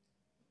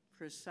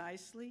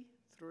 Precisely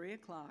 3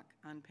 o'clock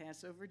on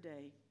Passover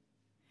Day.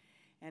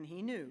 And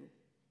he knew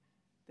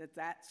that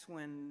that's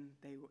when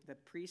the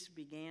priests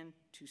began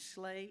to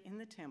slay in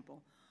the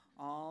temple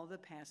all the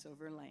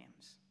Passover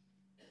lambs.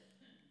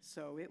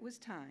 So it was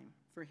time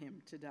for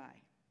him to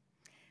die.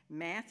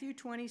 Matthew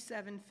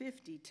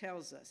 27:50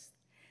 tells us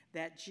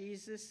that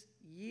Jesus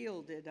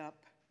yielded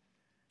up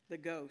the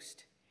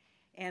ghost.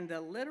 And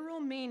the literal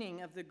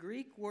meaning of the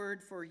Greek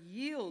word for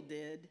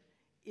yielded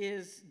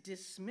is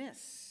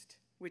dismissed,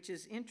 which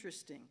is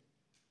interesting.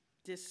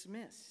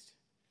 Dismissed.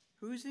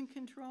 Who's in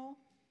control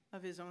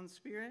of his own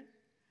spirit?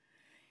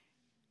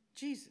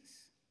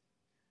 Jesus.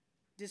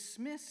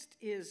 Dismissed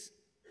is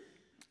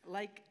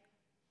like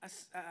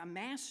a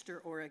master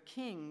or a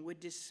king would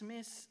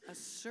dismiss a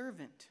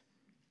servant.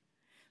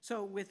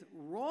 So with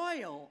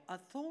royal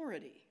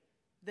authority,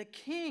 the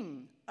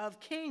King of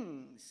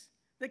Kings,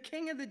 the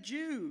King of the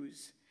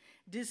Jews,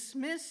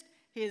 dismissed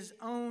his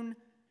own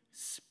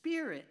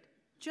spirit,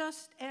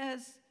 just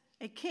as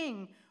a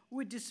king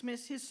would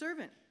dismiss his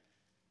servant.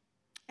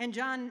 And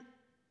John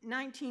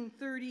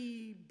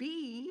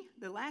 19:30b,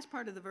 the last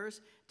part of the verse,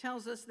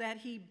 tells us that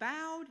he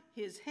bowed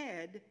his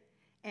head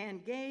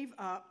and gave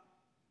up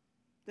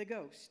the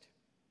ghost.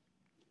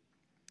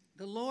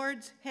 The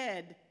Lord's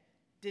head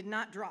did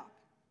not drop.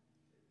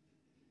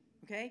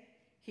 Okay?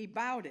 He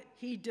bowed it.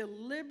 He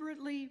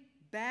deliberately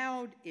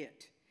bowed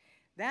it.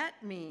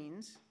 That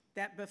means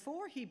that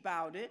before he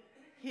bowed it,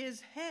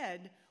 his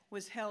head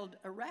was held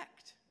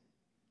erect,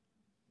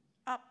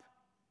 up.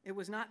 It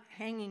was not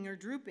hanging or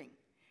drooping,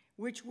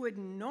 which would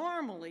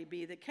normally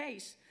be the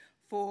case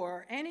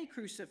for any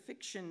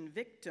crucifixion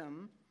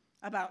victim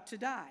about to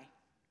die,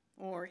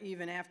 or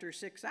even after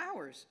 6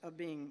 hours of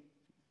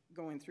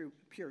going through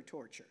pure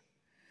torture.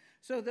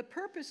 So the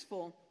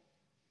purposeful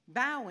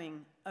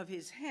bowing of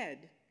his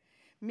head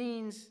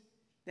means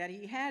that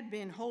he had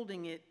been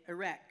holding it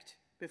erect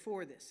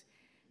before this.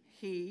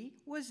 He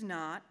was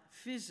not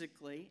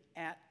physically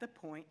at the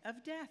point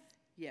of death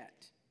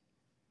yet.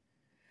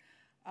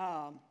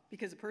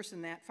 Because a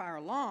person that far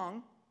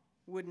along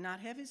would not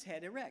have his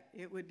head erect.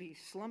 It would be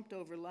slumped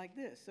over like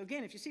this. So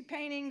again, if you see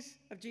paintings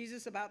of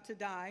Jesus about to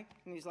die,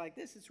 and he's like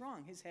this, it's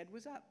wrong. His head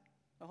was up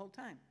the whole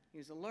time. He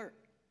was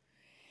alert.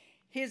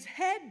 His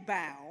head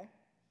bow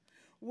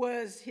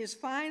was his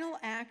final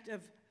act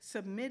of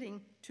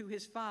submitting to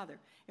his Father.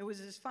 It was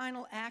his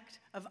final act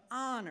of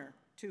honor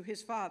to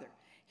his Father.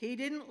 He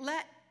didn't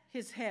let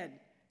his head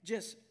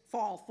just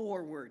fall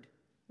forward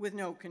with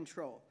no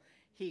control.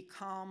 He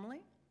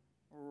calmly,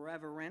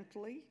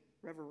 reverentially,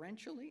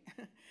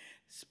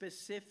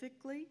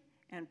 specifically,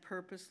 and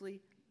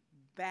purposely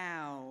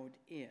bowed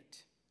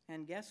it.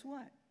 And guess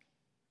what?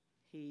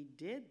 He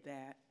did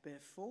that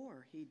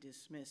before he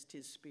dismissed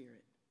his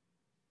spirit.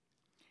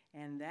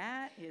 And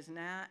that is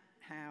not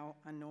how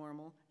a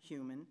normal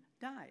human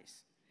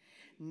dies.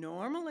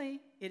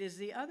 Normally, it is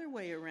the other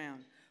way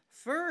around.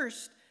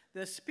 First,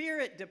 the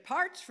spirit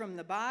departs from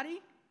the body,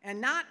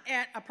 and not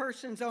at a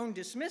person's own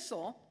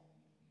dismissal.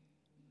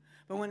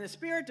 But when the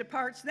spirit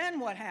departs, then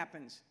what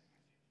happens?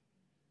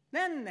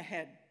 Then the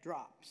head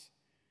drops.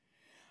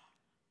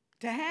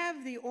 To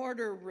have the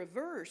order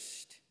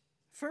reversed,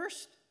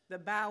 first the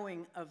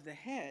bowing of the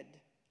head,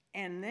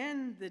 and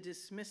then the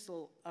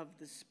dismissal of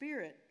the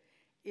spirit,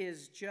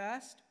 is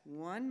just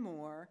one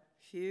more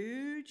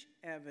huge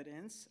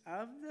evidence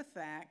of the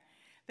fact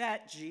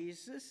that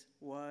Jesus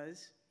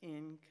was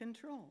in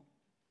control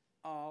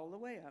all the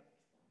way up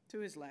to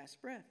his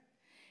last breath.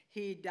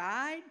 He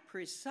died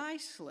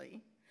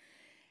precisely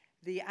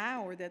the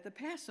hour that the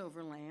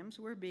Passover lambs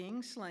were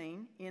being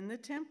slain in the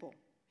temple.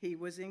 He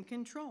was in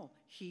control.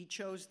 He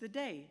chose the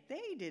day.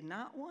 They did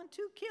not want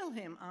to kill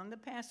him on the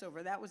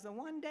Passover. That was the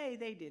one day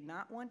they did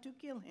not want to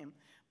kill him.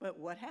 But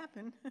what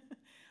happened?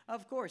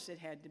 Of course, it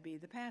had to be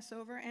the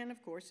Passover, and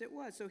of course it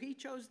was. So he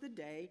chose the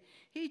day.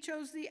 He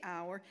chose the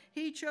hour.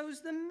 He chose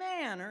the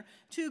manner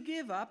to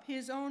give up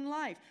his own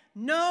life.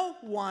 No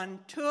one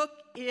took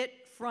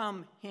it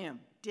from him,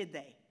 did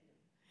they?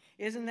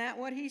 Isn't that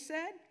what he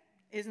said?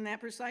 Isn't that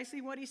precisely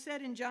what he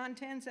said in John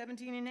 10,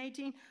 17 and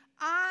 18?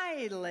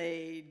 I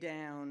lay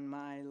down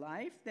my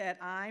life that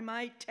I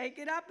might take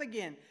it up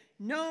again.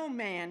 No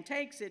man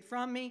takes it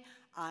from me.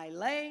 I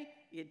lay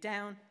it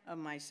down of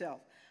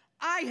myself.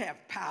 I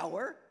have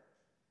power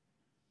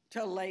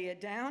to lay it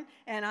down,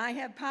 and I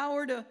have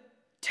power to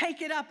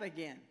take it up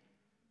again.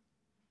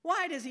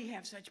 Why does he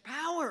have such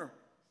power?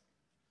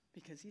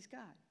 Because he's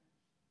God.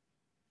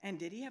 And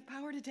did he have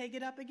power to take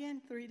it up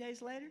again 3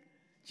 days later?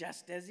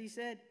 Just as he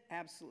said,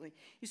 absolutely.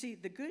 You see,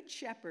 the Good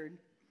Shepherd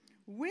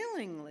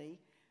willingly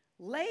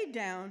laid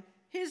down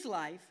his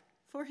life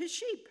for his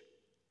sheep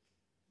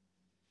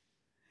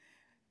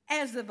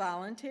as the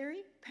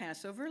voluntary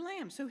Passover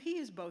lamb. So he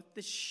is both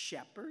the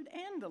shepherd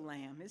and the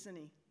lamb, isn't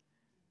he?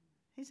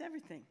 He's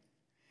everything.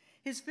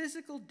 His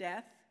physical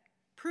death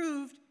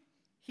proved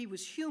he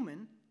was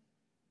human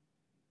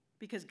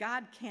because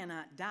God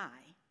cannot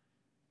die.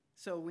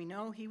 So we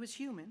know he was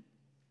human.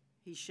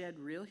 He shed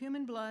real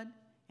human blood,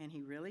 and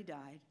he really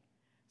died.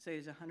 So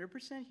he's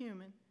 100%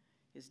 human.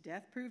 His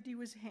death proved he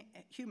was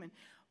human.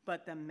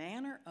 But the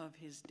manner of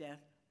his death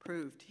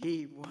proved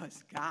he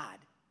was God,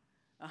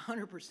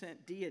 100%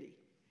 deity.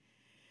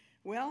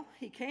 Well,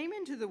 he came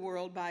into the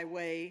world by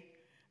way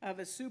of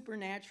a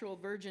supernatural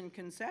virgin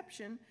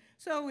conception,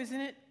 so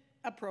isn't it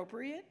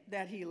appropriate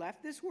that he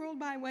left this world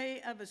by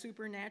way of a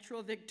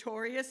supernatural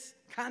victorious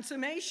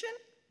consummation?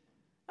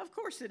 Of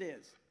course it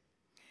is.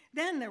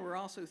 Then there were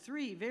also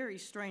 3 very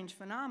strange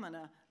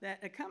phenomena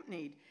that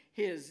accompanied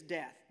his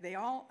death. They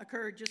all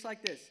occurred just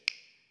like this,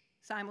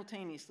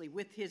 simultaneously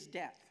with his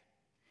death.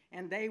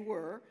 And they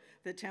were,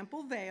 the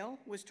temple veil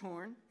was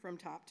torn from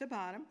top to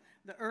bottom,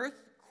 the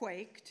earth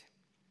quaked.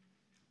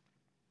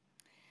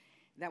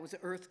 That was an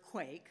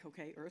earthquake,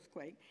 okay,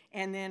 earthquake.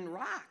 And then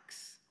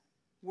rocks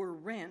were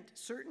rent,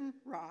 certain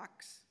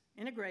rocks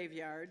in a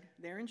graveyard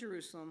there in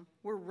Jerusalem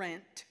were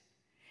rent,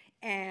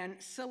 and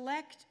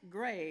select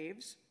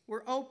graves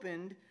were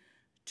opened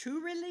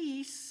to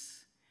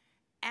release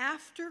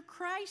after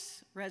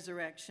Christ's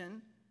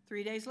resurrection.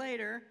 3 days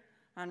later,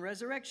 on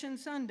Resurrection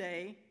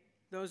Sunday,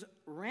 those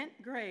rent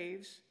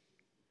graves,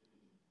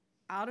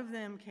 out of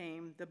them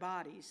came the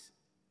bodies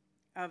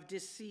of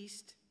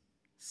deceased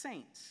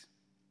saints.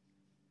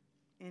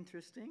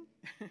 Interesting.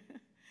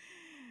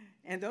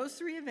 And those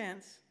 3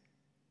 events,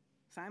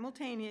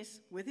 simultaneous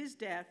with his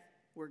death,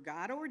 were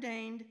God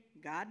ordained,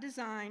 God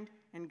designed,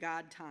 and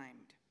God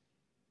timed.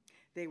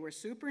 They were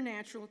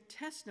supernatural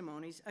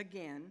testimonies,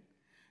 again,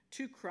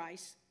 to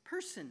Christ's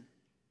person,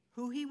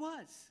 who he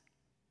was.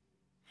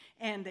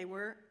 And they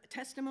were a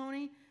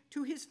testimony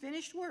to his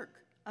finished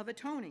work of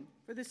atoning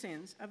for the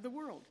sins of the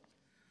world.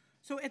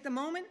 So at the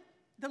moment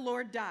the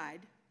Lord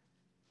died,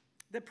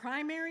 the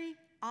primary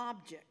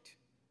object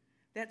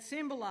that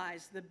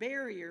symbolized the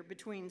barrier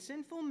between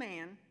sinful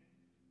man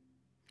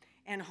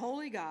and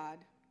holy God,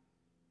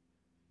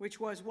 which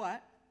was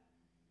what?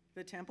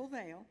 The temple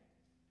veil.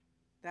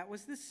 That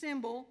was the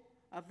symbol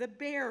of the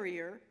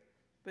barrier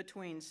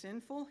between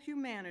sinful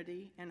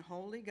humanity and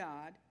holy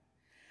God.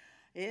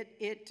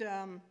 It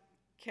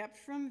kept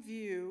from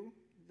view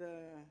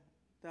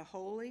the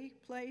holy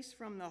place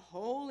from the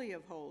Holy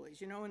of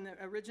Holies. You know, in the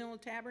original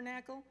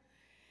tabernacle,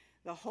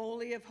 the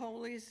Holy of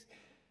Holies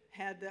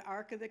had the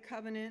Ark of the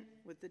Covenant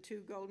with the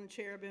 2 golden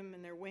cherubim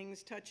and their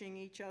wings touching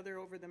each other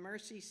over the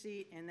mercy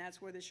seat, and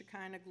that's where the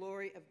Shekinah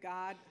glory of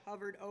God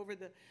hovered over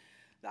the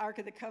Ark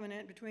of the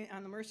Covenant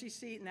on the mercy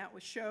seat, and that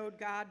showed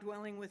God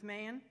dwelling with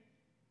man.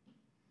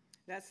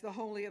 That's the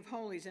Holy of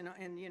Holies.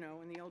 And you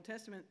know, in the Old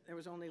Testament, there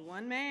was only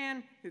one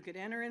man who could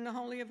enter in the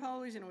Holy of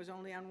Holies, and it was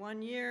only on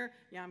 1 year,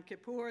 Yom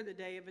Kippur, the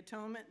Day of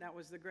Atonement. That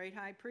was the great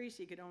high priest.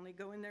 He could only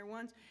go in there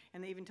once,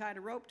 and they even tied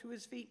a rope to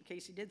his feet in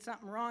case he did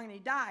something wrong and he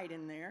died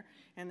in there,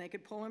 and they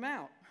could pull him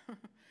out.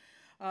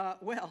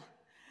 Well,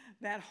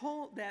 that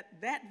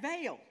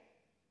veil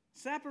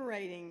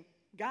separating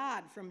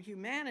God from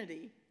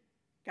humanity,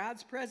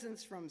 God's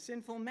presence from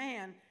sinful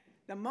man,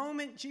 the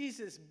moment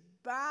Jesus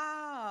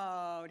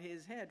bowed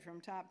his head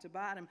from top to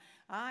bottom,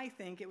 I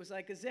think it was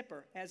like a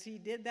zipper. As he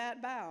did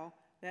that bow,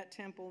 that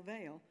temple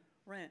veil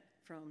rent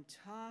from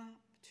top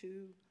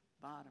to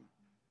bottom.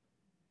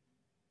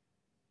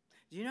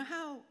 Do you know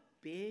how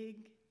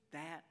big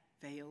that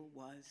veil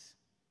was?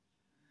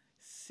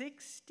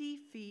 60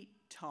 feet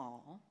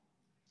tall,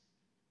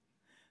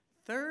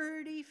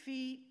 30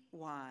 feet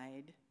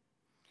wide,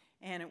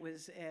 and it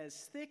was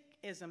as thick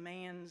as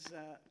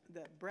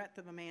the breadth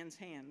of a man's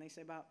hand. They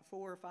say about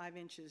 4 or 5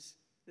 inches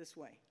this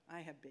way.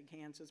 I have big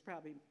hands, so it's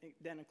probably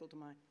identical to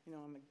mine. You know,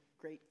 I'm a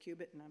great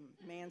cubit, and I'm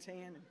a man's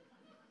hand. And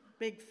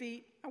big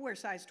feet. I wear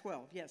size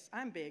 12. Yes,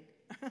 I'm big.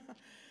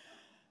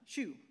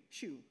 Shoe.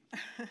 Shoo.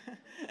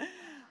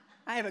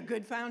 I have a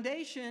good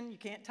foundation. You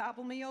can't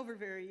topple me over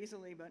very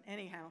easily, but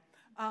anyhow,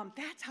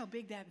 that's how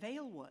big that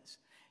veil was.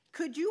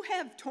 Could you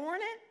have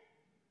torn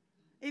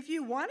it if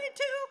you wanted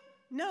to?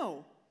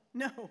 No.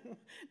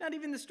 Not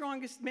even the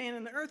strongest man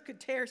on the earth could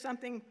tear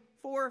something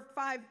 4 or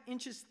 5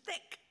 inches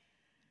thick.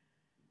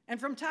 And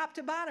from top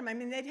to bottom, I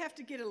mean, they'd have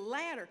to get a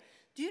ladder.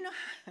 Do you know?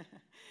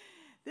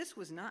 This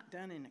was not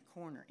done in a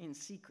corner, in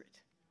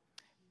secret.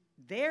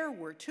 There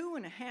were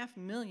 2.5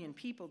 million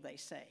people, they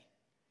say,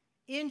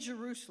 in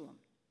Jerusalem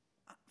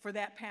for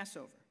that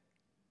Passover.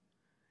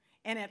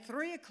 And at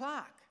 3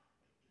 o'clock,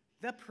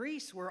 the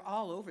priests were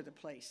all over the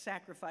place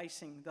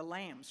sacrificing the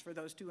lambs for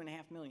those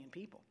 2.5 million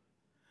people.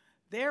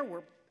 There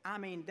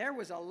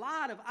was a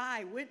lot of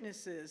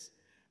eyewitnesses,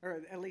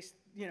 or at least,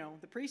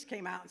 the priest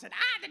came out and said,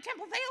 the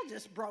temple veil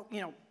just broke,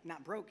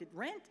 not broke, it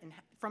rent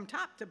from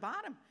top to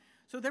bottom.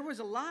 So there was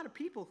a lot of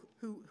people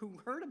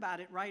who heard about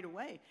it right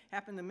away.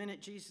 Happened the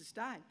minute Jesus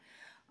died.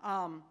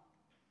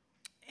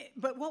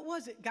 But what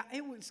was it?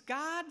 It was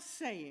God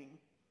saying,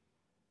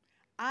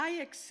 I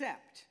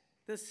accept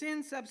the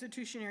sin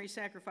substitutionary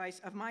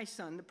sacrifice of my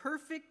son, the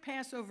perfect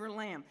Passover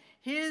lamb.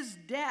 His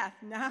death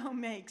now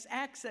makes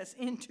access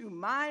into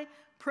my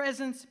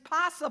presence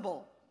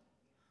possible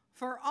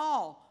for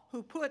all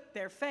who put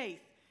their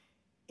faith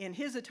in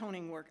his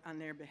atoning work on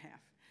their behalf.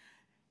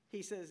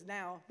 He says,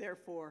 now,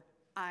 therefore,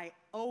 I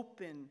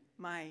open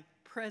my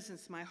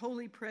presence, my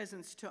holy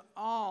presence, to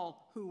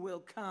all who will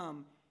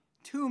come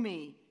to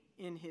me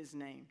in his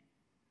name.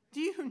 Do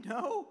you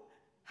know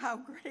how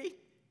great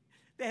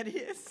that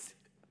is?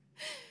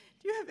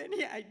 Do you have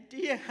any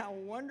idea how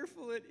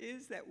wonderful it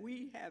is that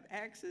we have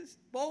access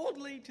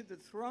boldly to the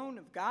throne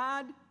of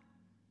God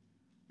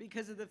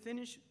because of the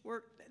finished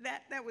work?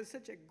 That was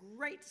such a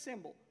great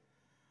symbol,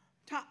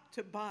 top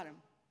to bottom.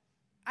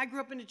 I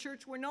grew up in a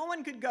church where no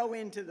one could go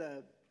into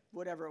the,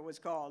 whatever it was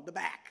called, the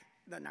back,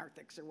 the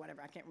narthex or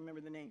whatever. I can't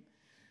remember the name.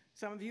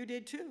 Some of you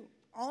did too.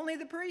 Only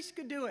the priest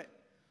could do it.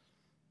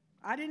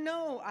 I didn't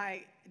know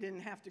I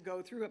didn't have to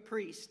go through a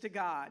priest to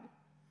God.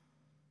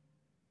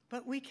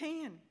 But we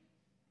can.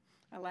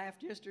 I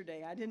laughed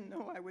yesterday. I didn't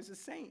know I was a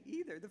saint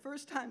either. The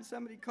first time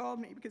somebody called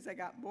me because I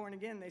got born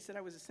again, they said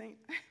I was a saint.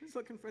 I was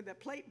looking for that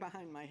plate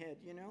behind my head,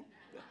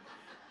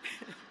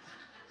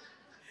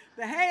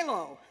 the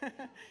halo.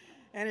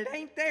 And it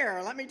ain't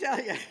there, let me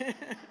tell you.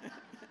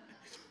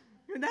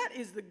 And that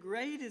is the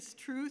greatest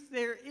truth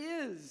there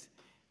is,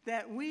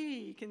 that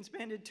we can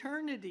spend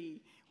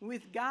eternity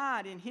with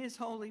God in his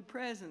holy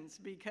presence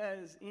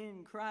because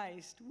in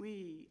Christ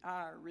we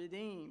are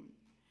redeemed.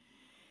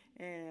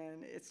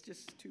 And it's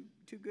just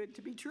too good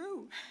to be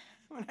true.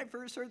 When I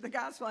first heard the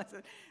gospel, I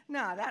said,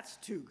 no, that's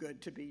too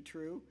good to be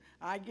true.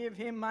 I give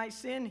him my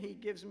sin, he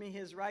gives me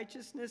his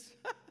righteousness.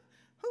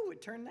 Who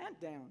would turn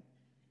that down?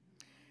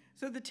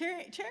 So the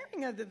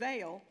tearing of the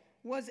veil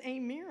was a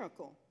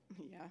miracle.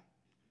 Yeah,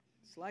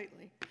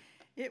 slightly.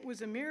 It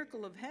was a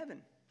miracle of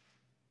heaven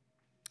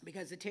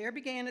because the tear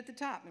began at the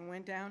top and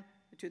went down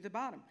to the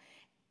bottom.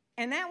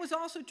 And that was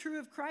also true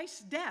of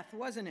Christ's death,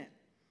 wasn't it?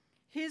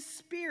 His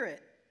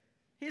spirit,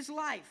 his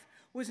life,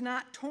 was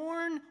not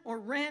torn or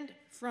rent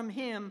from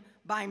him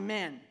by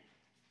men.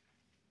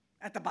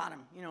 At the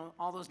bottom,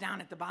 all those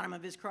down at the bottom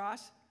of his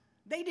cross,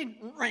 they didn't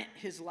rent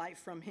his life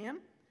from him.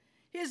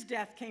 His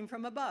death came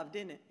from above,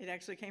 didn't it? It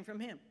actually came from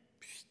him.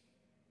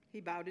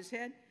 He bowed his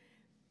head.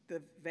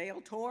 The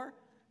veil tore.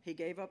 He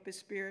gave up his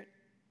spirit.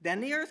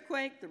 Then the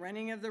earthquake, the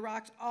rending of the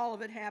rocks, all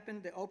of it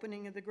happened. The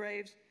opening of the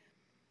graves,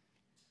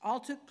 all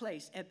took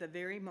place at the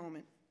very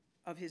moment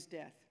of his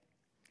death.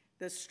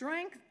 The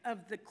strength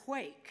of the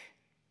quake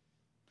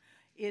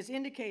is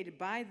indicated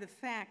by the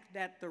fact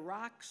that the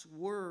rocks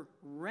were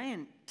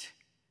rent.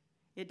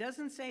 It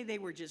doesn't say they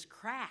were just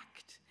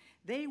cracked.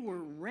 They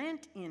were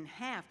rent in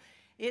half.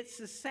 It's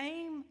the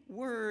same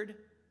word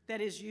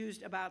that is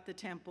used about the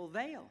temple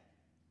veil.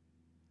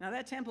 Now,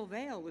 that temple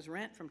veil was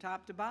rent from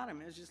top to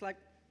bottom. It was just like,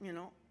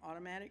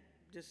 automatic,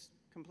 just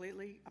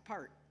completely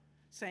apart.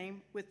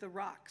 Same with the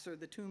rocks or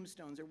the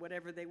tombstones or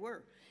whatever they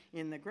were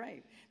in the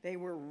grave. They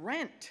were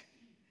rent.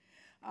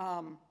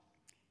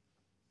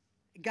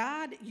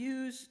 God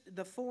used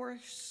the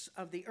force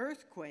of the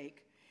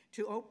earthquake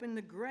to open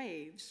the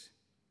graves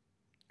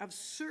of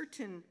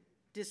certain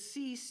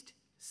deceased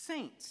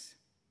saints.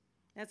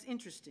 That's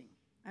interesting.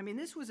 I mean,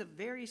 this was a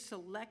very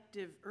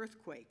selective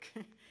earthquake.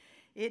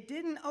 It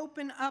didn't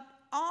open up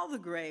all the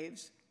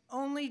graves,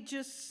 only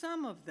just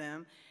some of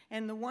them,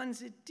 and the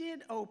ones it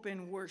did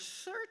open were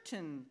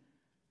certain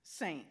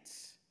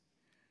saints.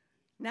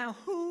 Now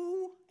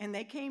and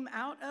they came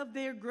out of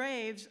their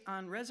graves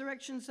on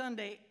Resurrection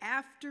Sunday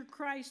after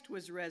Christ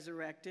was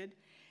resurrected,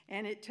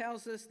 and it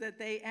tells us that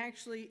they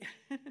actually,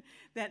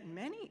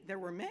 there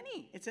were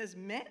many, it says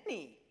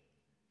many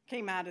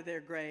came out of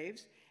their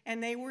graves,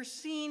 and they were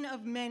seen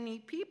of many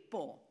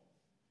people.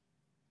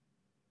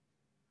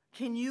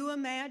 Can you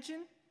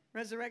imagine?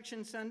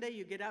 Resurrection Sunday,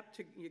 you're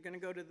going to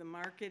go to the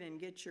market and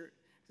get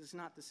it's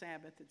not the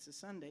Sabbath, it's a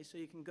Sunday, so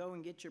you can go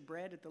and get your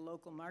bread at the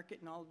local market,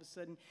 and all of a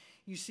sudden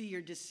you see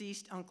your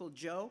deceased Uncle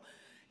Joe.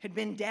 had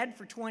been dead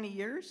for 20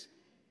 years?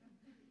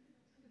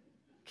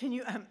 Can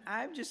you,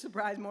 I'm just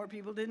surprised more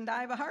people didn't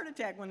die of a heart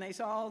attack when they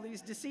saw all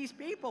these deceased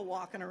people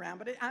walking around.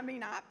 But it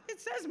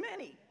says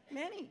many,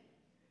 many.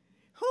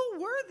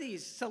 Who were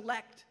these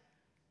select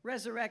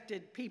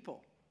resurrected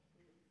people?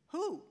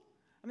 Who?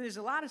 I mean, there's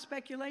a lot of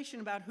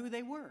speculation about who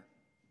they were.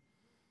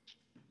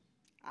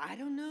 I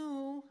don't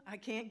know. I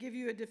can't give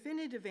you a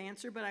definitive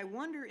answer, but I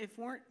wonder if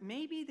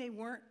maybe they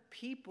weren't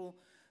people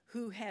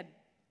who had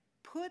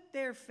put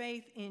their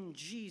faith in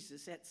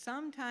Jesus at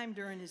some time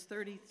during his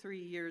 33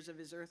 years of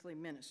his earthly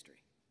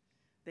ministry.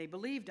 They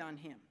believed on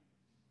him.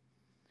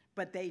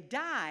 But they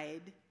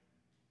died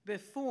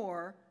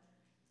before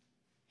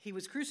he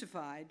was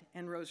crucified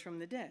and rose from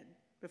the dead,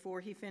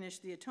 before he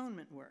finished the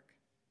atonement work.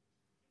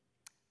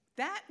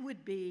 That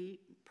would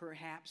be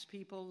perhaps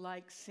people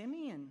like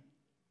Simeon,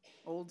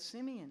 old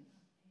Simeon,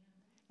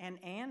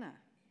 and Anna,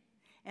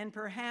 and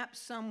perhaps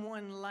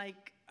someone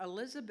like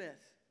Elizabeth,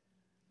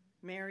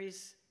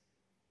 Mary's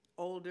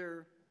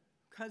older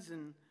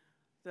cousin,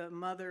 the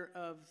mother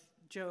of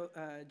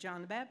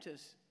John the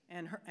Baptist,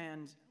 and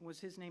was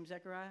his name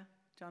Zechariah,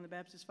 John the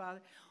Baptist's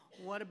father?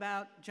 What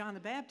about John the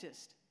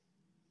Baptist?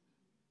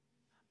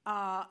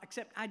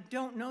 Except I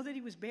don't know that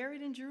he was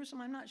buried in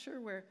Jerusalem. I'm not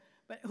sure where,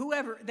 but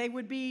whoever, they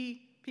would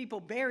be people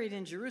buried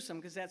in Jerusalem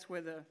because that's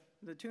where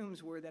the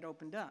tombs were that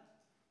opened up.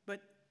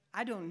 But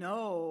I don't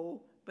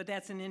know, but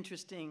that's an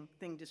interesting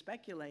thing to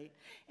speculate.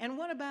 And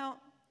what about,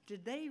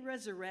 did they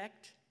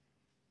resurrect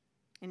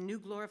in new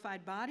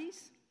glorified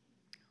bodies?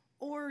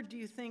 Or do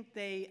you think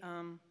they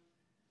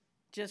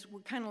just were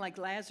kind of like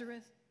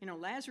Lazarus? You know,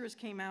 Lazarus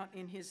came out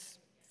in his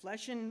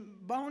flesh and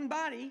bone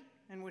body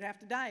and would have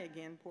to die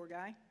again, poor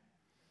guy.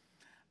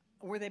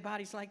 Were they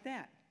bodies like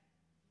that?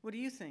 What do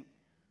you think?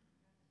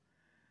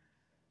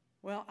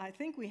 Well, I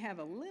think we have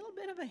a little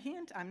bit of a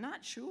hint. I'm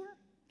not sure.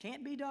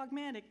 Can't be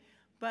dogmatic.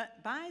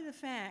 But by the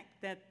fact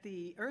that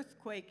the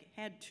earthquake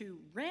had to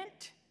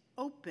rent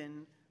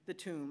open the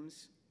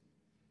tombs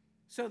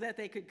so that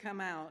they could come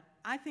out,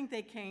 I think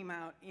they came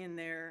out in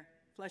their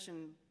flesh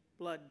and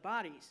blood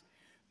bodies.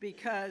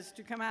 Because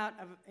to come out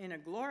in a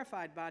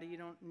glorified body, you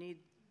don't need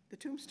the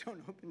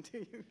tombstone open to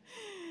you.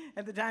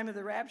 At the time of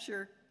the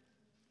rapture,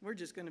 we're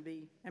just going to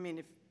be,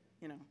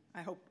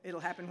 I hope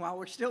it'll happen while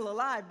we're still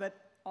alive, but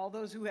all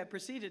those who have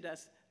preceded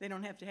us, they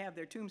don't have to have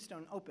their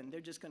tombstone open. They're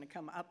just going to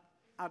come up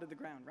out of the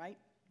ground, right?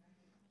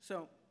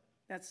 So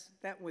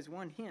that was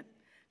one hint.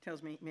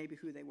 Tells me maybe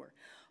who they were.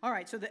 All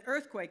right, so the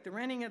earthquake, the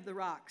rending of the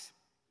rocks,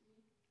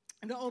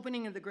 the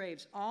opening of the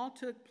graves, all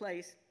took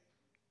place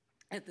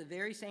at the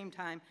very same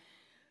time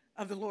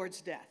of the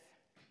Lord's death.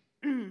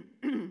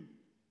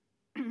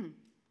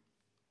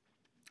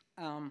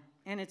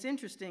 And it's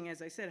interesting,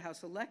 as I said, how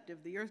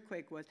selective the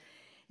earthquake was.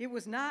 It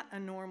was not a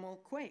normal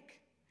quake.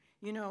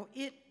 You know,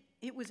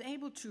 it was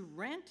able to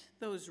rent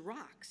those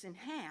rocks in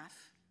half,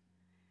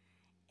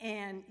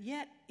 and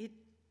yet it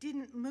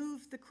didn't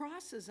move the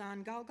crosses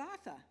on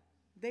Golgotha.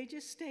 They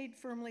just stayed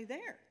firmly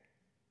there.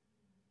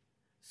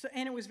 So,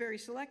 and it was very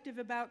selective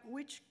about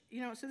which,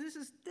 so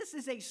this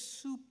is a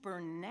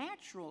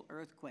supernatural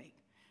earthquake,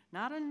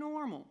 not a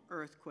normal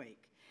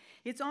earthquake.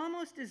 It's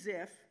almost as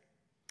if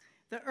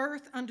the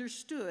earth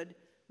understood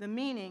the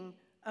meaning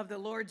of the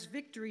Lord's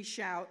victory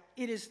shout,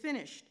 "It is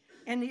finished,"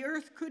 and the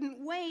earth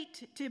couldn't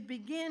wait to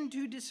begin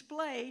to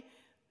display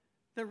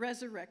the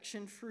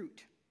resurrection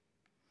fruit.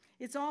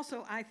 It's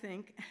also, I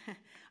think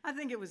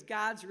it was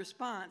God's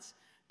response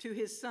to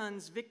his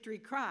son's victory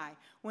cry.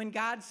 When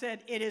God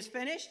said, "It is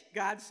finished,"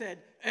 God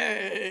said,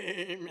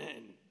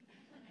 "Amen."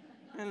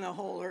 And the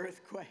whole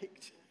earth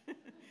quaked.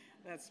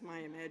 That's my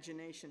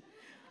imagination.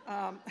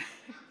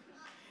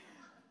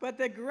 But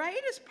the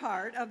greatest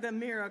part of the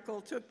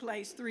miracle took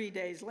place 3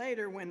 days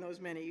later when those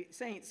many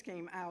saints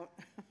came out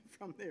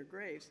from their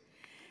graves.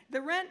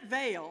 The rent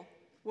veil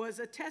was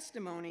a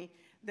testimony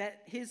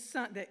that his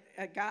son,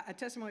 a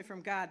testimony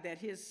from God that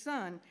his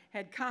son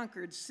had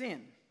conquered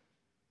sin.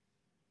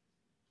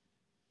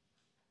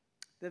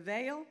 The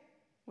veil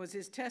was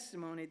his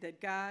testimony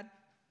that God,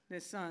 the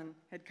Son,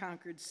 had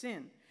conquered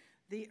sin.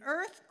 The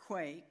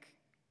earthquake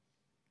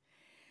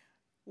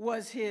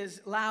was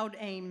his loud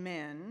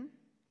amen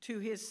to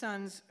his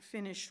son's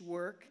finished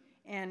work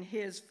and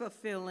his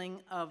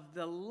fulfilling of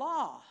the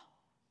law.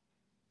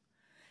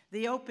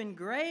 The open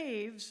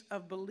graves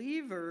of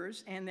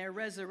believers and their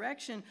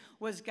resurrection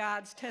was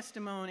God's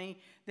testimony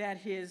that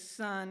his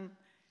son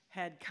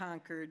had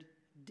conquered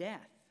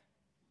death.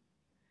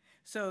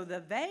 So the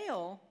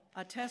veil,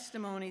 a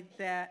testimony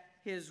that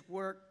his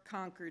work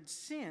conquered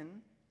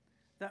sin.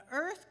 The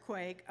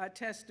earthquake, a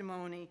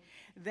testimony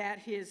that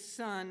his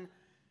son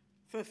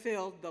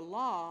fulfilled the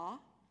law.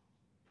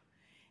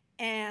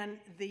 And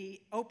the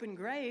open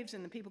graves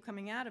and the people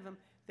coming out of them,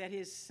 that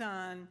his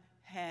son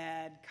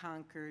had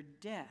conquered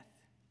death.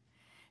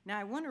 Now,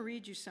 I want to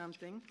read you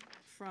something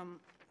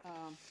from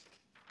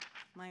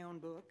my own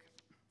book,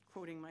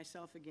 quoting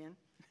myself again,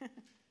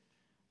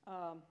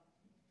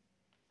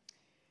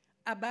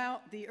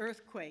 about the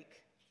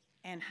earthquake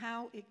and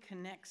how it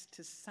connects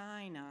to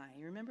Sinai.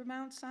 Remember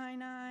Mount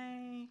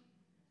Sinai?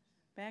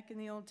 back in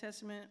the Old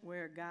Testament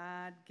where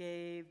God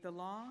gave the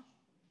law?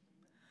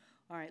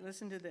 All right,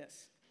 listen to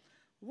this.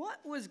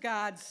 What was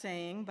God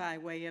saying by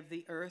way of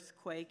the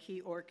earthquake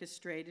he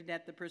orchestrated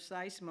at the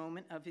precise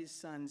moment of his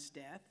son's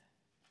death?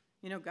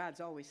 You know, God's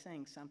always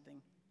saying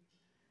something.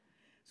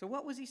 So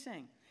what was he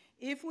saying?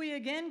 If we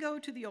again go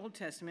to the Old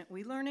Testament,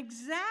 we learn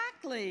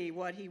exactly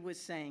what he was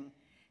saying.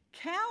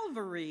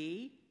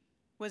 Calvary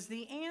was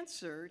the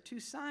answer to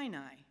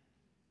Sinai.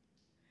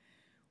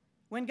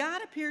 When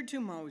God appeared to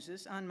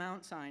Moses on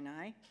Mount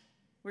Sinai,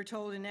 we're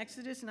told in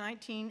Exodus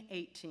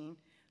 19:18,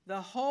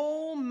 the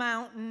whole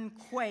mountain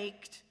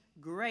quaked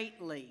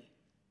greatly.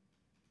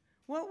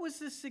 What was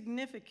the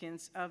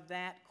significance of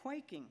that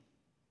quaking?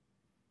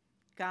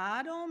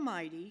 God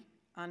Almighty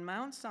on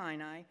Mount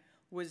Sinai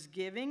was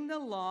giving the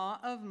law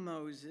of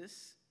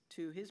Moses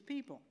to his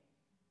people.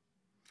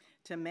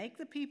 To make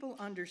the people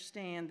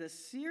understand the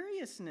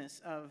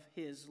seriousness of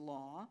his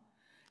law,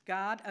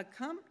 God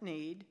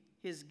accompanied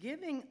his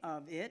giving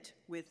of it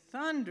with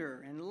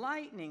thunder and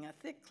lightning, a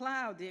thick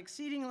cloud, the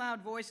exceeding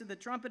loud voice of the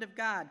trumpet of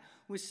God,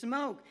 with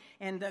smoke,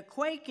 and the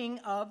quaking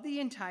of the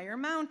entire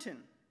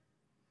mountain.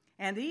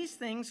 And these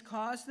things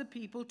caused the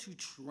people to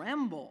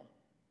tremble.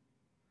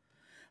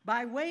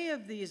 By way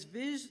of these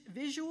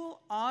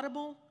visual,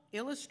 audible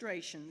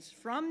illustrations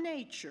from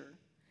nature,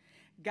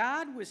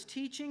 God was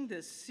teaching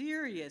the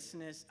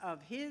seriousness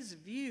of his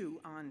view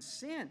on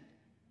sin.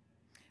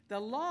 The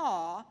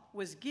law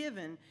was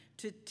given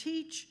to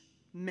teach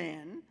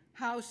men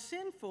how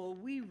sinful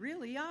we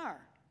really are,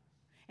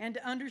 and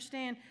to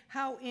understand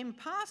how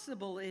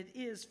impossible it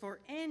is for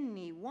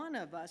any one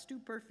of us to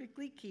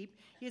perfectly keep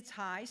its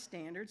high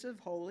standards of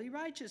holy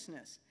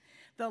righteousness.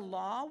 The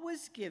law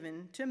was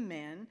given to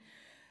men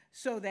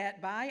so that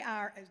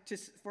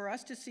for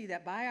us to see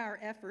that by our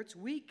efforts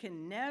we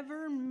can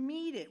never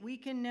meet it, we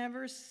can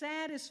never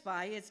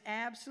satisfy its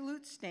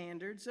absolute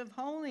standards of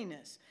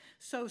holiness.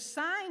 So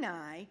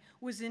Sinai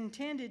was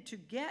intended to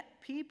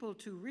get people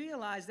to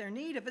realize their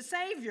need of a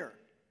Savior.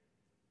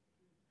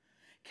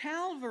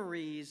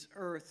 Calvary's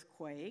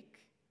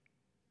earthquake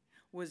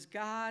was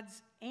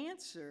God's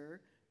answer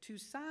to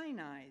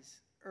Sinai's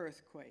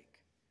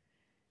earthquake.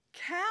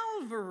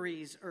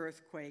 Calvary's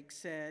earthquake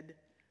said,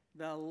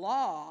 the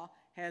law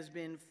has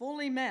been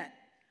fully met,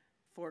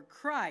 for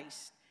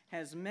Christ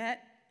has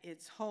met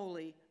its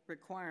holy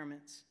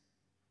requirements.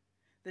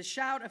 The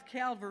shout of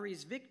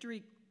Calvary's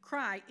victory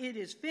cry, "It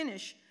is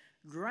finished,"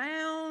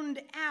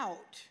 ground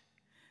out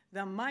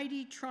the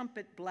mighty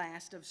trumpet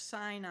blast of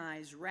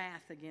Sinai's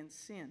wrath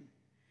against sin.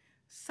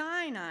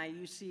 Sinai,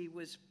 you see,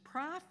 was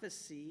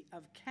prophecy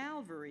of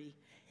Calvary,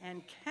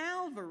 and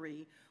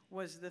Calvary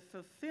was the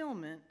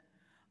fulfillment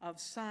of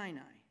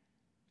Sinai.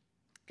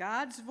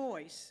 God's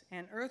voice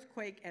and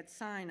earthquake at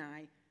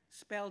Sinai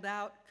spelled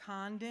out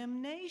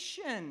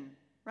condemnation,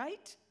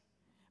 right?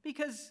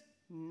 Because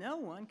no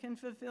one can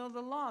fulfill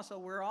the law, so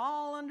we're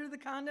all under the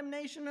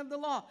condemnation of the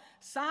law.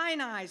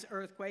 Sinai's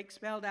earthquake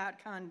spelled out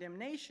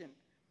condemnation.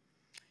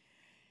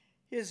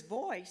 His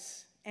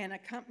voice and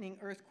accompanying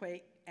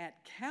earthquake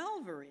at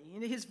Calvary,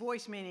 his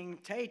voice meaning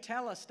te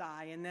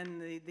telestai, and then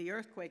the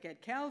earthquake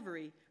at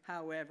Calvary,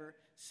 however,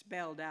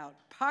 spelled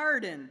out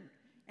pardon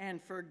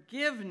and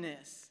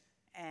forgiveness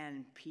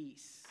and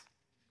peace.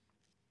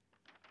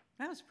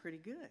 That was pretty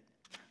good.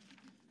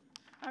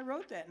 I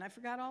wrote that and I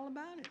forgot all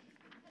about it.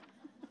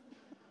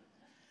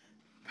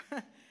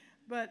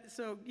 But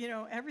so, you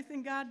know,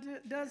 everything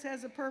God does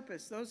has a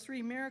purpose. Those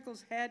three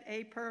miracles had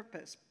a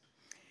purpose.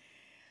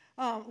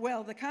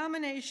 Well, the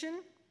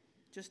combination,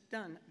 just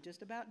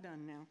about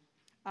done now,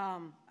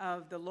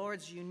 of the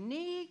Lord's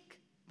unique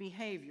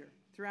behavior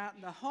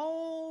throughout the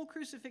whole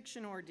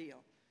crucifixion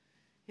ordeal.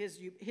 His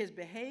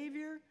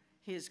behavior,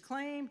 his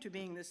claim to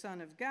being the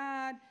Son of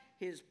God,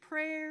 his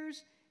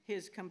prayers,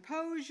 his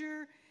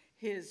composure,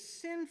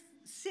 his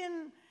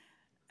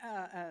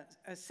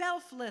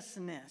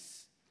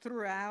selflessness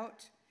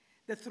throughout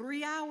the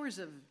 3 hours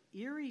of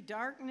eerie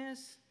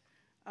darkness,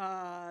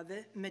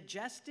 the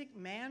majestic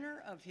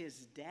manner of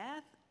his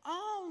death,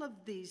 all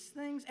of these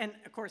things, and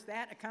of course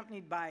that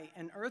accompanied by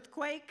an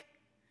earthquake,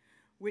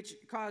 which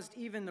caused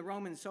even the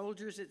Roman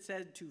soldiers, it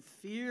said, to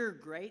fear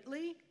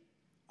greatly.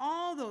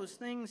 All those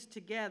things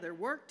together,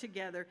 work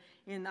together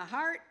in the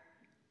heart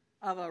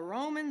of a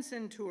Roman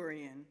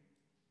centurion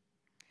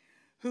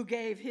who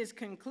gave his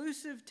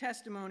conclusive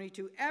testimony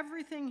to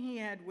everything he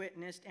had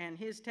witnessed, and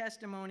his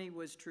testimony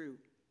was true.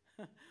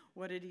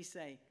 What did he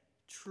say?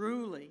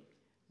 Truly,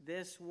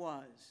 this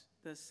was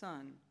the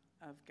Son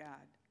of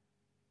God.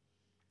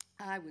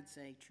 I would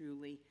say,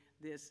 truly,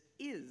 this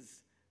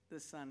is the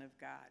Son of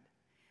God.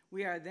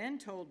 We are then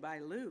told by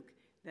Luke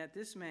that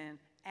this man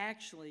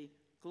actually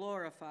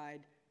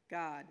glorified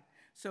God.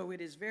 So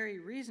it is very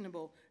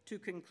reasonable to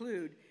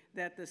conclude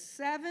that the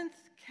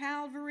seventh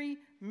Calvary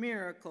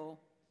miracle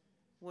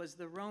was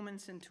the Roman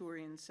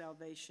centurion's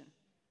salvation.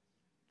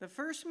 The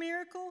first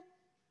miracle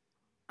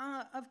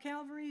of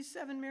Calvary's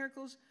 7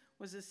 miracles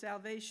was the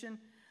salvation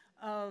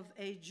of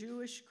a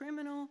Jewish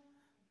criminal.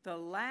 The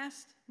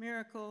last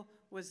miracle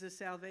was the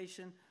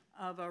salvation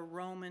of a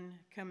Roman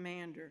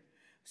commander.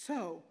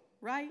 So,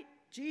 right,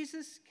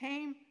 Jesus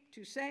came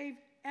to save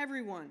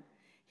everyone.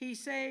 He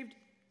saved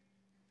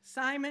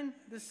Simon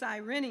the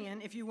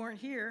Cyrenian. If you weren't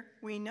here,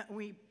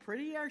 we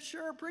pretty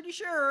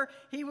sure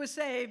he was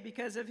saved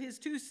because of his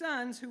two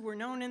sons who were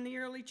known in the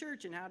early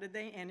church. And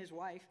and his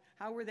wife,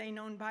 how were they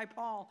known by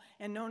Paul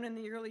and known in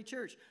the early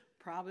church?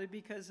 Probably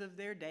because of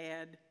their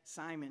dad,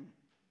 Simon.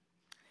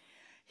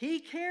 He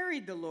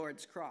carried the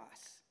Lord's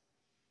cross.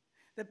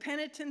 The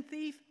penitent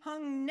thief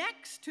hung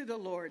next to the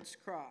Lord's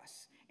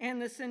cross,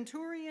 and the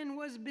centurion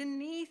was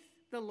beneath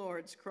the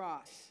Lord's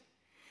cross.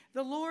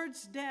 The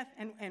Lord's death,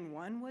 and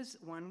one was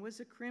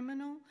a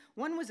criminal,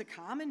 one was a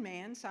common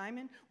man,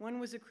 Simon, one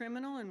was a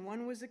criminal, and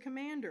one was a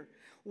commander.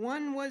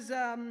 One was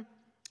an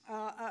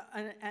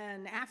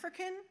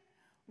African,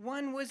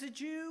 one was a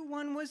Jew,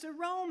 one was a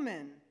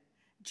Roman.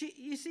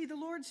 You see, the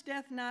Lord's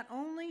death not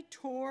only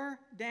tore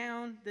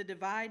down the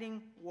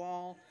dividing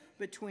wall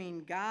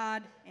between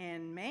God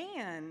and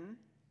man,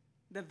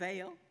 the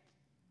veil,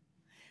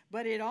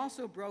 but it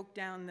also broke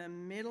down the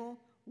middle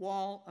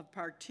wall of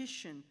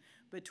partition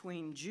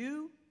between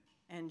Jew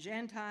and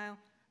Gentile,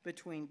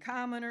 between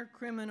commoner,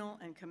 criminal,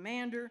 and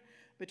commander,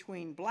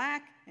 between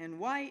black and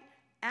white,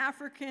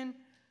 African,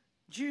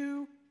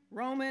 Jew,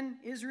 Roman,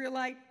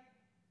 Israelite,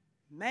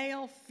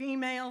 male,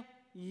 female,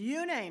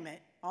 you name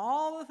it,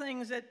 all the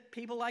things that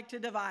people like to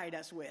divide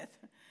us with.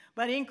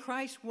 But in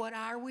Christ, what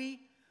are we?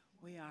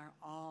 We are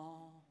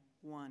all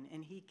one,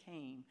 and he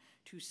came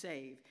to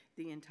save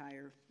the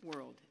entire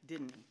world,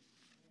 didn't he?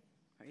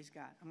 Praise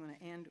God. I'm going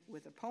to end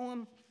with a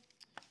poem,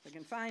 if I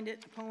can find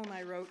it, a poem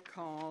I wrote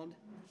called,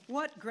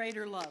 What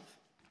Greater Love?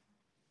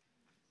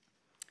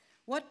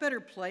 What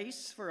better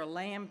place for a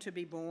lamb to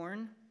be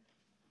born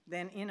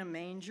than in a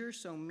manger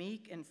so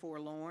meek and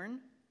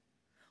forlorn?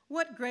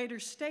 What greater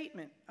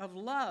statement of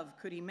love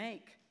could he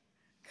make,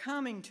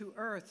 coming to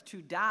earth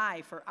to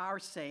die for our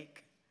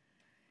sake?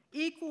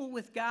 Equal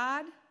with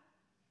God,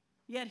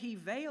 yet he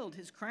veiled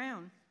his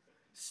crown,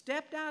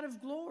 stepped out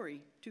of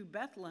glory to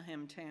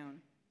Bethlehem town.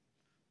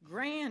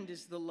 Grand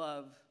is the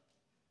love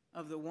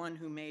of the one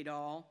who made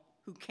all,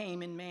 who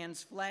came in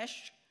man's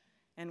flesh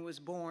and was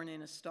born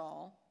in a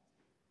stall.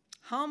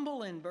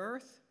 Humble in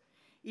birth,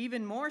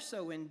 even more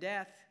so in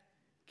death,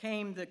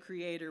 came the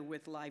Creator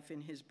with life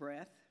in his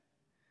breath.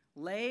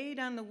 Laid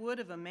on the wood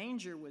of a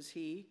manger was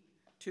he,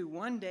 to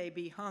one day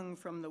be hung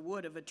from the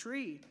wood of a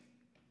tree.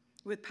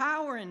 With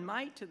power and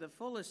might to the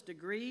fullest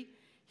degree,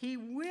 he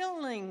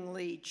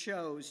willingly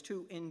chose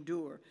to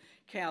endure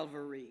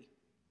Calvary.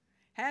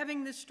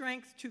 Having the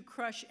strength to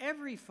crush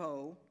every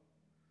foe,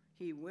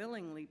 he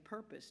willingly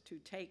purposed to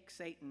take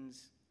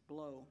Satan's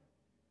blow.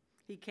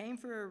 He came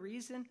for a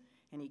reason,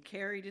 and he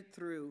carried it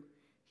through.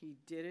 He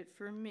did it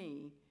for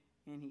me,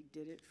 and he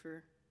did it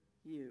for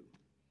you.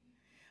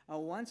 A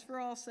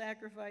once-for-all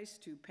sacrifice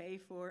to pay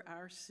for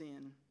our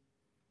sin.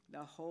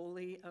 The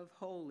Holy of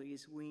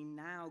Holies we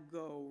now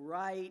go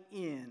right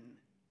in.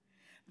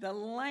 The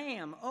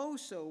Lamb, oh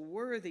so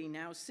worthy,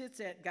 now sits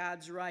at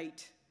God's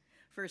right,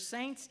 for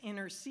saints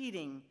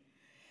interceding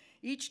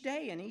each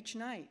day and each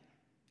night.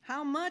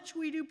 How much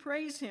we do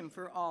praise him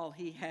for all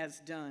he has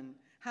done.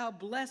 How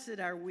blessed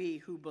are we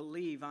who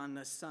believe on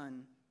the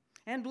Son.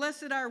 And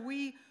blessed are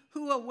we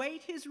who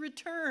await his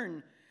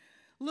return,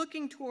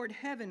 looking toward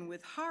heaven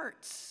with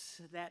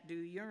hearts that do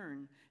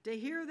yearn, to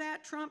hear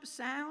that trump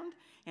sound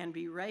and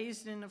be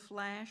raised in a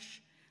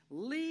flash,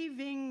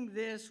 leaving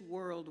this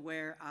world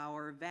where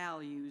our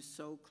values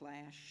so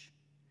clash.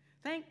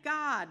 Thank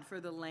God for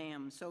the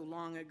Lamb so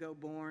long ago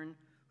born,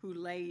 who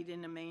laid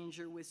in a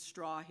manger with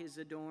straw his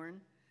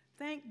adorn.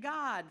 Thank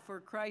God for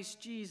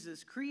Christ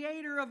Jesus,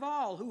 creator of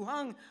all, who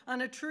hung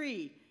on a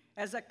tree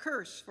as a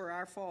curse for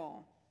our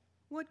fall.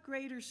 What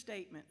greater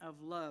statement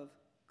of love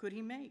could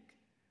he make,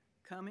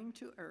 coming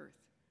to earth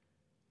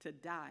to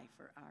die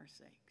for our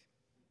sake?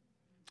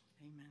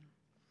 Amen.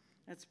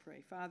 Let's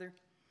pray. Father,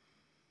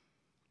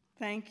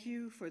 thank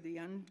you for the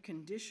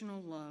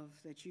unconditional love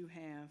that you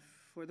have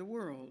for the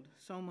world,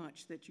 so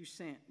much that you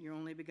sent your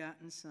only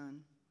begotten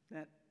Son,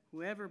 that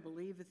whoever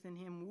believeth in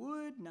him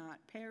would not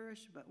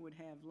perish, but would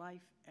have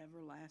life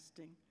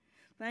everlasting.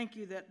 Thank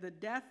you that the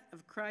death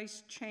of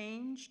Christ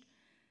changed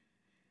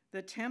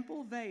the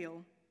temple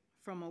veil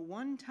from a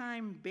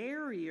one-time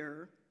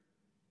barrier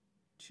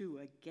to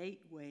a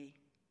gateway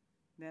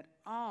that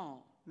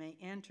all may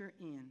enter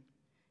in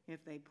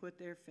if they put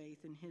their faith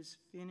in his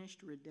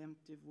finished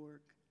redemptive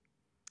work.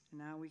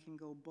 Now we can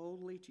go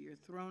boldly to your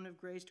throne of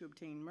grace to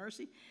obtain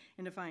mercy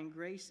and to find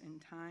grace in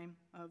time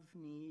of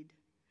need.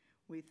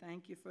 We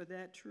thank you for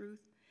that truth.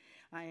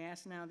 I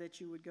ask now that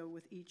you would go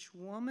with each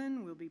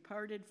woman. We'll be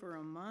parted for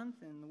a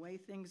month, and the way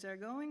things are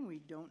going, we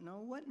don't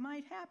know what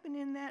might happen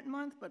in that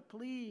month, but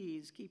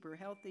please keep her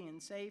healthy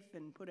and safe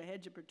and put a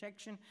hedge of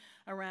protection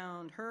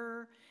around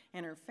her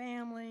and her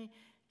family.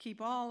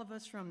 Keep all of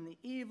us from the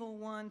evil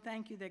one.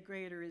 Thank you that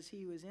greater is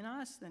he who is in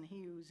us than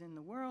he who is in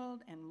the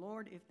world. And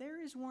Lord, if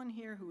there is one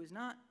here who is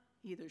not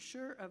either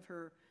sure of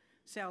her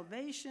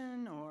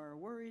salvation or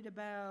worried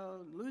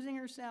about losing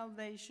her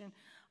salvation,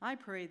 I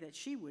pray that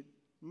she would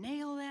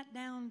Nail that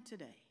down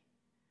today.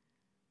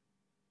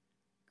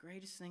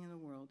 Greatest thing in the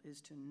world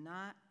is to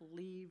not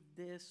leave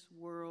this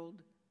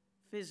world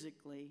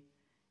physically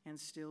and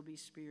still be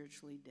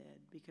spiritually dead,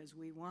 because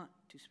we want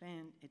to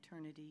spend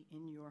eternity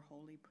in your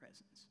holy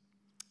presence.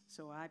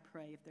 So I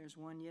pray if there's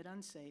one yet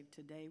unsaved,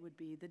 today would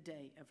be the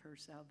day of her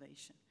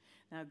salvation.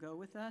 Now go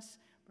with us,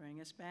 bring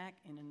us back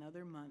in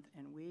another month,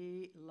 and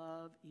we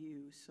love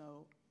you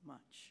so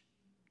much.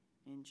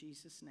 In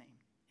Jesus' name,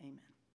 amen.